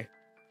 actually.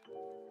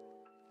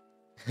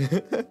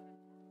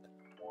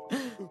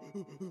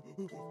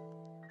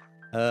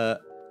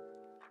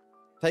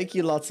 Thank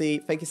you, Lottie.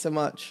 Thank you so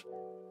much.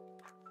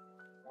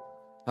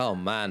 Oh,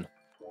 man.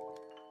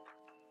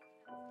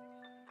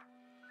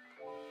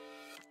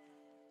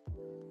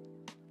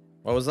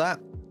 What was that?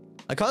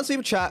 I can't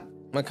super chat.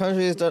 My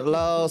countries don't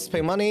allow us to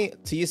pay money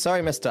to you.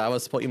 Sorry, mister. I will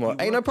support you more.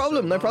 Hey, no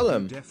problem. No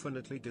problem. You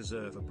definitely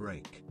deserve a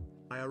break.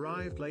 I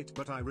arrived late,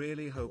 but I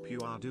really hope you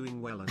are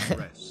doing well and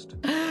rest.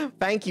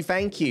 Thank you.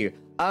 Thank you.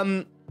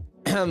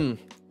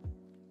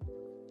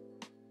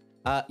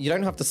 You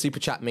don't have to super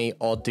chat me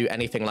or do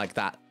anything like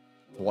that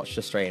to watch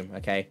the stream,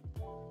 okay?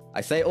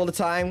 I say it all the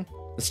time.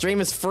 The stream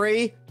is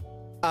free.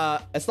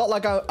 It's not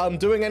like I'm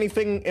doing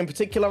anything in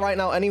particular right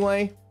now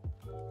anyway.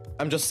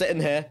 I'm just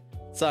sitting here.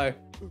 So,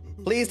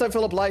 please don't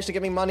feel obliged to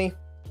give me money.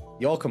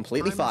 You're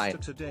completely fine.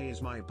 Today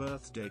is my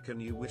birthday. Can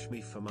you wish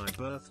me for my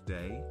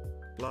birthday?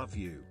 Love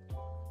you.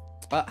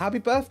 Happy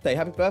birthday.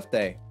 Happy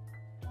birthday.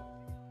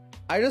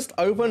 I just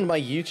opened my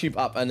YouTube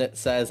up and it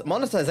says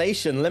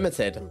monetization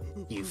limited.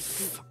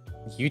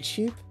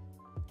 YouTube?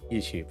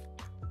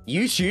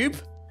 YouTube?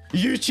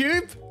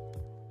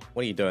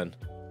 What are you doing?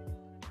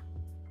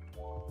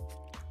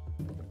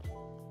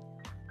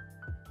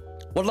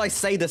 What did I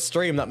say this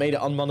stream that made it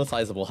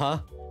unmonetizable,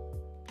 huh?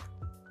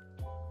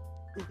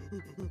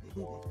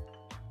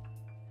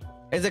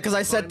 Is it because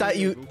I said that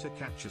you... to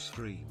catch a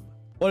stream.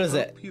 What is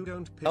it? You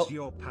don't piss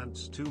your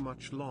pants too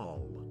much,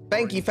 lol.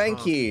 Thank you,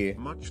 thank you.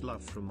 Much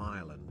love from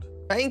Ireland.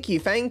 Thank you,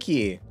 thank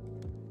you.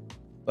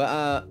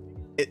 But,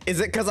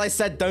 is it because I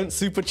said don't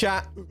super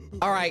chat?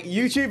 All right,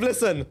 YouTube,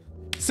 listen.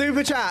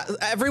 Super chat.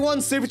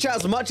 Everyone super chat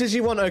as much as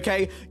you want,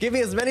 okay? Give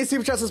me as many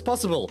super chats as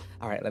possible.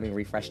 All right, let me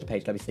refresh the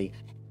page. Let me see.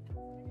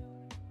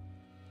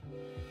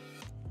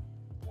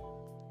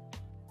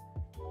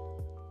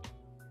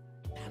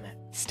 Damn it.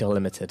 Still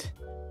limited.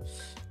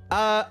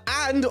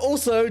 And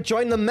also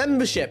join the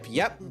membership.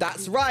 Yep,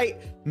 that's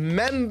right.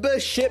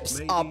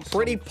 Memberships are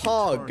pretty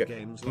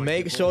pog.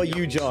 Make sure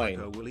you join.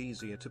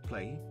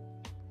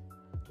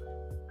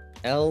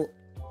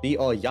 LB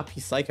or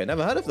Yuppie Psycho.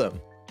 Never heard of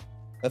them.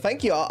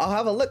 Thank you. I'll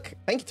have a look.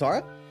 Thank you,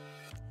 Tara.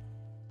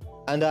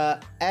 And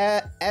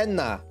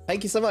Enna.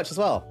 Thank you so much as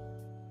well.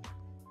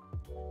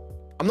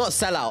 I'm not a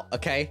sellout,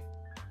 okay?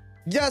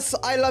 Yes,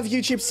 I love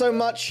YouTube so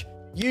much.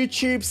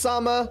 YouTube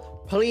Sama,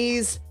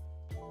 please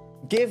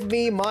give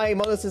me my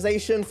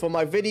monetization for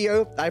my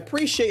video. I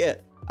appreciate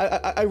it.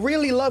 I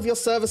really love your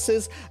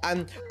services,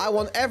 and I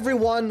want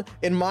everyone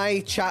in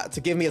my chat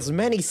to give me as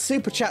many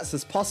super chats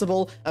as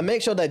possible and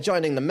make sure they're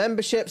joining the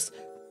memberships.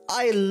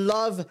 I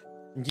love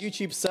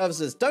YouTube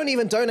services. Don't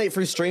even donate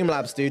through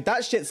Streamlabs, dude.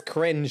 That shit's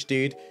cringe,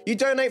 dude. You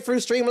donate through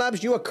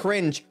Streamlabs, you are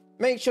cringe.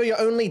 Make sure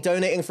you're only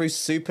donating through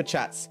super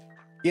chats,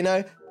 you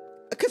know?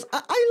 Because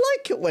I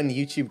like it when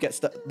YouTube gets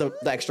the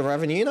extra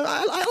revenue, you know?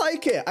 I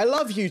like it. I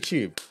love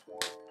YouTube.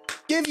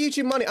 Give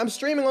YouTube money. I'm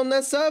streaming on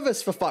their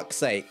service, for fuck's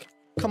sake.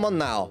 Come on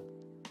now. All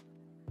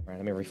right,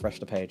 let me refresh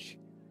the page.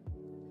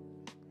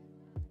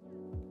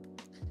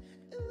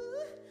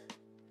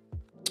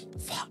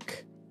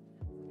 Fuck.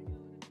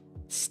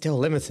 Still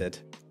limited.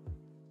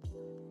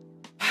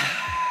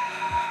 Fuck.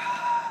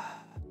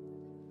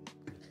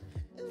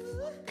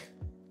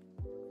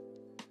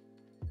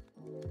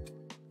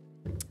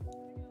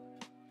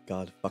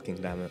 God fucking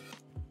damn it.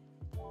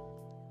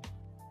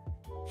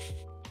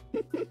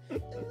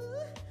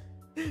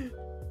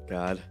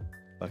 God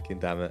fucking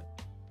damn it.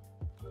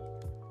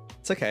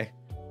 It's okay.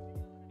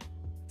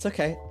 It's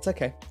okay. It's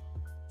okay.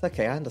 It's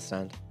okay. I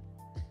understand.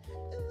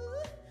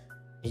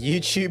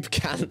 YouTube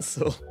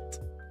cancelled.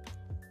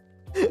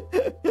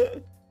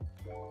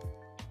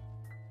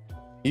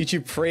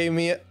 YouTube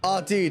Premium.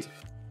 Oh, dude.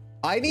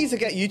 I need to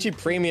get YouTube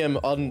Premium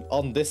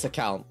on this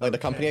account, like the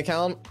company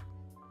account.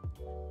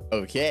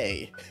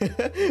 Okay.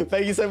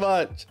 Thank you so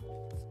much.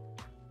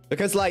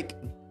 Because like,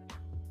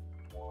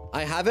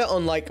 I have it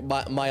on like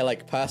my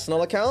like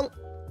personal account,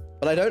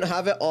 but I don't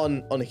have it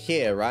on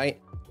here,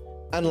 right?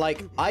 And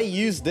like, I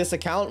use this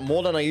account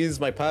more than I use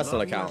my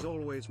personal account. As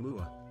always,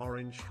 Mua,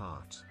 orange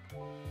heart.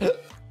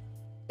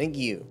 Thank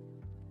you.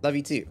 Love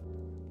you too.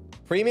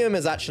 Premium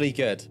is actually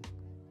good.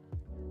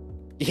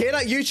 You hear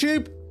that,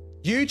 YouTube?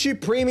 YouTube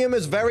Premium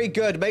is very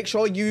good. Make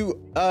sure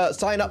you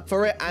sign up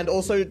for it and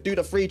also do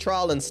the free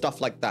trial and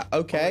stuff like that.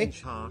 Okay.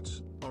 Orange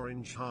heart,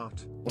 orange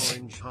heart,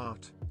 orange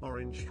heart,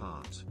 orange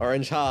heart.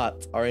 Orange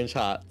heart, orange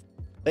heart.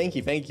 Thank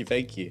you, thank you,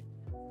 thank you.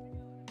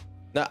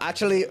 No,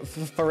 actually,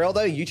 for real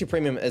though, YouTube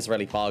Premium is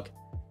really fog.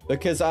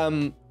 Because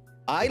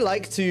I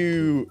like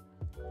to...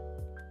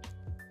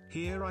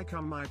 Here I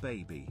come, my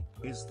baby.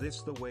 Is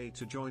this the way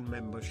to join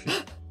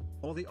membership?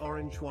 Or the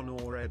orange one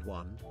or red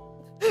one?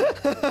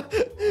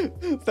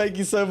 Thank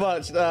you so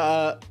much.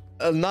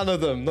 None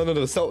of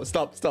them.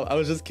 Stop. I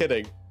was just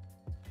kidding.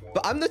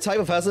 But I'm the type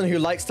of person who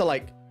likes to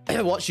like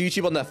watch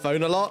YouTube on their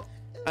phone a lot.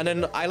 And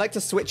then I like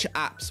to switch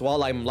apps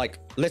while I'm like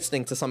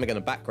listening to something in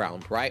the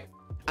background, right?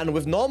 And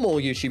with normal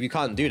YouTube, you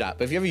can't do that.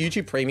 But if you have a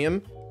YouTube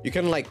Premium, you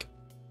can like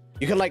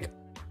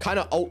kind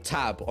of alt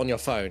tab on your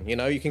phone, you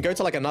know? You can go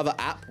to like another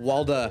app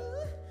while the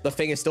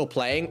thing is still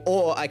playing,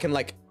 or I can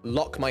like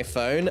lock my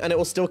phone and it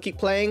will still keep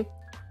playing.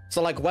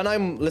 So like when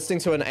I'm listening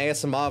to an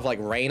ASMR of like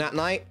rain at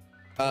night,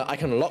 I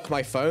can lock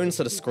my phone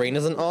so the screen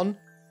isn't on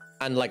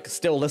and like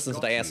still listen to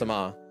the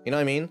ASMR. You know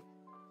what I mean?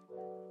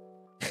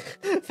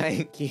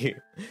 Thank you.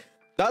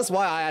 That's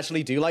why I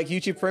actually do like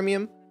YouTube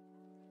Premium.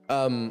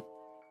 I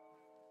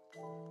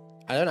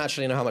don't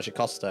actually know how much it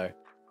costs though.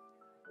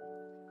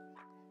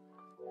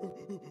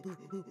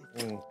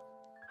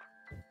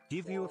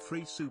 Give you a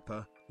free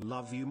super.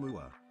 Love you,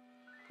 Mua.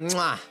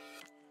 Mwah.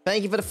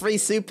 Thank you for the free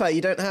super.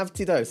 You don't have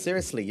to though.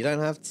 Seriously, you don't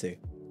have to.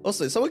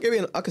 Also, someone gave me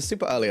an Aka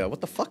super earlier.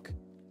 What the fuck?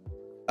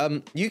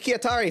 Yuki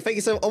Atari, thank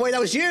you so much. Oh wait, that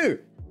was you!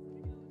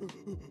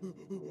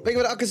 Thank you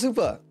for the Aka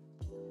super.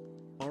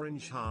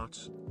 Orange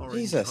heart, orange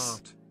Jesus.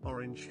 heart,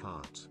 orange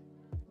heart.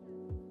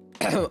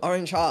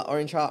 Orange heart,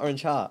 orange heart,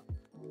 orange heart.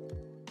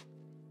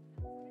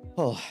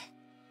 Oh.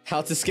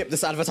 How to skip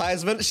this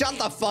advertisement? Shut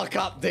the fuck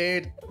up,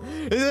 dude.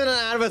 This isn't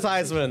an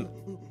advertisement.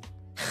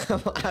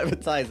 I'm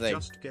advertising.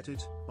 Just get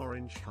it,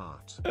 orange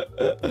heart.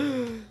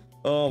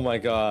 Oh my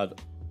god.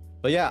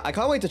 But yeah, I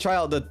can't wait to try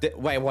out the...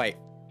 Wait.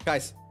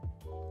 Guys.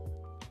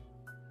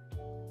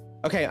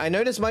 Okay, I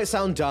know this might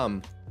sound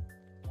dumb.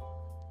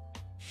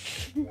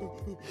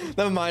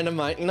 Never mind.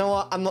 You know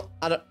what? No.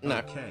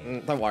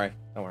 Okay. Don't worry.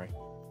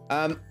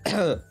 Thank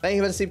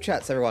you for the super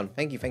chats, everyone.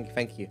 Thank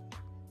you.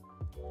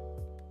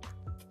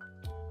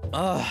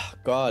 Oh,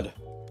 God.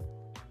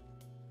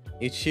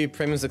 YouTube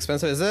Premium's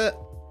expensive, is it?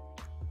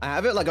 I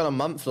have it like on a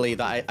monthly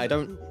that I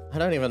don't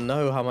even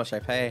know how much I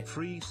pay.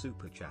 Free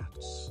super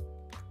chats.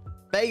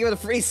 Thank you for the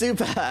free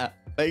super.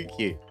 Thank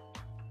you.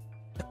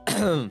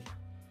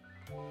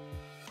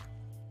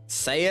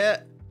 Say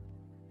it.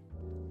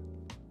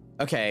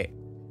 Okay.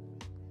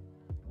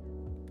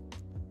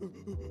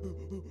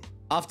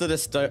 After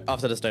this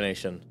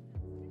donation.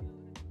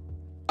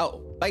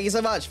 Oh, thank you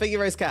so much. Thank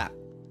you, Rose Cat.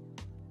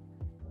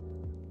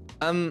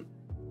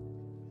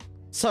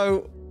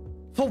 So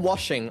for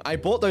washing, I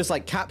bought those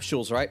like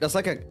capsules, right? There's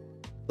like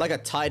a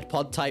Tide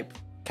Pod type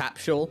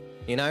capsule,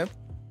 you know?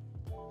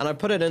 And I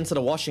put it into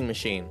the washing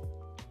machine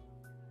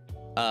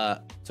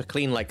to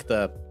clean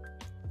the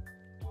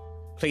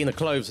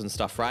clothes and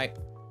stuff, right?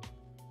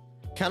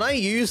 Can I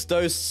use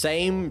those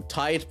same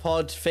Tide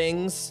Pod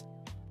things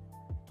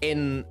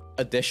in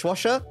a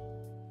dishwasher?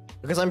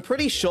 Because I'm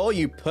pretty sure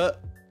you put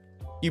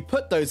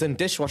those in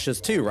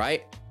dishwashers too,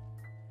 right?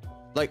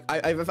 Like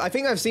I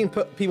think I've seen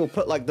people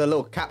put like the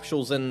little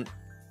capsules in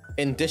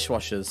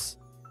dishwashers.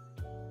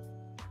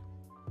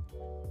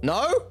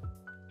 No?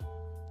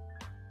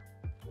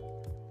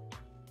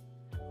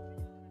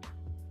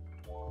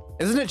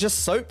 Isn't it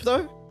just soap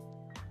though?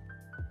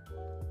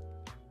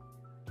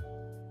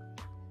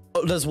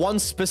 Oh, there's one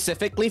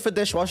specifically for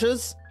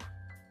dishwashers?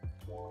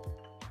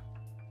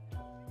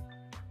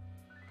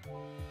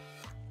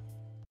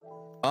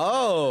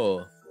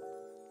 Oh.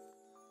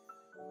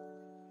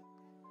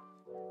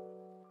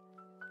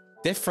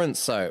 Different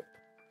soap.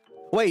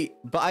 Wait,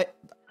 but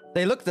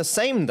they look the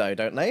same though,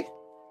 don't they?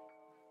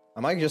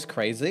 Am I just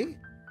crazy?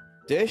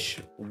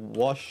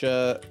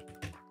 Dishwasher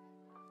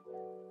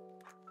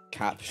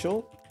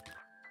capsule?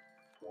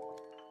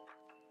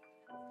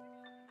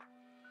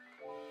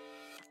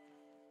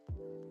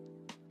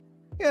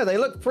 Yeah, they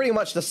look pretty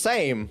much the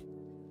same.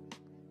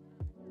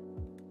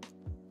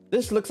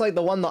 This looks like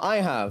the one that I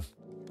have.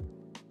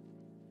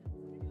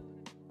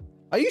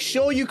 Are you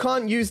sure you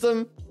can't use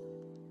them?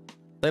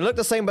 They look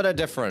the same, but they're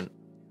different.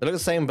 They look the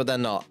same, but they're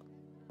not.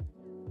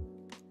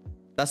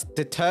 That's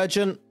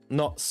detergent,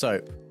 not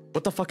soap.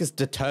 What the fuck is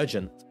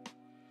detergent?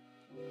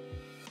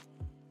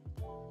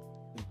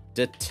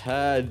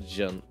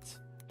 Detergent.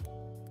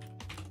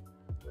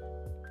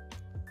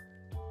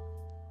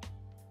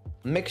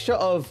 Mixture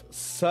of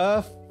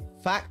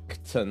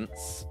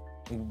surfactants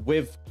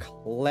with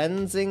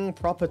cleansing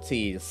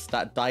properties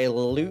that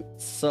dilute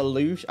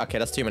solution. Okay,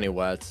 that's too many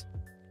words.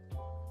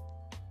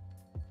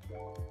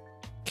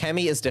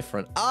 Chemi is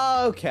different.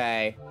 Oh,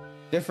 okay.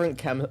 Different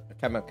chemicals.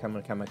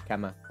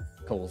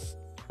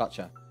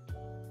 Gotcha.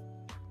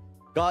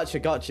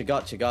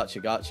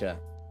 Gotcha.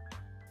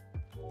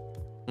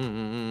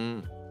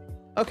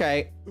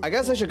 Okay, I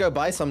guess I should go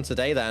buy some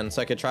today then,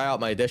 so I could try out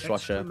my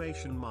dishwasher.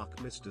 Exclamation mark,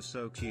 Mr.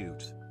 So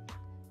cute.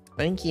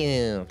 Thank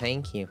you.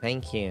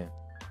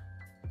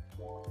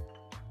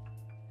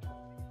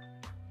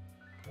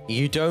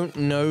 You don't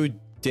know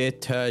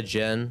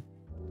detergent?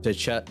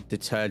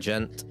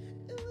 Detergent?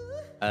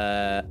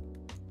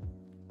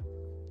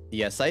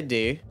 Yes, I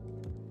do.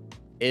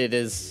 It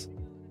is...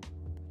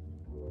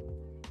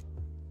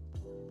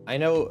 I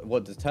know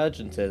what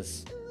detergent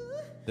is.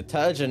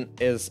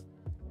 Detergent is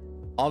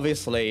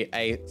obviously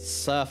a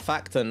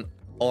surfactant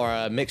or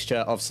a mixture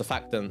of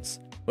surfactants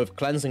with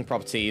cleansing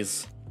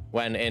properties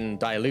when in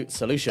dilute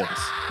solutions.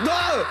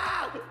 No!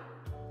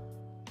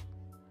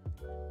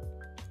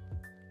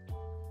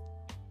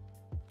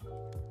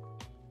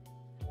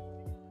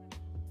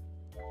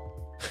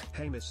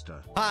 Hey,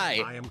 mister.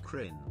 Hi. I am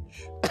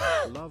cringe.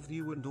 Love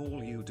you and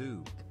all you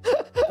do.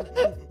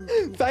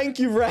 Thank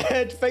you,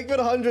 Red. Thank you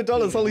for the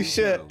 $100. Holy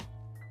shit.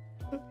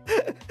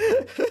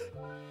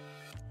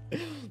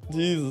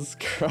 Jesus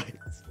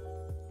Christ.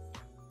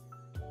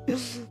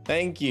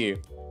 Thank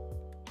you.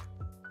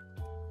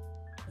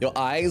 Your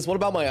eyes? What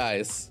about my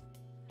eyes?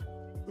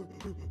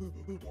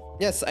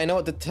 Yes, I know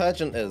what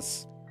detergent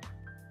is.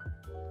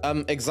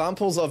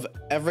 Examples of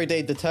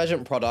everyday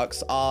detergent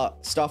products are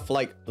stuff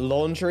like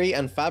laundry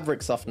and fabric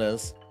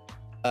softeners,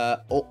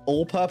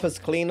 all-purpose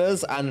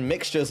cleaners and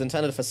mixtures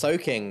intended for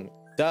soaking,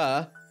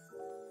 duh,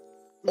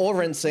 or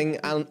rinsing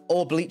and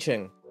or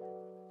bleaching.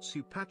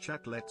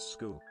 Supachat, let's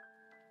go.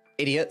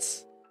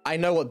 Idiots. I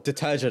know what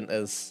detergent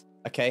is,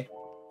 okay?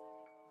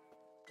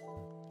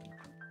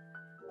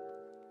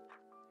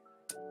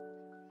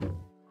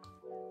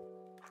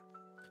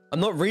 I'm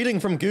not reading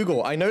from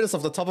Google. I know this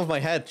off the top of my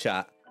head,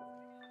 chat.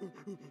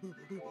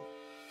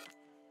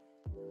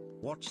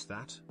 What's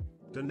that?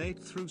 Donate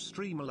through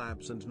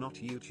Streamlabs and not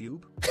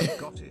YouTube?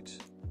 Got it.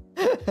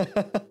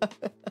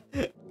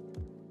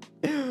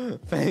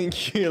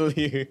 Thank you,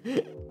 Liu.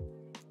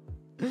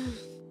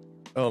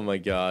 Oh my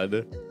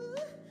god.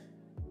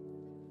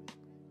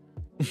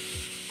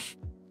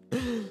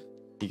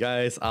 You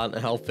guys aren't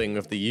helping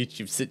with the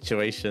YouTube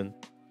situation.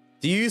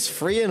 Do you use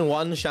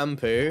 3-in-1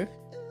 shampoo?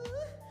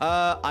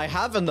 I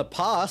have in the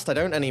past. I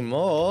don't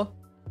anymore.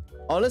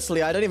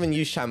 Honestly, I don't even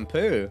use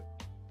shampoo.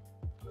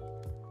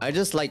 I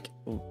just like,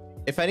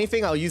 if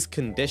anything, I'll use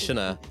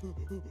conditioner.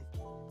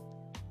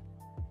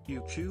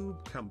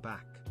 YouTube, come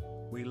back.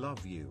 We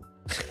love you.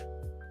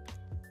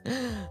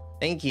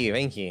 Thank you,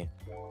 thank you.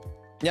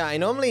 Yeah, I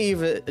normally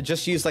either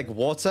just use like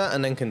water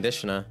and then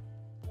conditioner.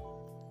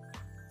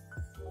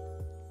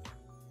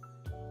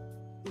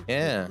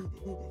 Yeah.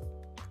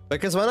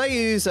 Because when I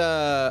use,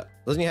 doesn't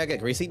your hair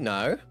get greasy?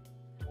 No.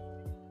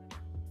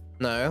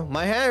 No,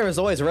 my hair is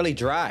always really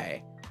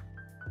dry.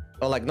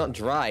 Or like, not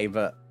dry,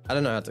 but I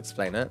don't know how to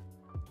explain it.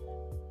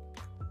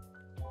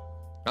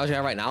 How's your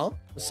hair right now?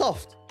 It's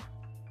soft.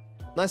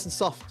 Nice and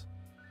soft.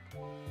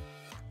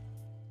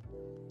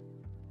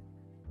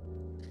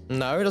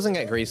 No, it doesn't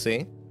get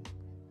greasy.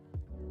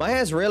 My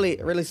hair's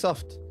really, really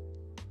soft.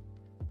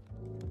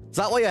 Is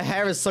that why your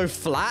hair is so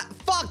flat?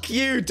 Fuck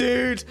you,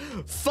 dude!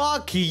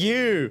 Fuck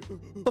you!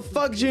 The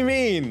fuck do you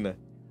mean?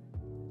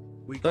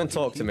 Don't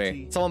talk to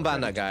me. Someone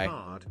ban that guy.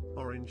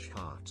 Orange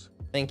heart.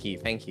 Thank you,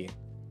 thank you.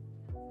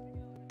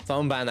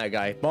 Someone ban that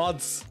guy.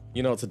 Mods,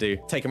 you know what to do.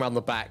 Take him around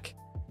the back.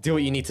 Do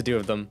what you need to do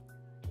with them.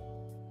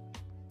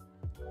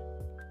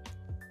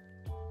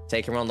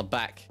 Take him around the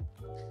back.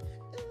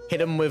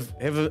 Hit him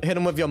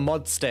with your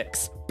mod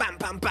sticks. Bam,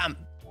 bam, bam.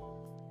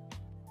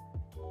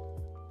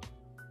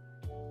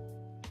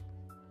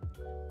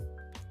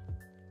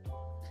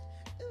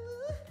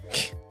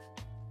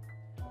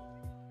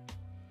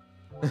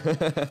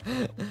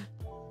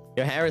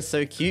 Your hair is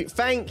so cute.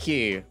 Thank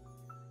you.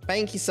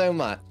 Thank you so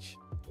much.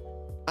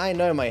 I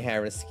know my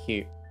hair is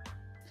cute.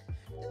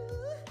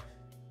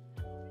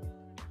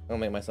 I'll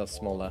make myself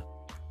smaller.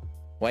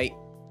 Wait.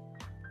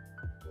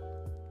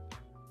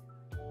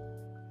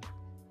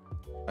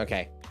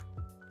 Okay.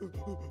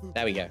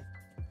 There we go.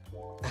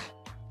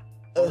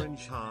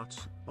 Orange heart,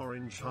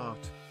 orange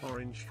heart,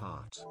 orange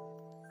heart.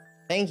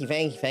 Thank you,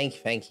 thank you, thank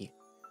you, thank you.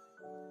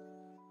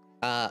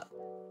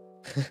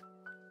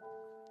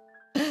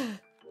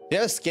 You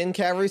have a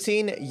skincare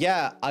routine?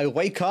 Yeah, I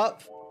wake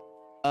up,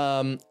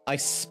 I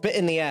spit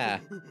in the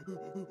air,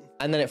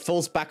 and then it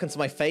falls back into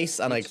my face,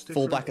 and I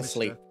fall back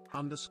asleep.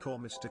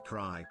 _Mr.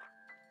 Cry.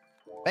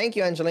 Thank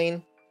you,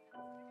 Angeline.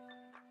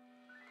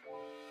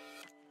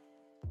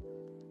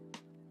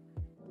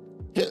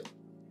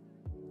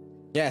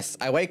 Yes,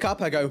 I wake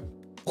up, I go,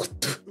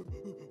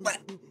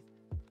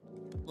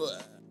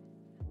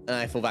 and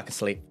I fall back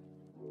asleep.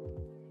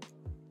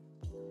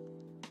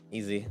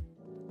 Easy.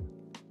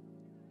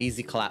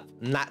 Easy clap.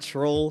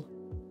 Natural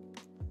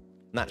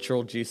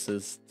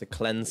juices to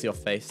cleanse your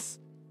face.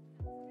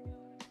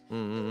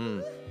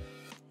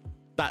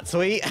 That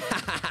tweet.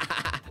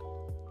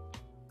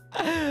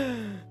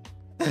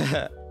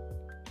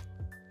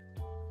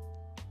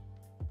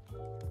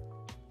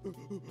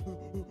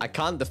 I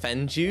can't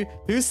defend you.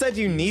 Who said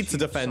you need to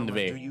defend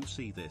me? Do you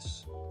see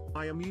this?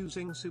 I am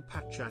using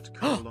superchat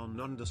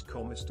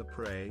 _Mr.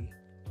 Prey.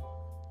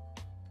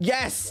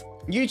 Yes!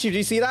 YouTube, do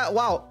you see that?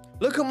 Wow.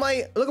 Look at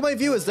my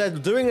viewers. They're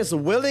doing this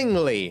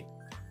willingly.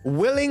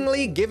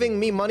 Willingly giving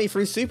me money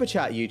through super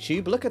chat,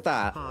 YouTube. Look at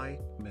that. Hi,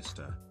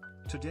 Mister.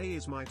 Today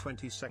is my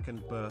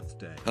 22nd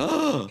birthday.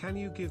 Can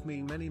you give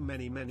me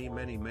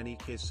many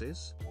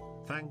kisses?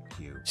 Thank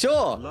you.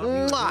 Sure. Love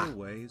you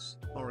always,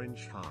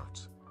 Orange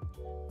Heart.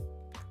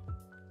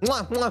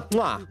 Mwah, mwah,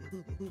 mwah.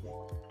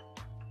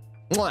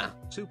 Mwah.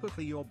 Super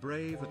for your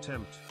brave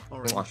attempt,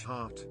 Orange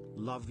Heart.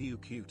 Love you,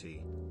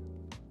 cutie.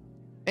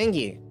 Thank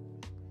you.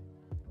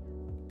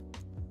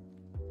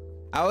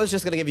 I was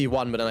just gonna give you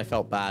one, but then I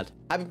felt bad.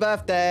 Happy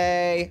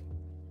birthday!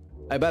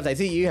 Happy birthday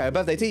to you, happy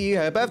birthday to you,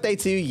 happy birthday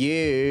to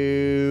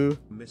you!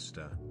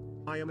 Mister,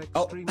 I am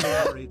extremely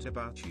worried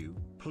about you.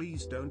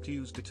 Please don't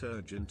use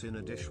detergent in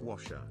a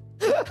dishwasher.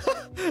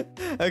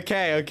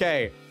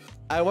 Okay.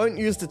 I won't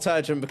use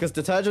detergent because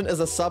detergent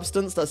is a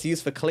substance that's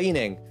used for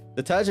cleaning.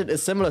 Detergent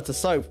is similar to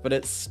soap, but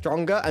it's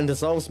stronger and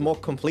dissolves more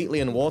completely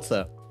in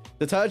water.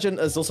 Detergent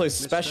is also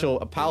special,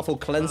 powerful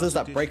cleansers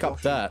that break up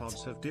dirt.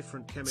 Pods have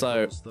different chemicals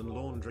So, than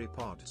laundry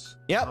pods.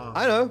 Yep,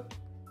 I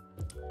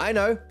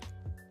know.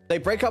 They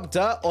break up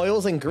dirt,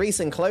 oils, and grease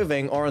in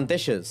clothing or on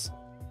dishes.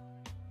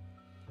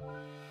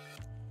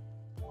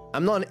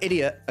 I'm not an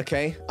idiot,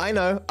 okay? I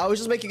know. I was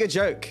just making a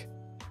joke.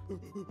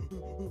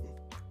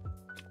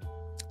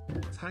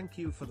 Thank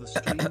you for the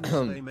streams,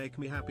 they make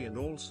me happy, and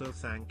also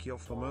thank you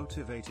for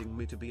motivating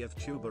me to be a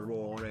VTuber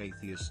or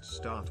atheist.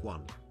 Start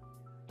one.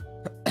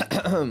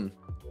 Thank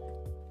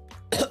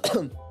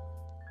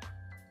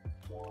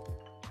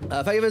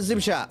you for the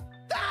super chat.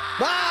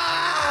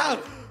 Ah!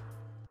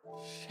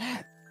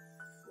 Shit.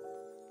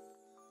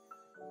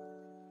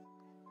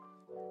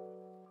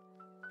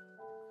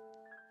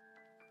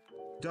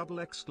 Double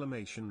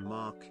exclamation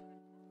mark.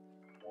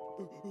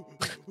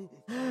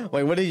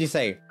 Wait, what did you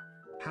say?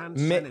 Hand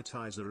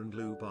sanitizer and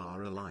lube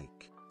are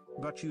alike.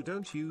 But you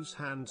don't use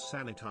hand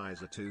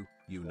sanitizer to,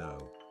 you know.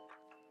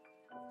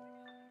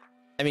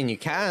 I mean, you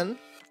can.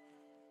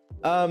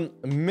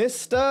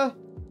 Mr.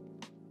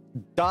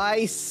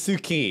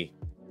 Daisuke.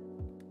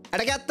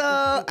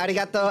 Arigato,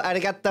 arigato,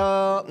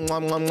 arigato. Mwah,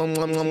 mwah, mwah,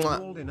 mwah, mwah, mwah.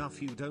 Old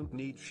enough, you don't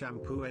need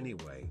shampoo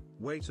anyway.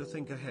 Way to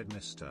think ahead,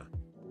 mister.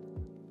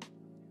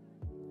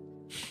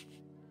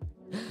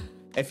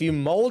 If you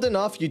mold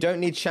enough, you don't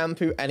need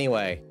shampoo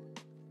anyway.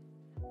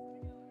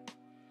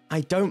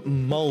 I don't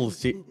mold.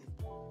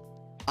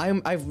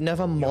 I've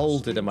never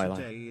molded in my life.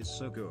 Today is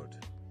so good.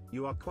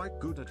 You are quite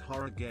good at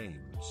horror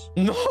games.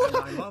 No. And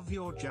I love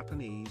your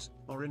Japanese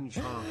Orange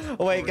Heart.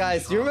 Oh, wait, Orange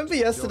guys, do you Heart. remember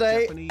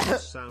yesterday? Your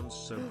Japanese sounds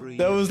so green.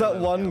 There was that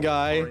one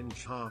guy.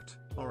 Orange Heart.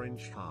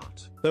 Orange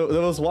Heart. There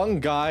was one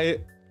guy,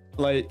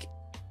 like,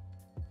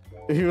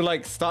 who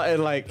like started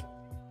like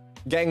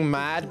getting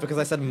mad because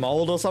I said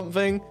mold or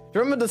something. Do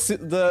you remember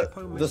the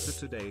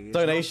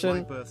donation?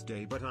 My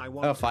birthday, but I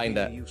want I'll find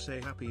it. You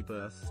say happy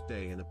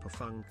birthday in a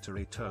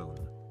perfunctory tone.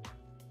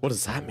 What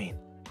does that mean?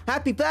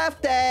 Happy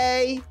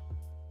birthday!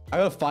 I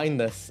gotta find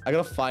this.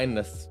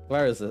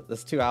 Where is it?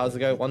 That's 2 hours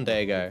ago, 1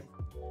 day ago.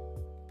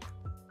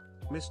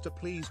 Mister,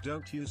 please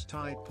don't use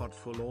Tide Pod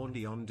for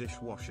laundry on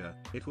dishwasher.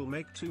 It will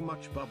make too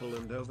much bubble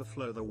and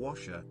overflow the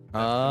washer.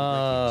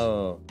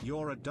 Oh.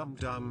 You're a dumb.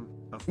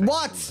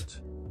 What?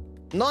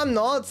 No, I'm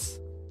not.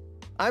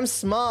 I'm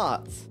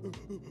smart.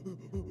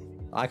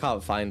 I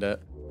can't find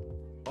it.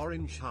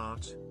 Orange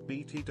Heart,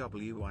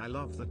 BTW. I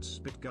love that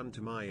spit gun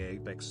to my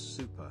Apex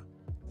Super.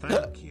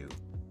 Thank you,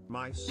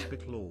 my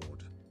spit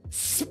lord.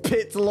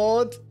 Spit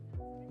Lord?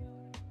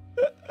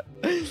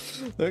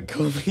 Don't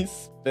call me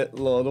Spit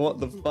Lord. What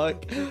the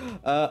fuck?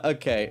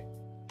 Okay.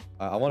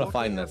 I want to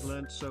find this. What I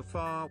have learned so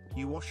far: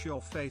 you wash your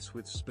face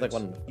with spit.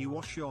 You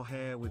wash your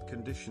hair with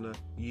conditioner.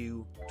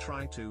 You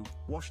try to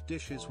wash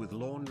dishes with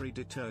laundry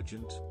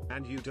detergent,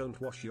 and you don't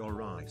wash your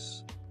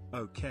rice.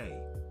 Okay.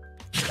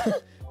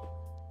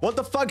 What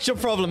the fuck's your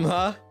problem,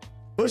 huh?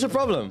 What's your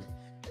problem?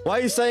 Why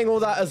are you saying all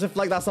that as if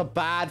like that's a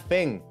bad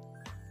thing?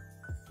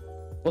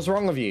 What's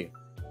wrong with you?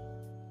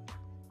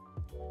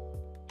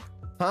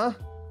 Huh?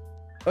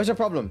 What's your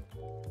problem?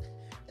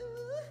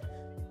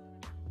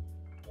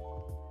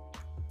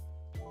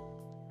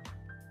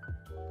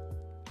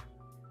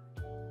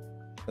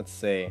 Let's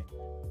see.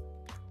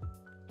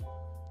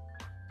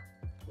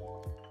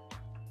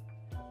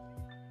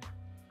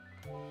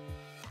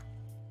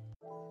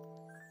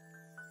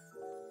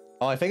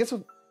 Oh, I think it's.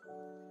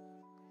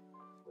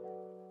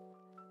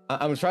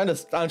 I'm trying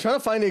to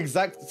find the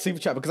exact super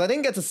chat because I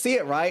didn't get to see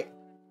it right,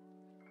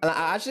 and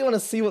I actually want to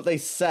see what they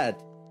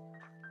said.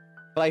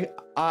 But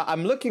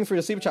I'm looking through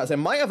the super chats. It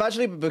might have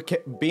actually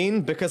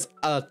been because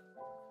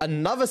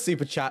another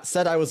super chat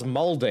said I was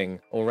molding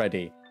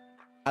already.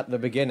 at the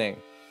beginning.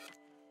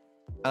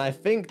 And I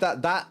think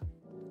that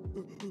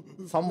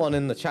someone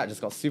in the chat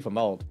just got super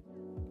mold.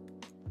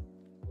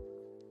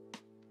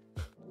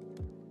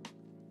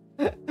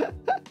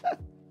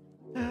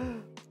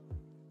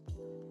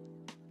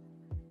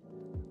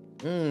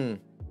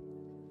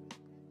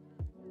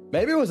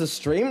 Maybe it was a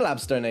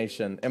Streamlabs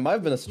donation. It might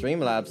have been a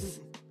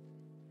Streamlabs.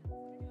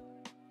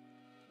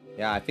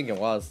 Yeah, I think it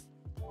was.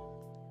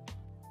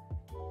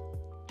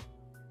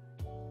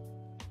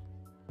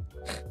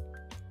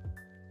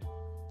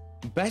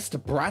 Best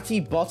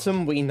bratty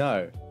bottom we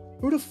know.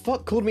 Who the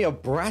fuck called me a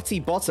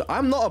bratty bottom?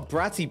 I'm not a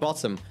bratty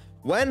bottom.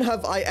 When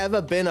have I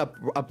ever been a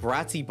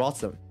bratty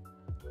bottom?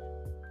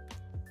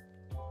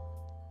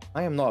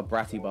 I am not a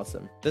bratty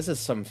bottom. This is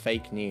some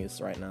fake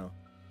news right now.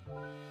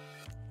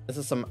 This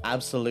is some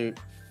absolute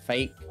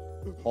fake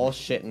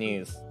horseshit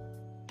news.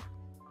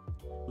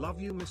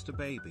 Love you, Mr.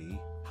 Baby.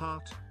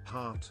 Heart,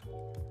 heart.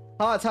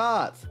 Heart,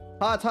 heart.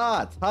 Heart,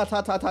 heart. Heart,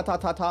 heart, heart, heart,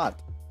 heart, heart,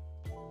 heart.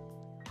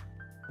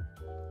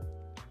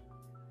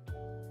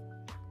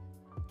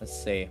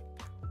 Let's see.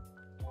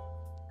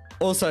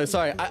 Also,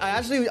 sorry, I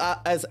actually,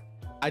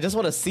 I just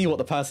want to see what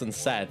the person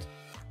said.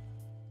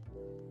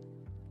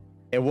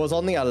 It was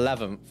on the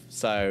 11th,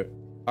 so...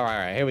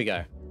 Alright, here we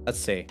go. Let's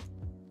see.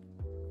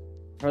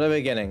 From the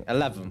beginning,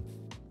 11th.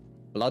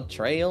 Blood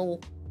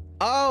Trail?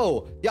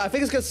 Oh! Yeah, I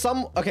think it's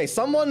because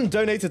someone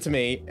donated to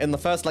me in the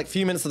first, like,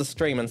 few minutes of the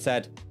stream and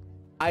said,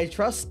 I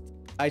trust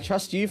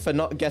you for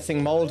not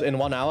getting mold in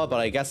 1 hour, but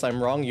I guess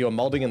I'm wrong. You were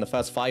molding in the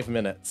first 5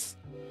 minutes.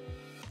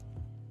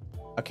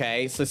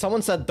 Okay, so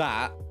someone said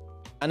that,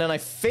 and then I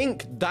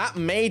think that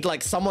made,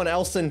 like, someone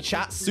else in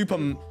chat super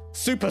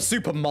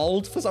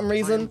mold for some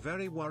reason. I'm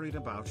very worried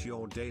about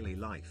your daily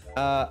life.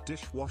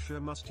 Dishwasher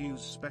must use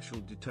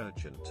special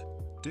detergent.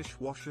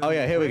 Dishwasher. Oh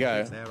yeah, here we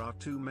go. There are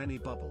too many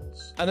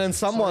bubbles. And then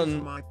someone. Sorry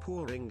for my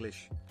poor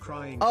English,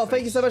 crying. Oh, face.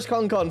 thank you so much,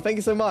 Con. Thank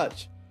you so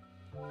much.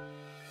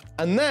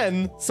 And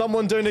then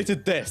someone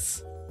donated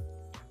this.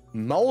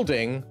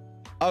 Molding?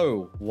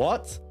 Oh,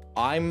 what?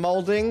 I'm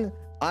molding?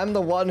 I'm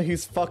the one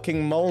who's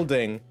fucking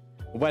molding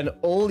when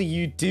all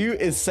you do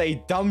is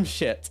say dumb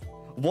shit.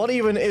 What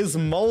even is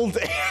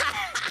molding?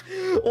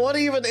 What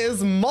even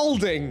is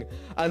molding?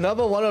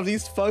 Another one of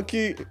these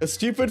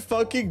stupid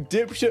fucking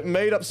dipshit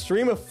made up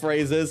streamer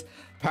phrases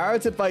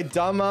parroted by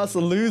dumbass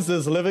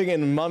losers living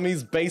in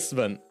mummy's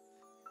basement.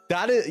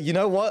 That is, you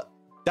know what?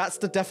 That's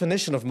the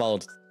definition of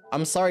mold.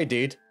 I'm sorry,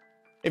 dude.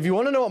 If you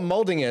want to know what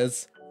molding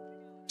is,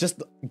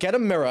 just get a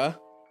mirror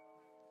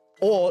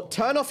or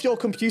turn off your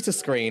computer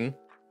screen,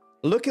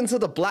 look into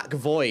the black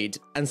void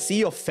and see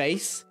your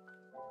face.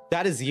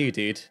 That is you,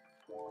 dude.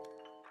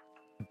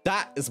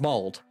 That is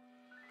mold.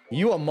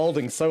 You are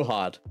molding so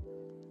hard.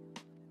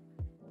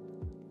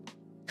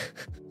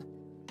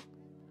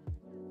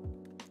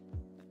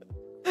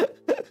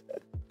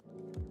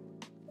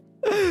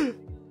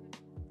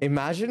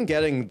 Imagine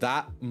getting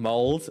that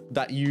mold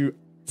that you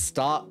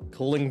start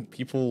calling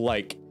people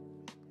like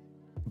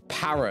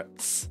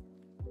parrots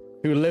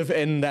who live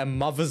in their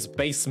mother's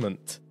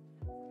basement.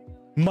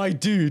 My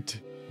dude.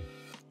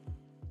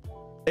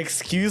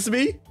 Excuse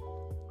me?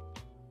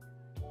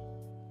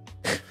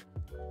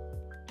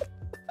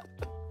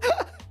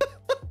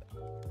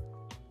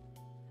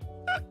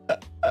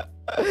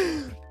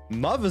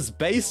 Mother's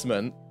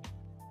basement?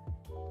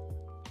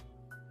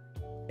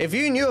 If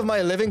you knew of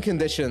my living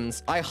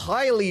conditions,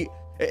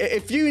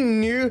 if you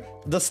knew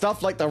the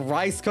stuff like the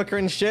rice cooker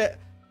and shit,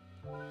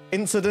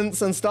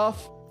 incidents and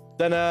stuff,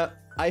 then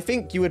I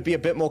think you would be a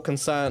bit more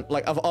concerned,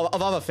 like, of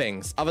other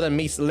things, other than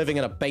me living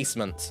in a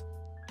basement.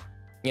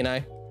 You know?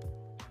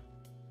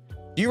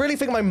 Do you really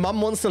think my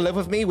mum wants to live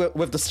with me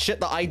with the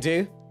shit that I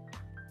do?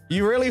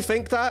 You really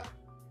think that?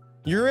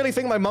 You really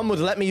think my mum would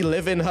let me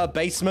live in her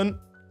basement?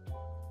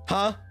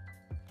 Huh?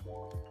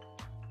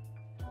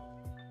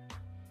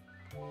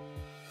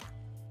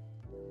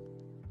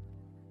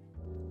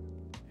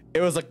 It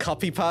was a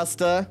copy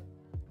pasta.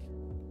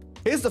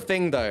 Here's the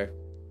thing, though.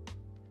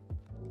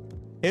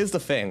 Here's the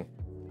thing.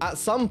 At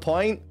some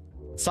point,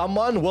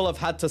 someone will have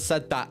had to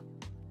said that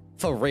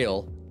for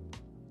real.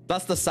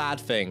 That's the sad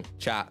thing,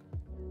 chat.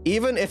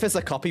 Even if it's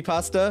a copy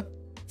pasta,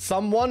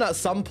 someone at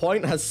some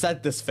point has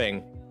said this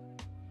thing.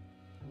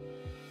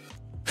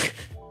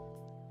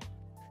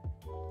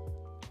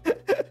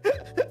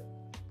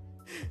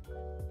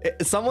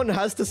 Someone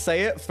has to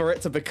say it for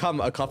it to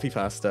become a copy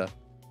pasta.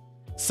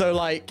 So,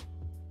 like...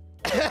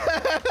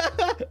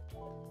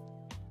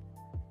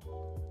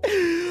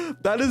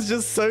 That is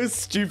just so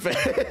stupid.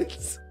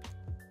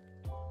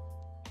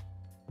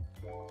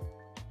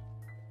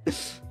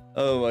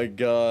 Oh my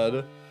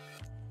god.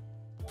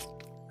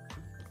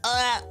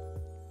 I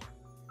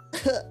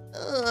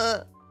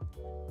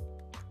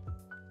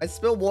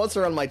spilled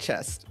water on my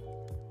chest.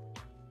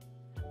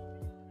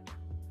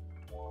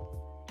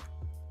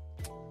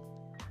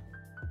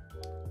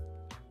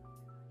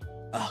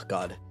 Oh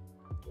god.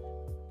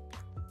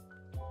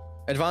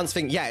 Advanced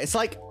thing. Yeah, it's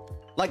like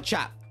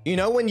chat. You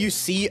know when you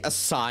see a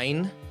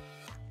sign?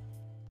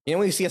 You know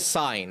when you see a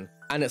sign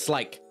and it's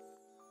like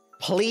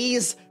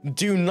please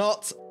do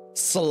not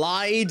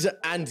slide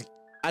and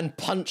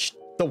punch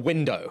the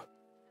window.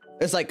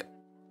 It's like,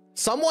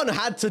 someone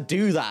had to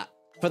do that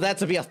for there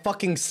to be a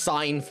fucking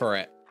sign for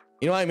it.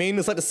 You know what I mean?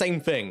 It's like the same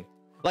thing.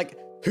 Like,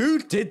 who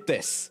did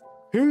this?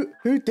 Who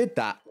did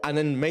that and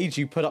then made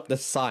you put up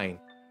this sign?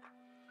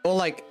 Or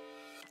like,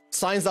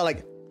 signs that are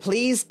like,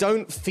 please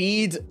don't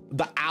feed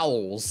the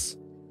owls.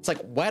 It's like,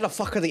 where the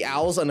fuck are the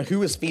owls and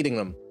who is feeding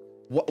them?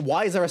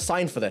 Why is there a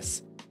sign for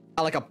this?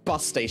 At like a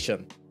bus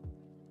station.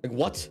 Like,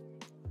 what?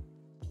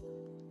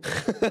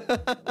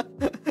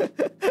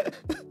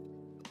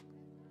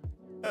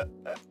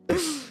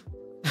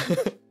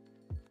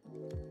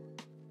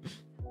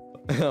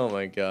 Oh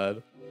my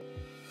god.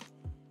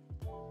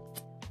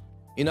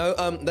 You know,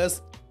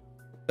 there's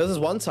this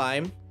one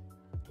time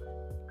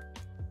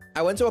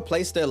I went to a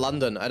place near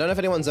London. I don't know if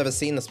anyone's ever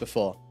seen this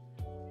before.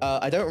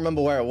 I don't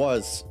remember where it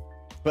was,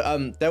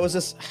 but there was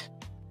this.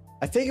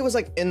 I think it was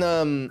like in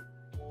a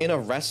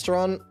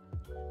restaurant.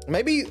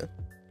 Maybe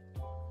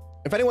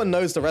if anyone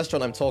knows the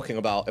restaurant I'm talking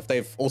about, if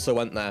they've also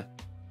went there,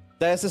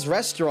 there's this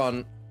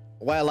restaurant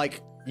where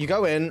like you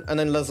go in and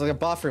then there's like a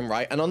bathroom,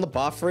 right? And on the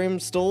bathroom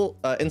stool,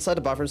 inside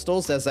the bathroom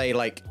stalls, there's a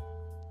like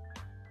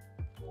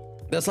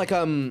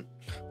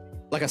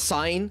a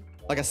sign,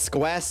 like a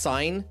square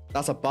sign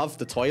that's above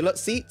the toilet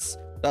seats.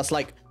 That's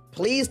like,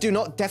 please do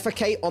not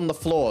defecate on the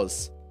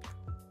floors.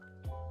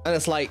 And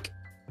it's like,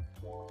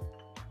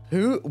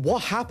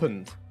 what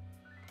happened?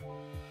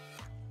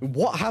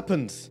 What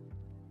happened?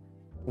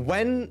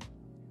 When?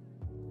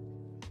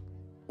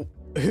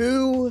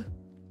 Who?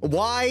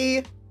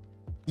 Why?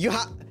 You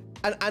have,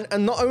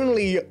 and not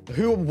only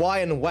who, why,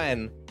 and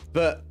when,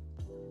 but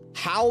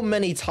how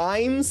many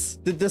times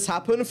did this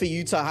happen for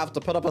you to have to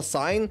put up a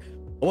sign?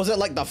 Or was it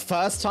like the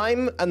first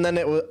time and then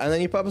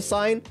you put up a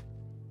sign?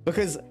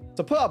 Because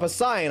to put up a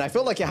sign, I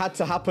feel like it had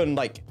to happen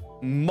like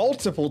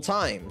multiple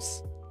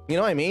times. You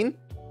know what I mean?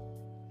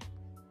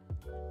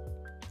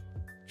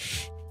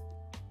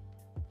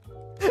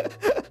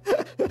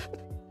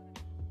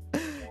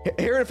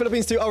 Here in the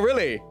Philippines too. Oh,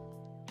 really?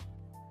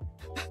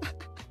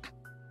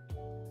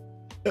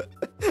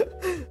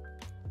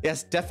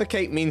 Yes,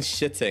 defecate means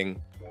shitting.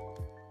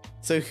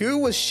 So who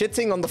was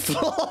shitting on the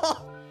floor?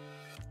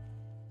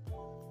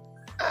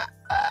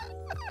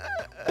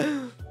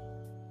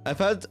 I've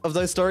heard of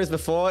those stories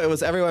before. It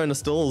was everywhere in the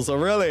stalls. Oh,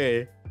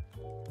 really?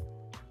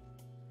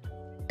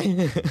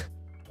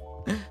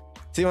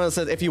 Someone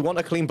says, if you want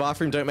a clean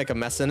bathroom, don't make a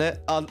mess in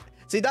it.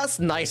 See, that's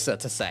nicer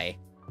to say.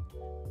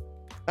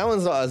 That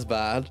one's not as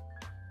bad.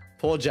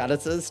 Poor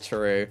janitors.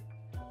 True.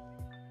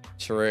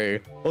 True.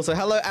 Also,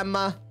 hello,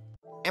 Emma.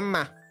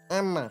 Emma.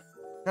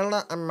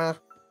 Hello, Emma.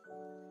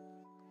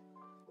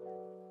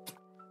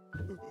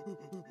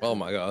 Oh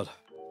my god.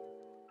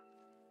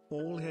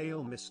 All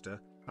hail, Mr.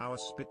 Our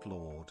Spit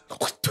Lord.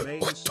 May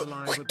his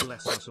saliva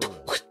bless us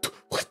all.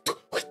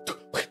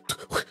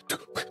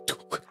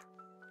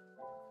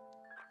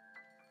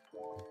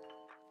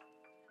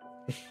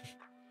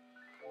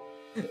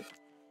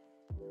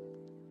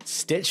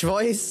 Stitch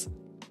voice?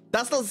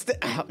 That's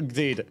not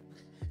dude.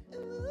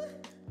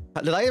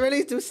 Did I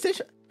really do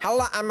Stitch?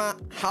 Hello, Emma.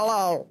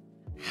 Hello.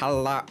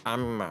 Hello,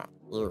 Emma.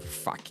 You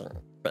fucking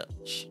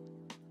bitch.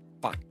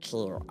 Fuck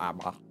you,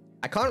 Emma.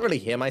 I can't really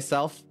hear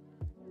myself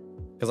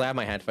because I have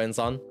my headphones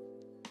on.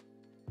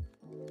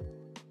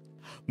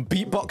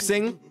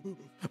 Beatboxing.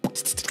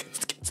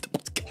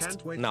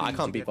 Can't wait no, I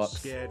can't beatbox. beatbox.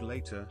 Scared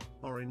later.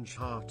 Orange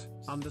heart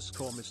 _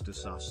 Mr.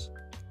 Sus.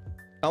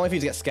 Can't wait for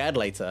you to get scared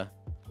later.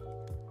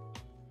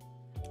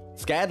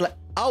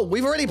 Oh,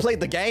 we've already played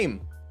the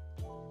game.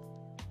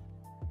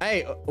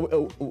 Hey,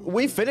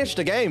 we finished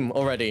the game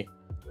already.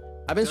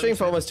 I've been streaming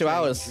for almost 2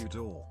 hours.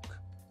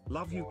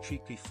 Love you,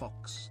 cheeky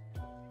fox.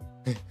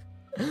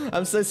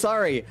 I'm so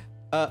sorry.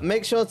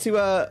 Make sure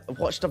to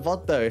watch the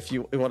VOD though if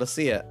you want to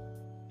see it.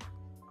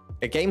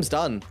 The game's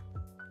done.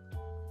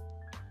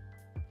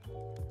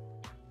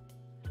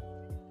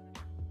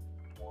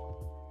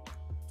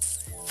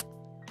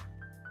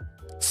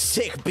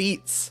 Sick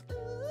beats.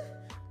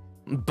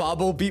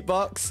 Bubble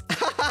beatbox.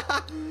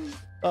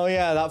 Oh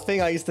yeah, that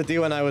thing I used to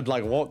do when I would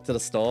like walk to the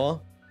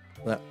store.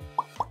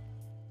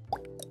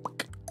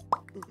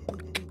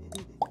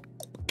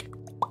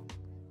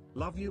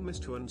 Love you,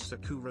 Mr. and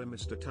Sakura,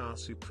 Mr.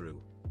 Tarsupru.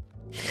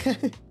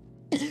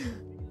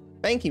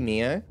 Thank you,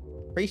 Mio.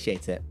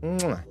 Appreciate it.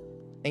 Mwah.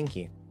 Thank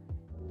you.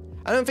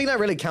 I don't think that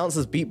really counts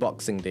as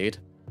beatboxing, dude.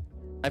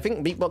 I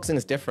think beatboxing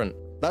is different.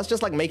 That's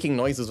just like making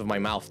noises with my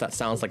mouth that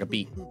sounds like a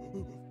beat.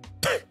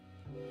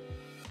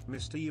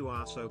 Mr. You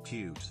are so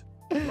cute.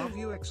 Love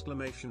you ! ! Mr.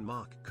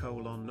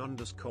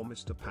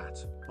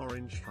 Pat.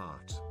 Orange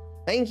heart.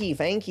 Thank you,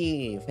 thank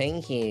you,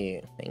 thank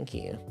you, thank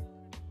you.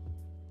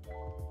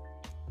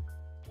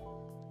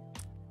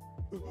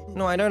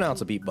 No, I don't know how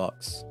to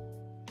beatbox.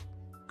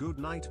 Good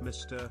night,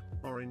 Mr.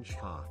 Orange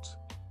heart.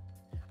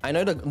 I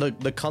know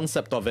the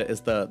concept of it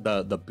is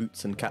the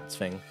boots and cats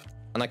thing,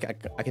 and I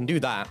can do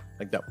that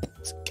like that.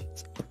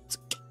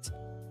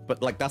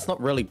 But like that's not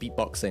really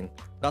beatboxing.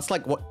 That's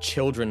like what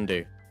children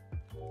do.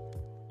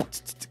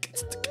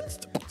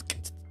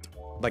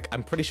 Like,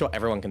 I'm pretty sure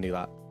everyone can do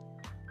that.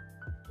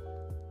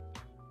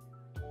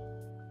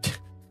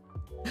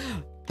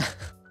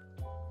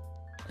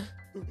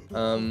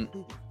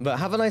 But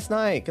have a nice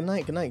night. Good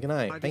night, good night, good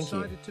night. Thank you.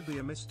 I decided to be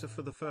a mister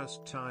for the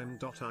first time.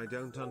 I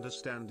don't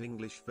understand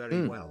English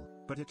very well,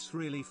 but it's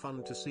really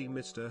fun to see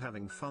Mister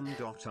having fun.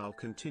 I'll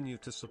continue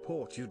to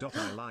support you.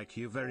 I like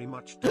you very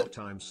much.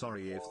 I'm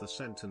sorry if the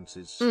sentence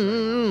is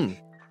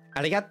strange.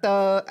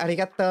 Arigato,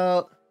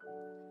 arigato.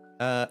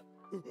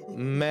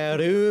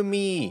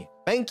 Merumi.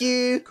 Thank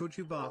you. Could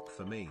you bark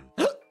for me?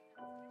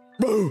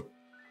 Bro.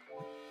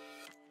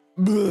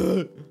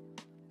 Bro.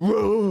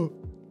 Bro.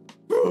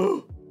 Bro.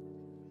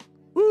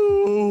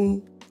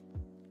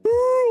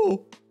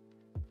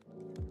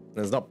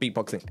 There's not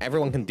beatboxing.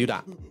 Everyone can do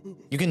that.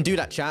 You can do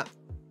that, chat.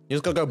 You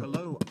just gotta go.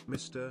 Hello,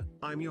 Mister.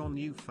 I'm your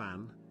new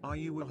fan. Are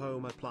you a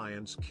home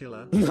appliance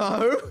killer?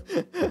 No.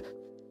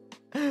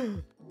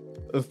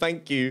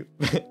 Thank you.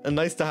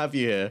 Nice to have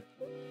you here.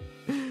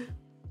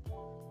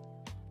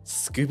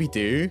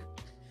 Scooby-Doo?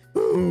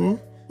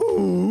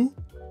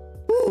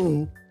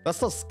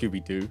 That's not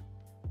Scooby-Doo.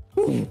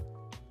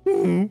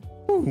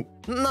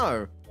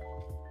 No.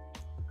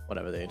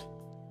 Whatever, dude.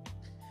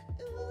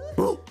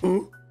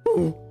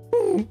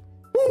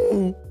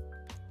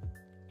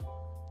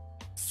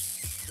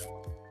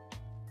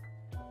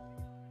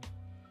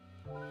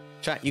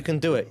 Chat, you can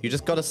do it. You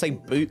just gotta say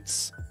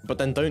boots, but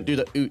then don't do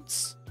the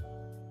oots.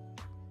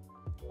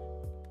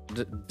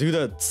 Do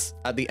the ts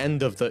at the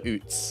end of the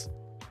oots.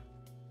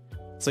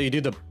 So you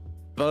do the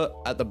b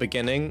at the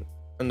beginning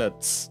and the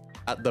ts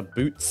at the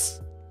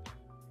boots,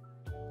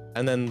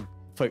 and then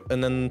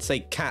say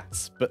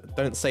cats, but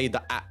don't say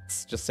the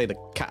ats. Just say the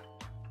cat.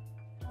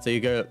 So you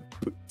go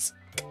boots.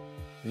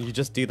 And you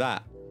just do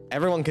that.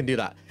 Everyone can do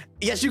that.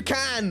 Yes, you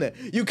can.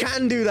 You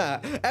can do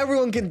that.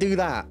 Everyone can do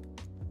that.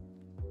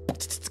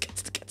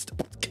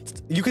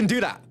 You can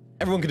do that.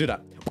 Everyone can do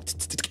that.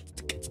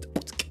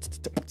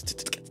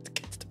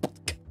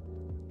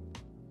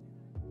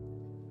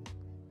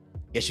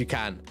 Yes, you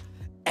can.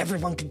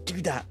 Everyone can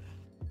do that.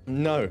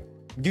 No,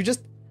 you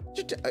just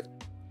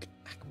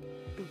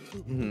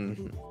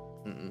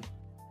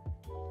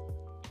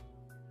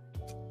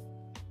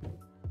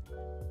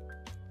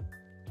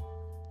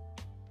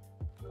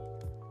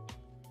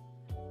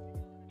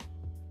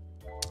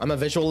I'm a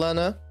visual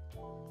learner.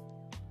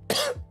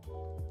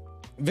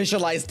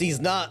 Visualize these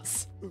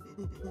nuts.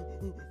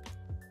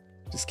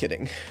 Just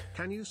kidding.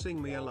 Can you sing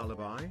me a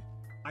lullaby?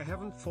 I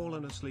haven't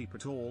fallen asleep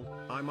at all.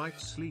 I might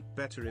sleep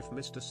better if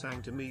Mr.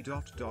 sang to me ...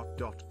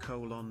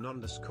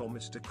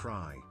 Mr.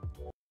 Cry.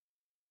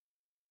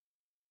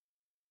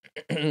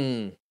 Go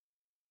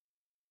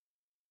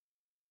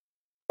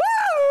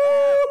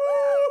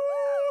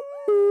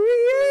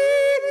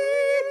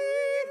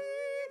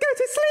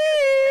to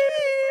sleep!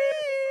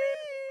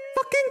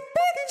 Fucking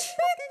bitch!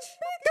 Go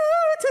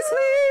to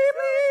sleep!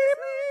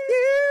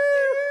 You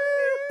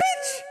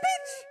bitch!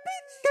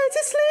 Go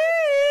to sleep!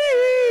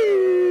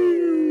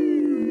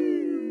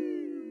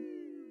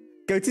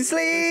 Go to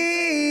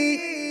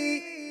sleep,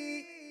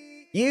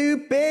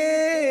 you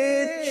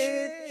bitch.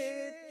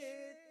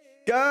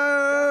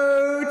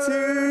 Go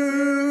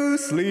to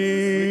sleep.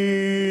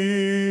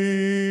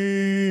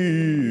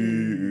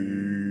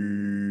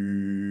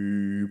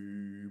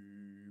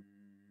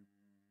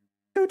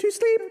 Go to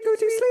sleep, go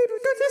to sleep,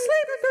 go to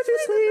sleep, go to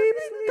sleep,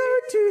 go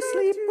to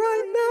sleep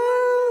right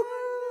now.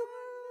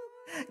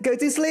 Go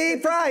to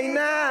sleep right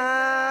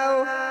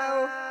now.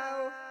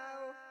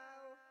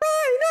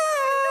 Right now.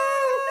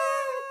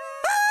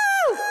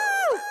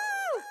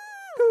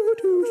 Go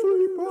to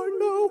sleep right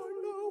now,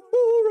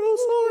 or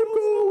else I'm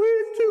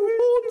going to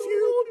haunt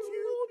you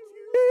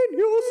in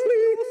your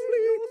sleep.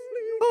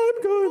 I'm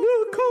gonna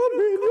come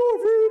in your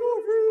room,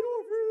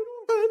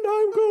 and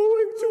I'm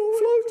going to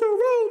float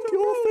around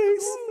your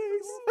face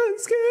and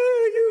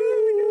scare you.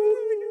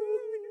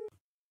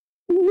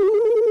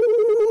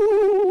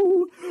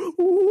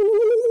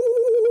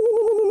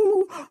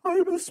 Ooh,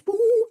 I'm a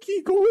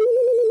spooky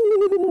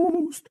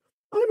ghost.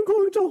 I'm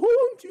going to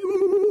haunt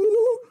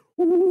you.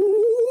 Ooh,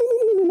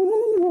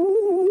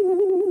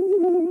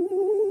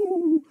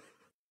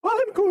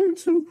 I'm going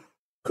to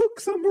cook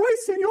some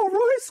rice in your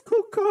rice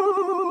cooker.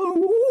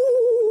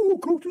 Ooh,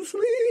 go to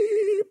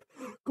sleep.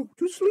 Go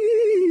to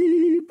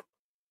sleep.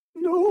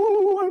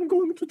 No, I'm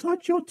going to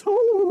touch your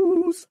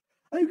toes.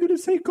 I'm going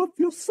to take off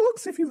your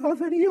socks if you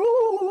have any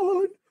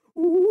on.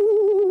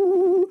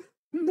 Ooh,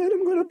 and then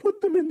I'm going to put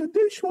them in the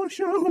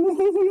dishwasher.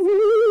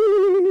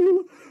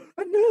 Ooh,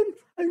 and then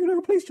I'm going to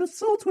replace your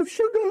salt with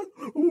sugar.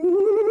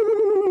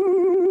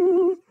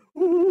 Ooh,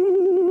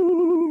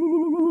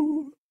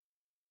 ooh.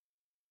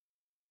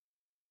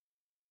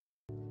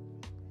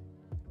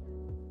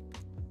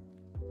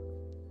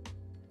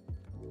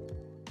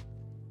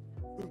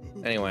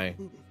 Anyway.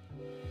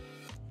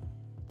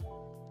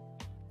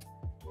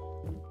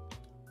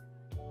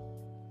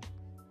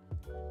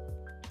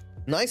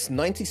 Nice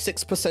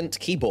 96%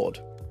 keyboard.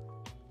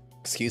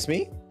 Excuse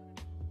me?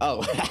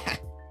 Oh.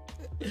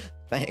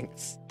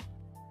 Thanks.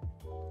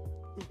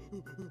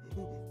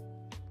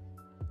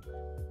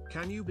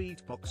 Can you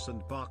beatbox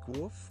and bark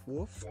woof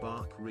woof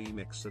bark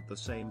remix at the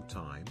same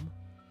time?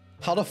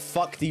 How the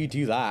fuck do you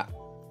do that?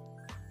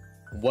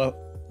 Woof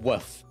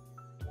woof.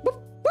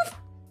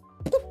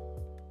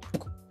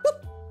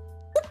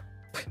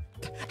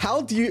 How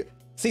do you...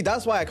 See,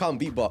 that's why I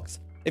can't beatbox.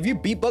 If you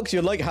beatbox,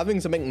 you're like having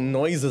to make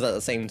noises at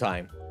the same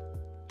time.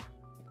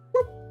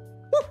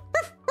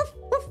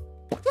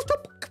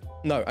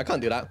 No, I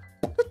can't do that.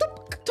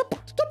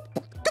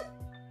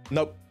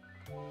 Nope.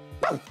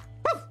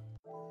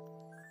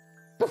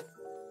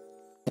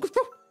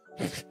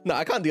 No,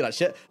 I can't do that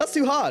shit. That's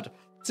too hard.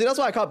 See, that's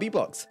why I can't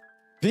beatbox.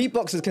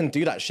 Beatboxers can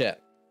do that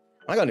shit.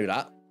 I can't do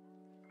that.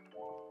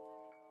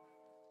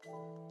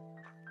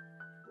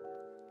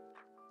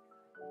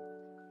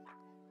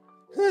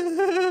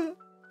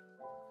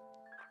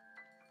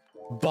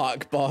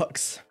 Bark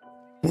box.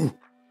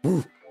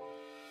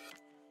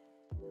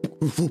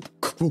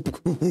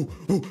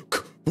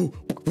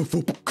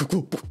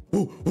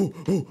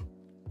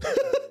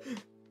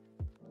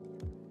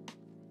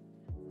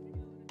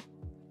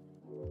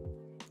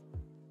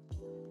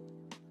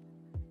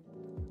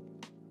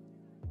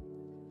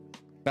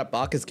 That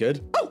bark is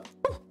good.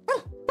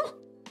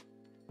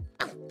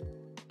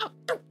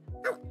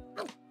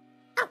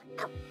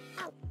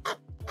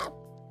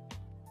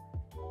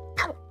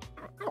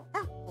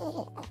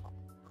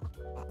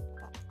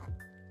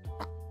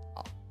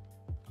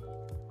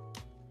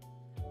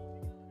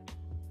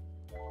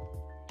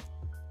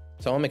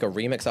 So I want to make a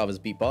remix out of his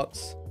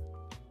beatbox.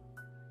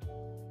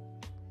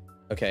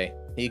 Okay,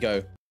 here you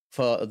go.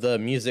 For the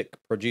music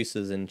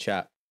producers in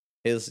chat,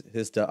 here's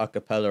the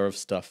acapella of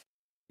stuff.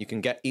 You can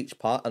get each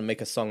part and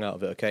make a song out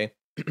of it, okay?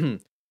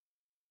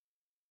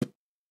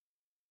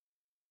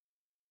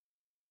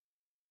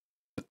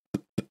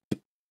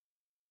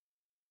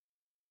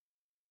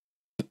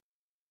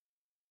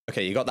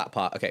 Okay, you got that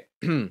part. Okay.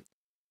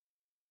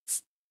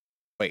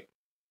 Wait.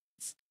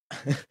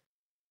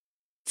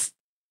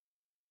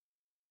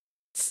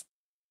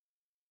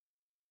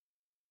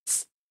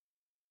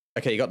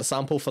 Okay, you got the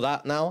sample for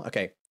that now?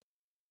 Okay.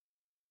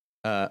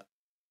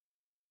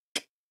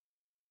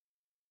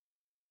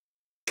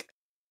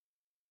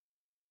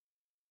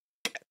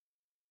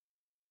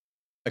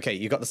 Okay,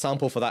 you got the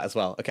sample for that as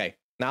well. Okay,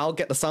 now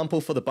get the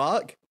sample for the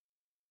bark.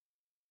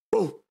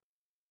 Ooh.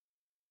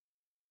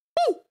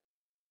 Ooh.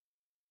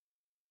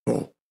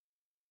 Ooh.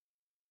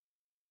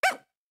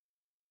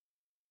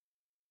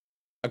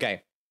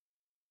 Okay.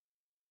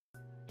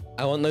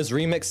 I want those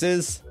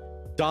remixes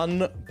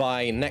done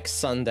by next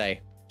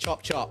Sunday.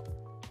 Chop chop.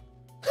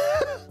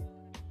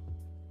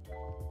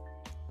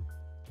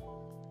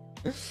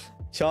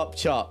 Chop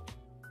chop.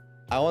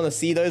 I want to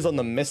see those on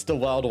the Mr.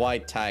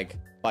 Worldwide tag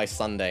by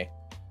Sunday.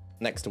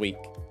 Next week.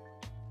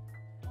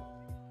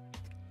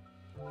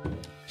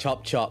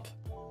 Chop chop.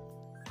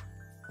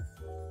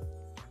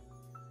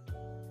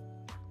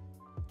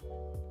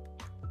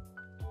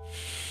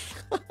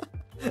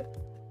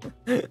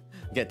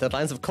 Get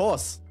deadlines, of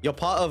course. You're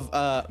part of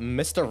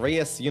Mysta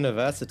Rias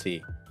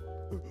University.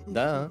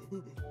 Duh.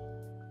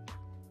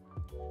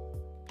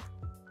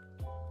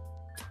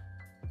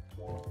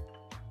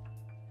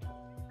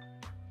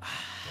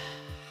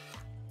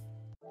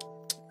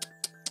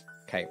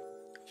 Okay.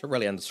 Should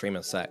really end the stream in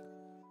a sec.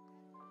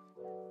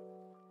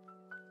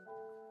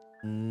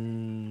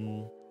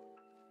 Do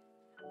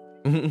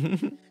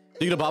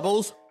the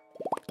bubbles?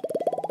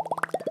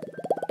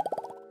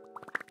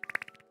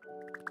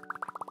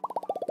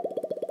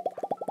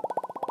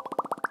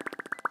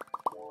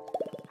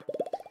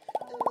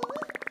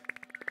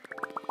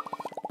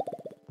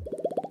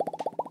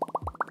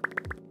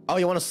 Oh,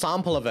 you want a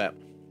sample of it?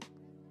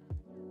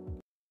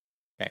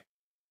 Okay.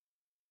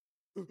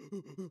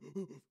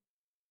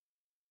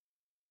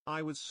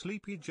 I was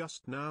sleepy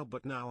just now,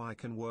 but now I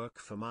can work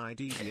for my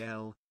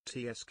DDL,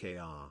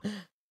 TSKR.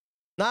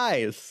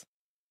 Nice.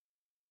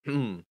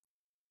 There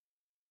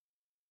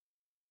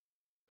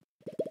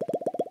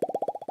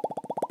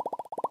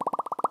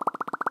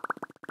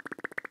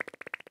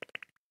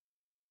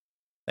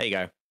you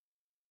go.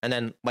 And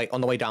then, wait, on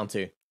the way down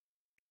too.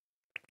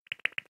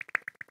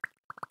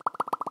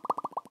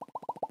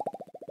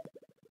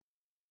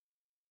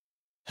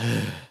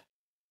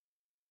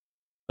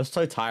 That's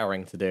so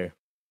tiring to do.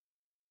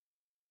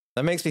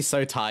 That makes me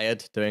so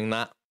tired doing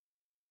that.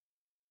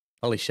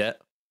 Holy shit.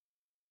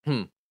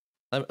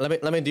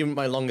 Let me do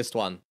my longest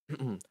one.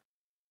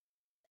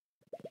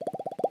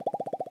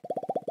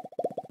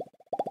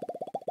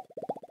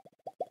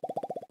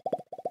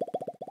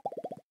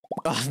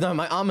 Oh, no,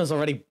 my arm is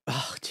already...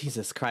 Oh,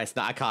 Jesus Christ.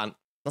 No, I can't.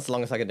 That's the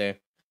longest I can do.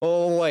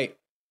 Oh, wait.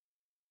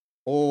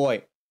 Oh,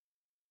 wait.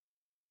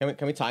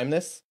 Can we time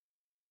this?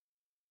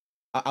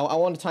 I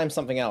want to time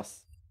something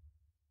else.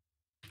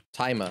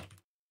 Timer.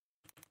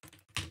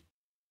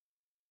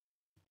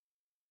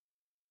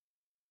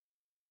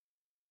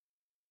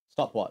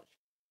 Stopwatch.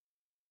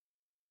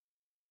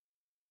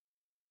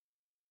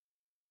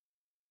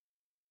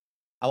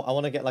 I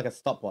want to get like a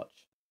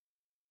stopwatch.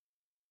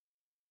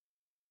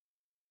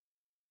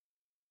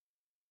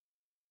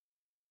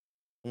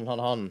 Hold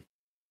on.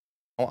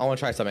 I want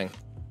to try something.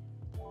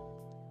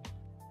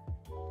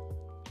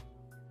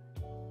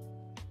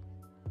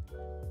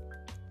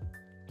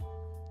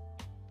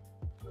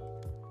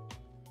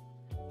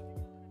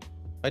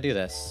 I do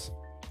this.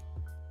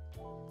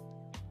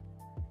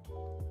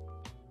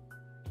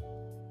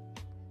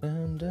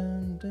 Dun,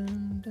 dun,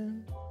 dun,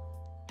 dun.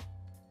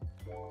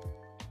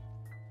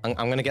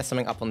 I'm gonna get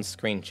something up on the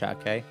screen, chat,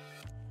 okay?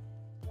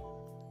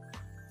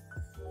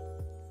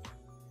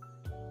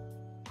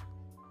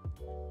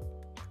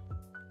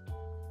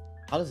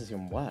 How does this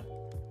even work?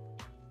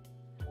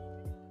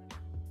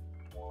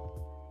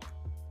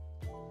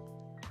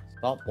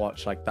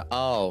 Stopwatch like that.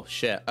 Oh,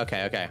 shit.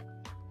 Okay, okay.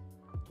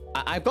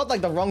 I've got,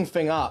 like, the wrong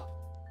thing up.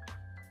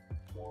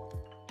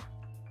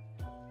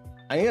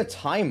 I need a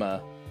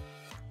timer.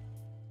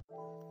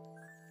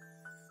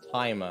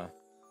 Timer.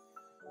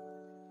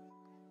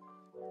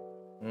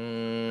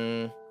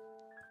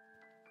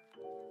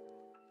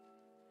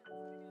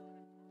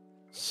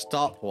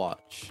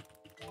 Stopwatch.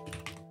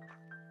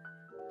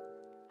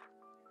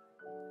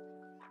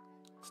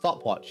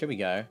 Stopwatch. Here we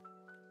go.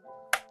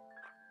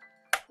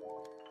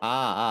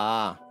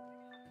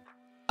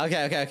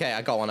 Okay, okay, okay.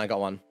 I got one. I got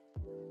one.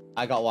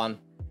 I got one.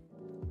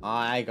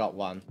 I got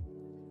one.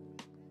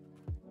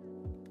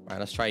 Right,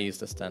 let's try use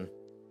this then.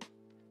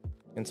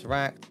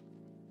 Interact.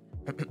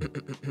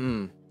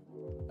 Okay,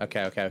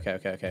 okay, okay, okay,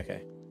 okay,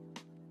 okay.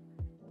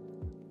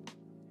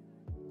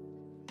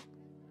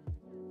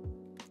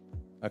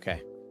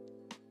 Okay.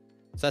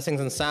 Settings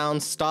and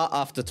sounds start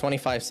after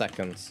 25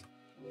 seconds.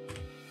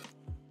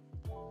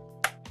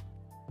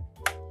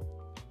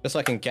 Just so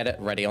I can get it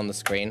ready on the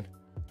screen.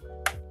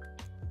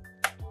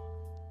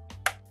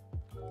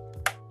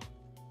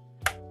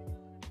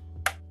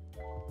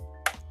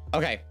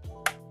 Okay.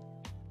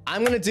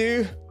 I'm gonna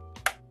do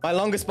my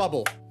longest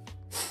bubble.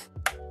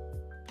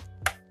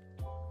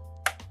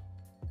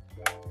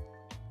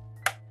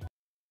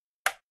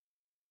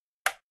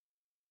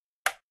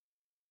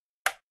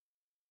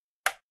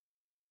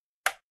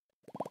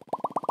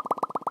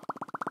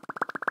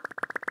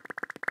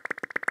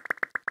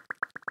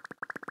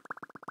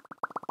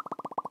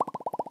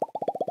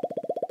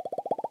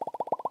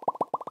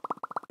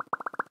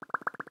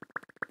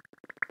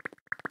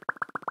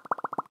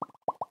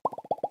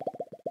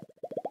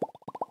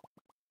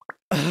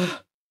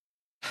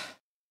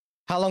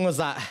 How long was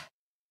that?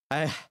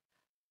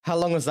 How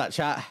long was that,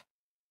 chat?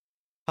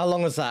 How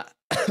long was that?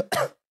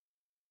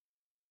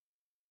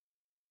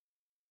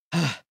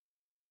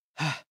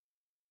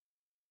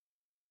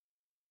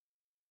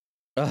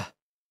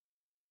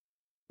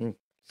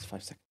 It's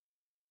 5 seconds.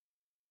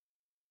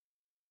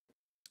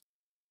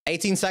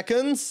 18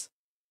 seconds?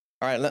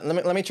 All right,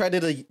 let me try to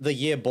do the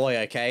year boy,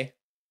 okay?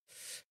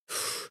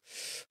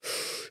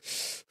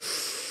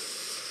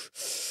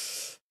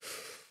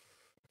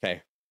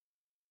 Okay.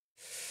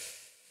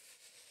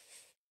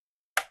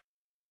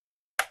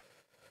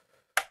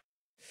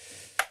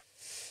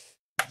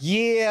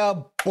 Yeah,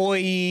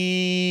 boy.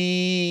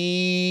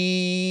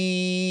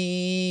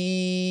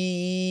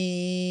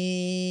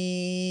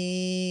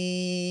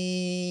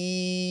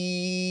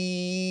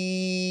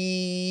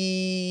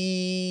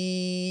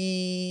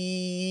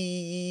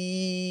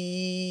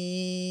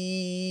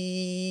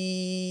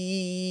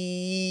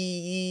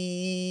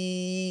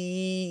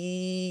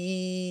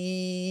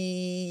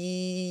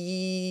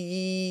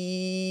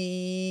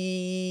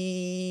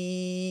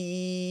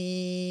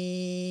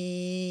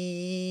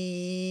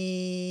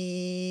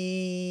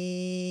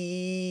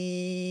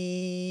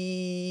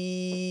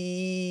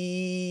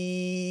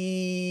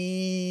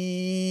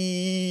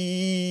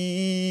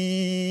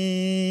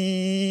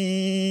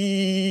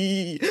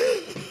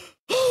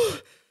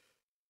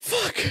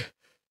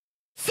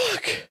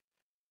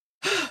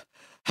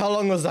 How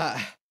long was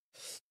that?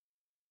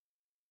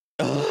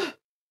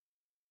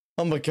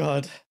 Oh my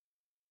god.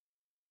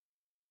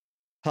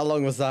 How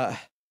long was that?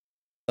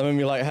 That made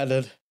me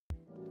lightheaded.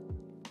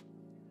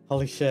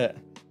 Holy shit.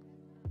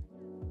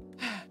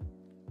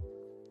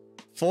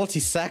 40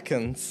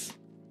 seconds.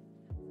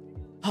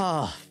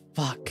 Ah,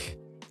 fuck.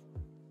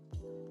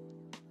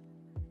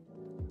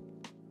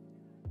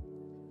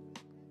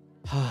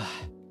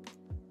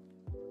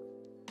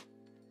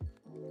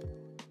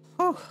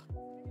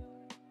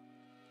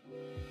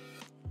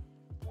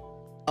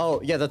 Oh,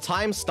 yeah, the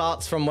time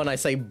starts from when I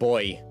say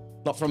boy,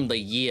 not from the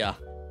year.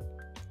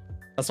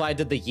 That's why I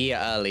did the year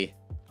early.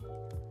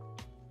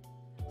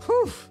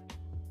 Whew.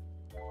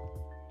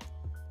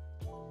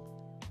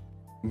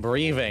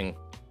 Breathing.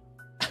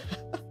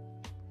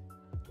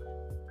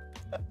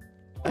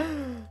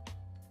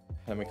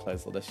 Let me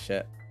close all this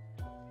shit.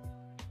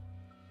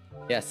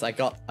 Yes, I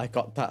got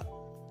that.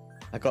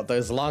 I got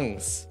those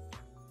lungs.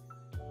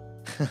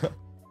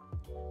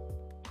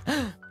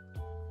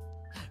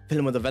 Fill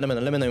him with the venom and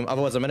eliminate him.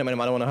 Otherwise, a minute, I don't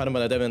want to hurt him,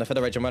 but I don't in the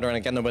federation murder and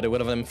again, nobody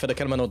would have him. For the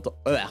criminal.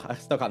 I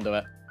still can't do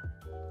it.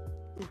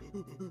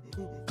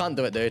 Can't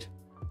do it, dude.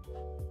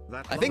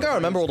 I think I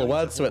remember all the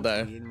words to it,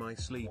 though. In my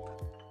sleep.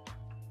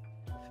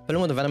 Fill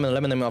him with the venom and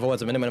eliminate him.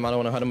 Otherwise, a minute, I don't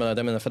want to hurt him, but I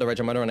don't in the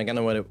federation murder and again,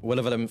 nobody would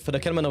have him. For the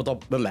criminal. For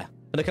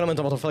the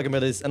criminal, fucking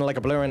with his and like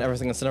a blur and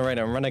everything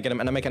incinerator and run again him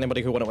and I make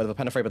anybody who want it with a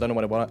pen afraid, but don't know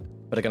what it want,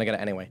 but they're gonna get it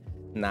anyway.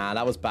 Nah,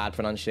 that was bad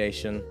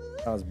pronunciation.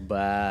 That was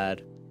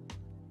bad.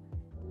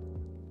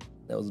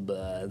 That was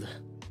bad.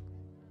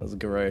 That's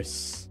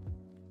gross.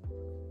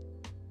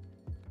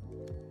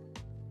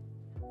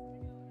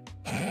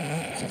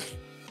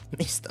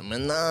 Mr.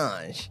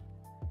 Minaj.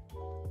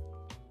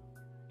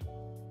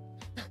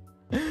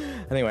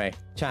 Anyway,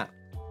 chat.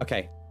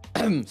 Okay.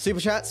 Super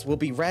chats will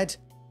be read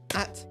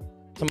at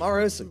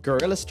tomorrow's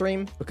Gorilla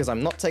stream because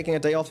I'm not taking a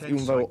day off,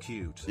 even though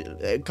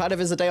it kind of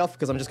is a day off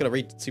because I'm just going to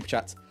read super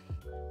chats.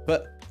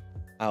 But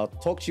I'll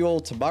talk to you all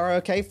tomorrow,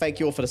 okay? Thank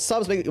you all for the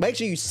subs. Make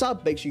sure you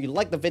sub. Make sure you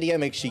like the video.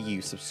 Make sure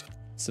you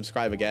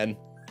subscribe again.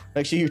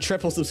 Make sure you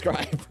triple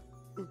subscribe.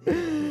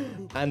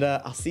 And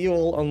I'll see you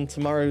all on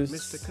tomorrow's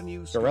Mister, can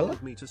you Gorilla?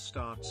 me to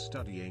start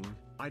studying?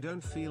 I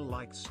don't feel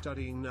like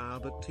studying now,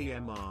 but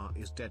TMR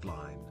is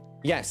deadline.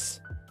 Yes,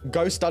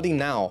 go study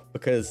now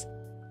because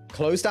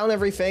close down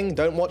everything.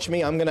 Don't watch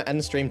me. I'm gonna end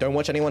the stream. Don't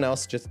watch anyone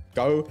else. Just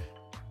go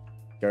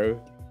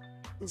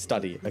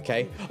study,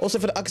 okay? Also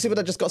for the Super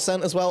that just got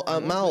sent as well,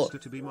 Mal,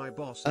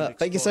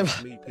 thank you so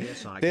much.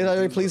 Did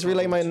I please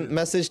relay my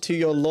message to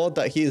your lord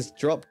that he is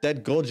drop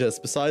dead gorgeous?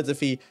 Besides, if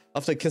he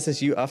after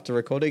kisses you after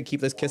recording,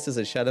 keep those kisses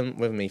and share them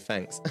with me.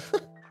 Thanks.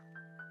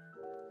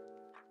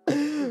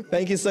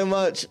 Thank you so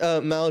much,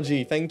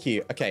 Malji. Thank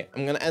you. Okay,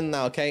 I'm gonna end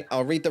now, okay?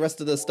 I'll read the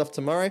rest of the stuff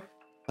tomorrow.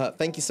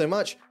 Thank you so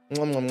much.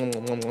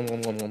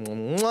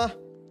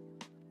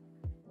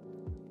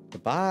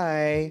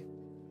 Goodbye.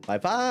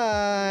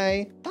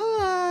 Bye-bye.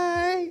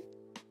 Bye.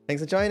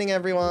 Thanks for joining,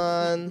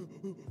 everyone.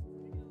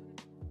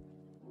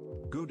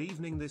 Good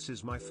evening, this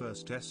is my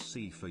first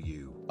SC for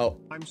you. Oh.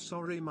 I'm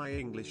sorry my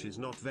English is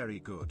not very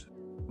good.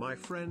 My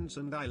friends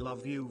and I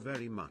love you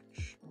very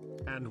much.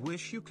 And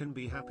wish you can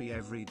be happy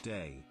every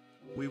day.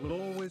 We will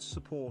always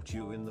support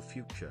you in the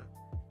future.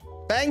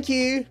 Thank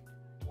you.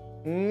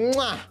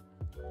 Mwah.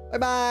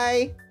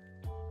 Bye-bye.